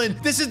 Melon.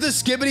 This is the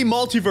Skibidi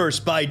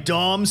Multiverse by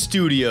Dom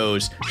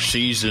Studios,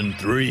 Season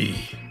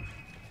 3.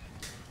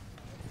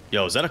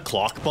 Yo, is that a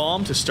clock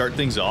bomb to start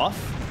things off?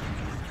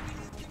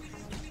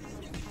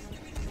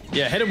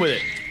 Yeah, hit him with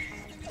it.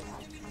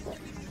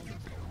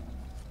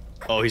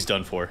 Oh, he's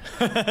done for.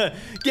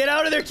 Get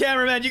out of there,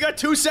 cameraman. You got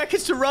 2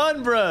 seconds to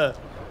run, bruh.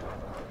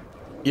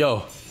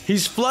 Yo,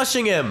 he's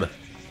flushing him.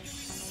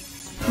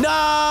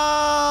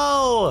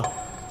 No!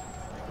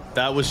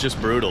 That was just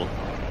brutal.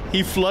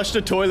 He flushed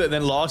a toilet and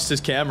then lost his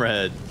camera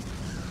head.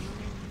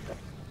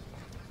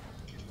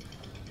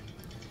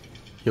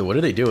 Yo, what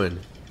are they doing?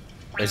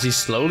 Is he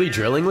slowly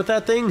drilling with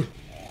that thing?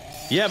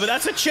 Yeah, but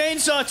that's a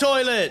chainsaw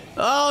toilet!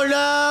 Oh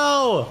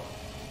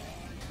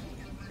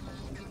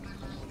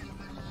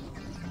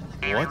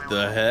no! What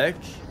the heck?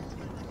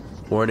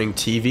 Warning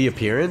TV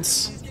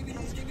appearance?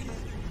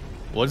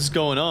 What's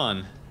going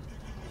on?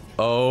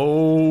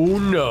 Oh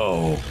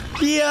no.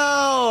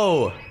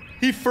 Yo!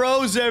 He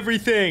froze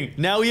everything!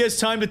 Now he has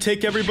time to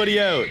take everybody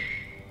out.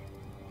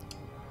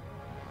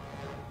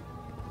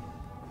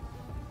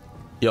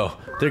 Yo,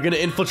 they're gonna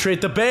infiltrate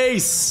the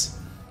base!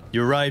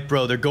 You're right,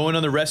 bro. They're going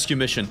on the rescue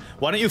mission.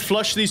 Why don't you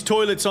flush these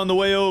toilets on the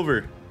way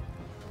over?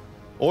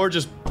 Or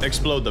just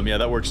explode them. Yeah,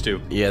 that works too.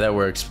 Yeah, that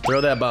works.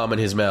 Throw that bomb in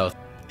his mouth.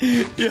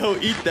 Yo,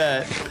 eat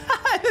that.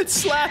 It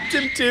slapped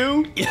him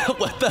too. Yeah,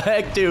 what the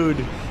heck,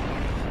 dude?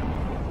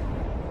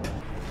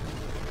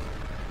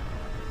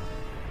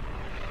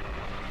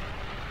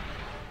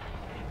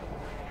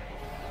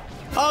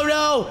 Oh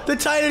no! The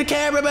Titan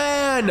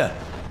cameraman!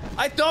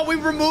 I thought we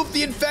removed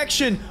the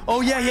infection.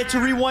 Oh yeah, he had to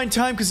rewind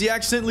time because he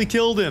accidentally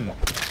killed him.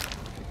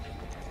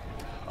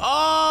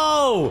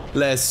 Oh!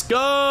 Let's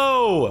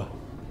go!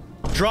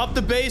 Drop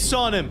the base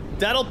on him.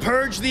 That'll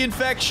purge the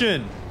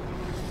infection.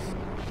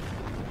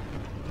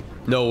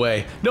 No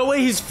way. No way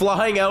he's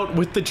flying out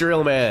with the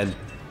drill man.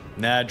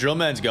 Nah, drill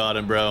man's got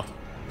him, bro.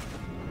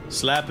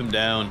 Slap him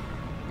down.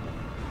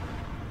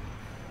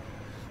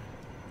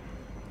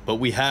 But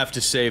we have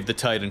to save the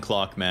Titan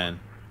Clock Man.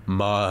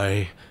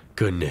 My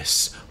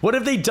goodness. What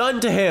have they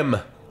done to him?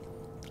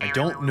 I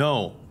don't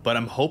know, but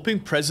I'm hoping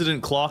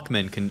President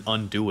Clockman can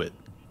undo it.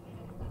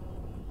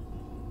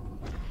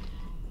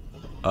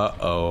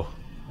 Uh-oh.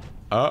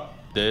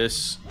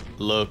 This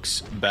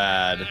looks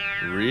bad.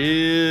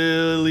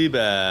 Really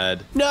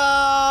bad.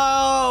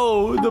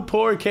 No! The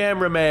poor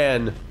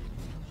cameraman.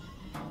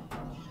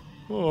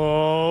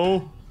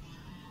 Oh.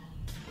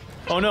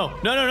 Oh no.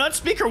 No, no, not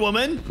Speaker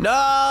Woman!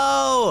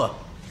 No!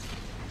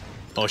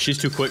 Oh, she's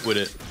too quick with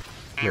it.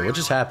 Yeah, what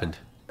just happened?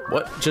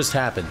 What just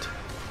happened?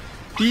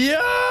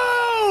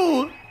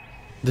 Yo!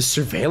 The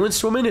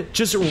surveillance woman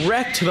just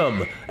wrecked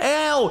them.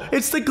 Ow!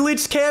 It's the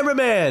glitched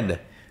cameraman!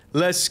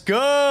 Let's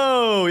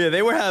go! Yeah,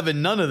 they were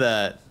having none of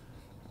that.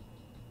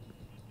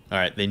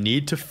 Alright, they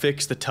need to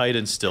fix the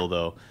Titan still,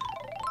 though.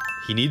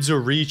 He needs a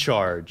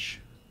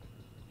recharge.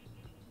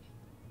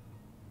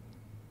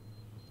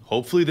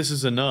 Hopefully this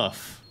is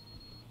enough.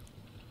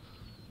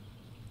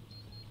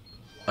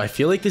 I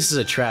feel like this is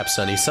a trap,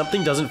 Sonny.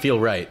 Something doesn't feel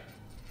right.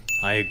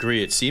 I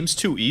agree, it seems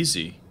too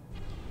easy.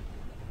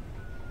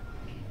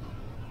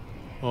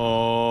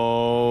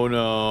 Oh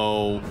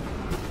no.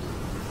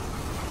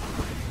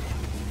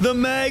 The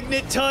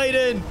Magnet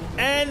Titan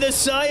and the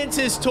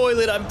Scientist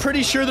Toilet. I'm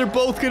pretty sure they're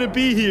both gonna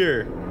be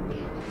here.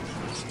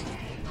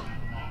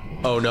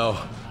 Oh no.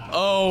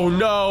 Oh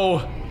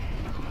no!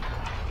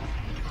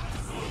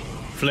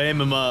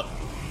 Flame him up.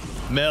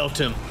 Melt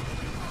him.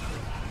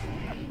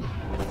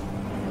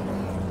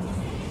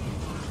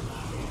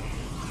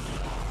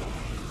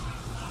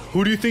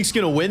 Who do you think's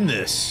gonna win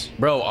this?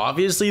 Bro,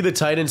 obviously the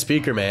Titan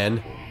speaker,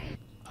 man.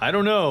 I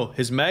don't know.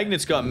 His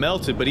magnets got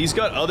melted, but he's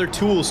got other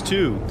tools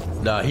too.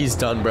 Nah, he's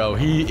done, bro.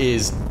 He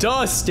is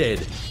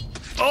dusted.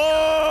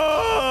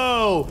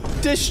 Oh!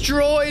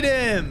 Destroyed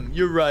him!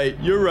 You're right,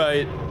 you're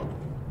right.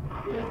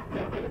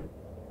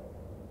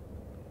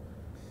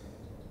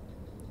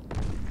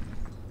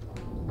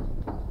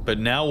 But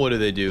now what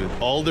do?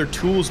 All their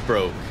tools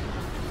broke.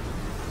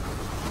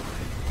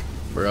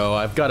 Bro,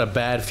 I've got a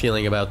bad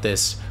feeling about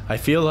this. I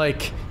feel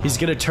like he's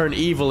gonna turn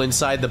evil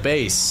inside the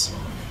base.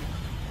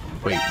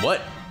 Wait,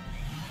 what?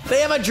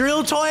 They have a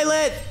drill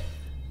toilet!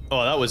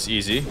 Oh, that was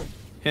easy.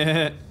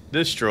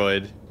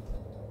 Destroyed.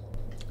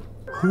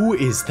 Who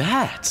is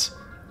that?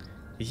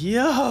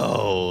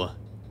 Yo!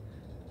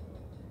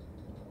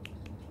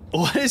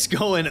 What is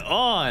going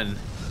on?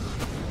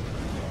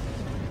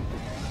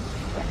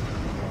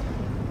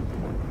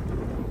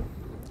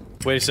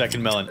 Wait a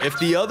second, Melon. If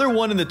the other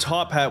one in the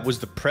top hat was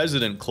the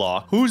president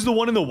clock, who's the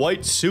one in the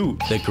white suit?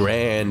 The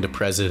Grand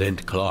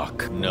President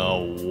Clock.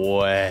 No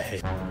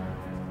way.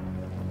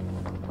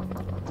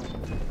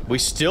 We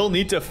still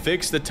need to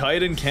fix the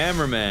Titan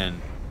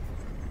cameraman.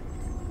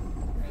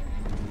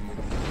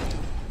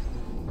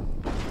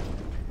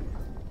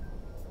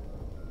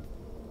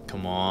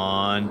 Come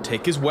on,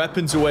 take his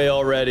weapons away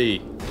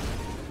already.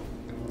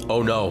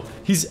 Oh no,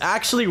 he's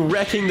actually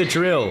wrecking the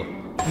drill.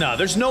 Nah,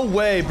 there's no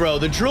way, bro.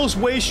 The drill's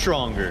way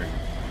stronger.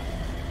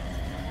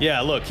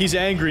 Yeah, look, he's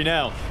angry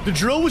now. The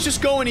drill was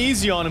just going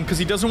easy on him because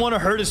he doesn't want to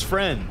hurt his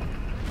friend.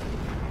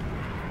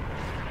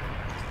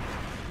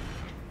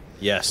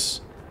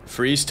 Yes.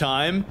 Freeze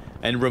time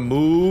and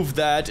remove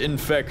that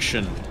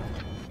infection.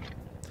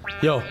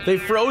 Yo, they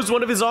froze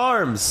one of his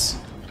arms.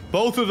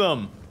 Both of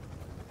them.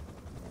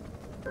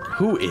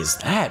 Who is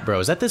that, bro?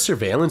 Is that the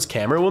surveillance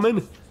camera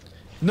woman?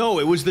 No,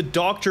 it was the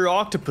Dr.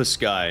 Octopus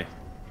guy.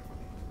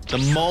 The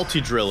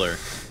multi-driller.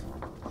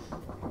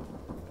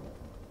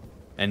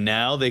 And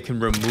now they can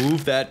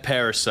remove that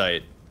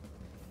parasite.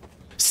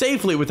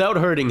 Safely without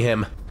hurting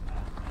him.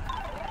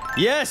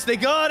 Yes, they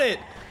got it!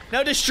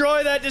 Now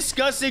destroy that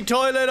disgusting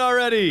toilet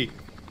already!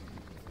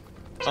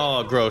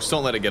 Oh, gross.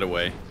 Don't let it get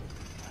away.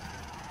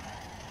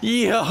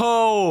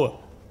 Yo!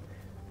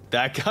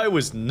 That guy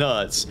was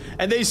nuts.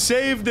 And they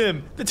saved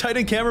him! The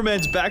Titan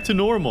cameraman's back to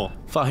normal.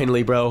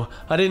 Finally, bro.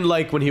 I didn't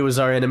like when he was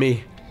our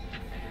enemy.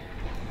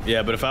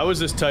 Yeah, but if I was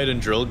this Titan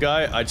drill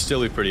guy, I'd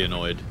still be pretty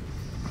annoyed.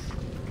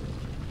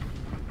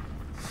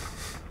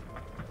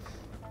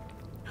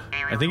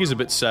 I think he's a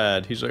bit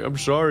sad. He's like, I'm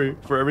sorry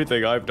for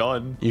everything I've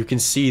done. You can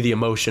see the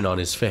emotion on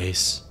his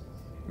face.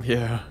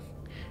 Yeah.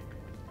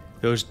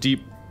 Those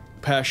deep,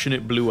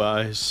 passionate blue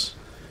eyes.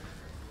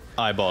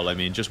 Eyeball, I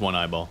mean. Just one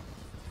eyeball.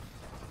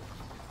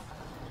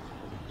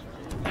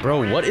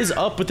 Bro, what is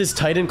up with this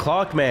Titan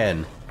clock,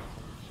 man?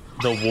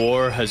 The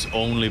war has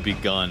only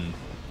begun.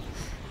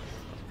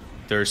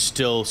 There's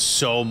still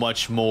so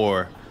much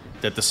more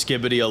that the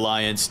Skibidi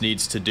Alliance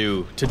needs to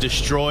do to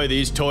destroy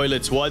these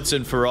toilets once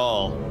and for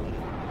all.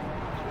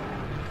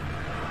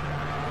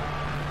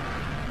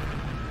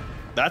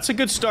 That's a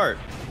good start.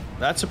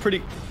 That's a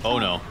pretty... Oh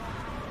no.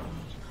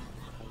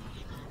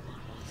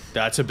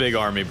 That's a big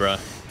army,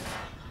 bruh.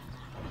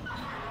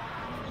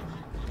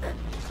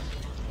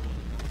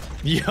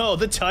 Yo,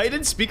 the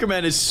Titan Speaker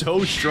Man is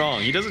so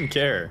strong. He doesn't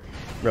care.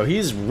 Bro,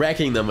 he's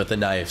wrecking them with the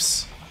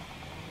knives.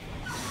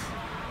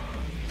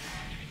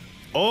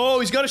 Oh,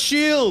 he's got a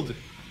shield!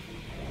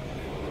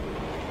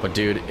 But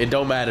dude, it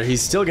don't matter.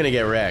 He's still gonna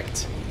get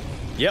wrecked.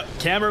 Yep,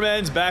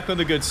 cameraman's back on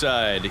the good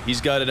side. He's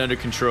got it under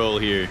control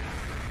here.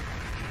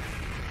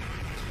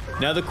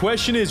 Now the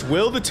question is,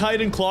 will the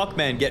Titan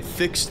Clockman get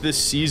fixed this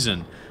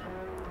season?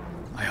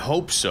 I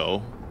hope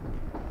so.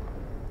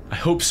 I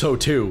hope so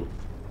too.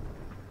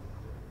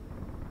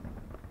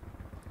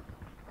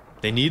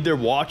 They need their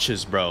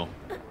watches, bro.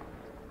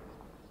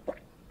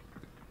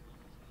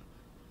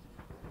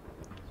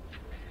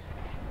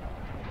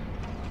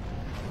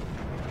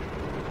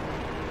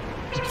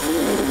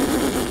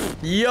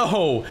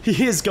 Yo,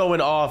 he is going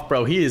off,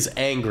 bro. He is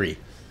angry.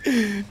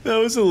 That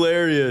was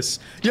hilarious.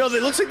 Yo,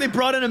 it looks like they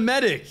brought in a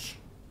medic.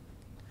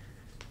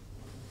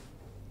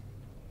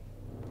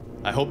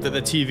 I hope that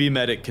the TV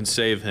medic can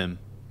save him.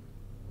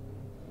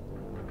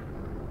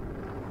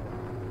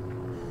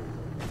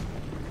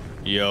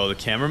 Yo, the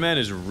cameraman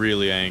is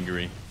really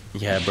angry.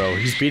 Yeah, bro.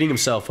 He's beating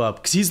himself up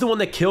because he's the one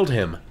that killed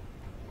him.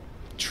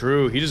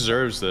 True, he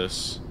deserves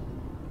this.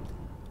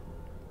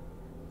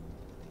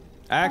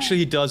 Actually,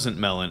 he doesn't,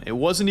 Melon. It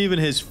wasn't even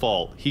his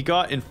fault. He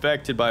got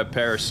infected by a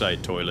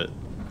parasite toilet.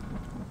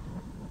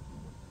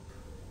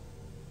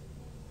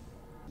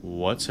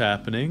 What's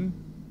happening?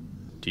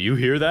 Do you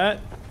hear that?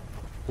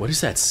 What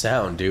is that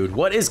sound, dude?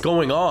 What is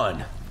going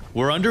on?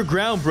 We're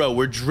underground, bro.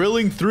 We're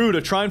drilling through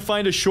to try and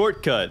find a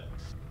shortcut.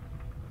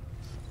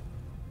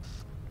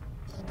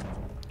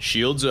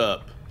 Shields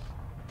up.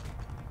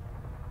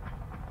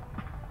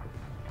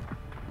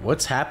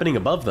 What's happening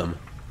above them?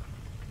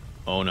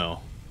 Oh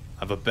no.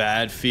 I have a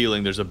bad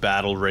feeling there's a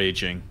battle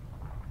raging.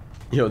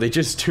 Yo, they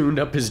just tuned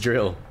up his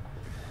drill.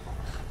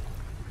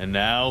 And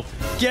now,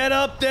 get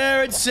up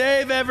there and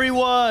save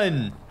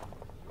everyone!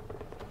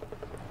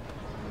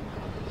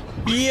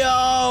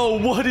 Yo,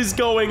 what is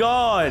going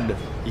on?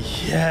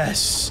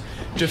 Yes!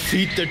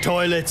 Defeat the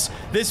toilets!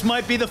 This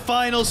might be the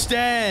final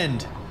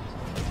stand!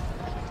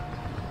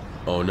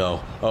 Oh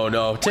no, oh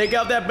no. Take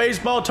out that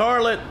baseball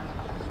tarlet!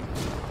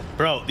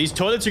 Bro, these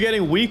toilets are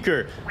getting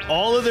weaker.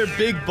 All of their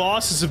big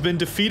bosses have been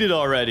defeated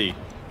already.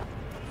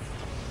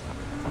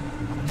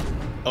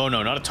 Oh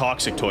no, not a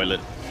toxic toilet.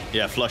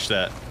 Yeah, flush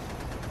that.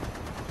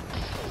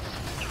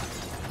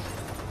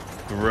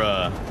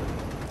 Bruh.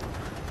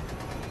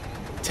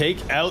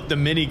 Take out the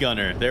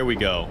minigunner. There we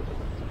go.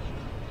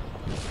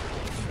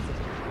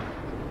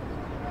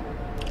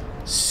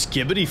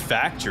 Skibidi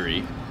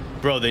Factory?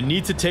 Bro, they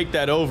need to take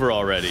that over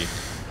already.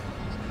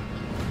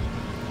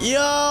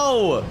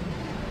 Yo!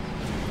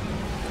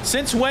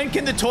 Since when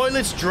can the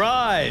toilets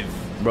drive?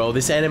 Bro,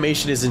 this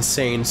animation is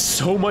insane.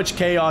 So much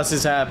chaos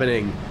is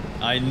happening.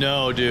 I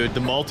know, dude. The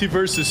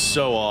multiverse is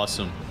so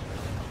awesome.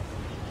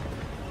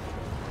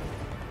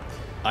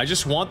 I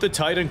just want the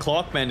Titan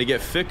Clockman to get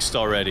fixed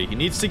already. He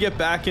needs to get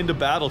back into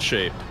battle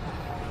shape.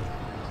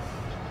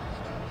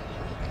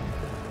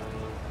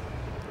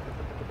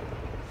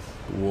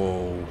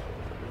 Whoa.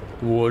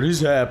 What is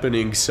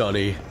happening,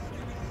 Sonny?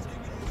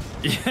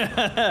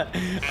 Yeah,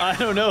 I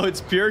don't know.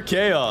 It's pure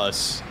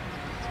chaos.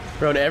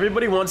 Bro,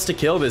 everybody wants to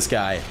kill this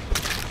guy.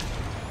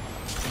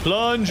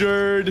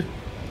 Plungered.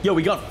 Yo,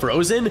 we got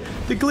frozen?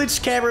 The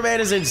glitched cameraman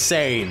is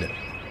insane.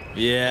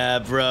 Yeah,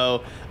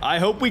 bro. I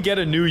hope we get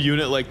a new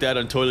unit like that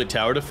on Toilet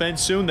Tower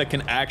Defense soon that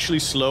can actually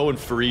slow and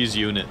freeze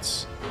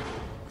units.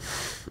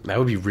 That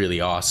would be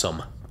really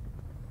awesome.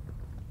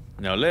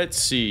 Now let's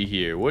see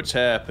here. What's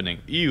happening?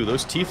 Ew,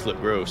 those teeth look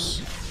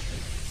gross.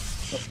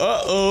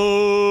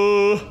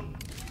 Uh-oh.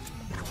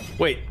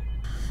 Wait.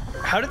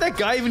 How did that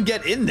guy even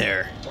get in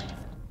there?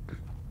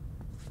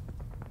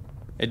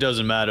 It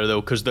doesn't matter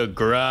though, because the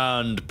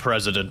Grand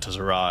President has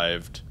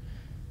arrived.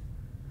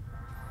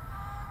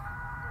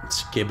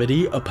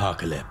 Skibidi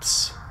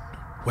Apocalypse.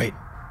 Wait,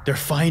 they're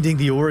finding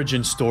the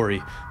origin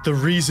story. The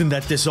reason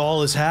that this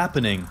all is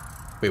happening.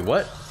 Wait,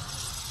 what?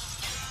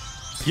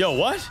 Yo,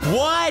 what?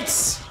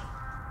 What?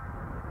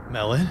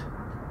 Melon?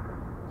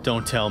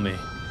 Don't tell me.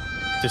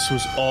 This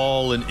was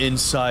all an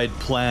inside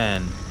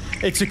plan.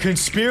 It's a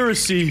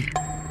conspiracy.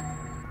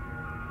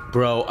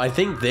 Bro, I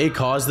think they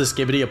caused the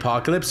Skibidi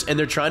Apocalypse and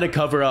they're trying to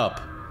cover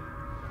up.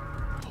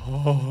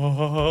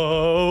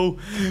 Oh,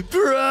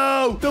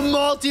 bro, the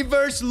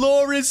multiverse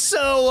lore is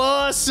so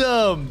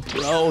awesome.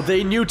 Bro,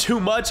 they knew too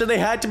much and they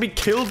had to be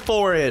killed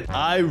for it.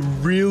 I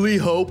really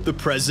hope the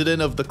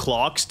president of the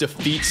clocks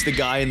defeats the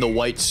guy in the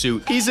white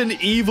suit. He's an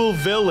evil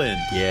villain.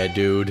 Yeah,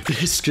 dude.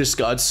 This just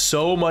got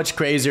so much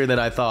crazier than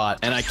I thought.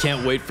 And I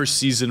can't wait for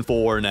season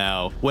 4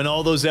 now. When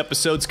all those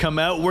episodes come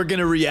out, we're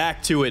gonna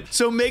react to it.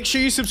 So make sure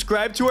you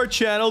subscribe to our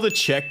channel to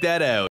check that out.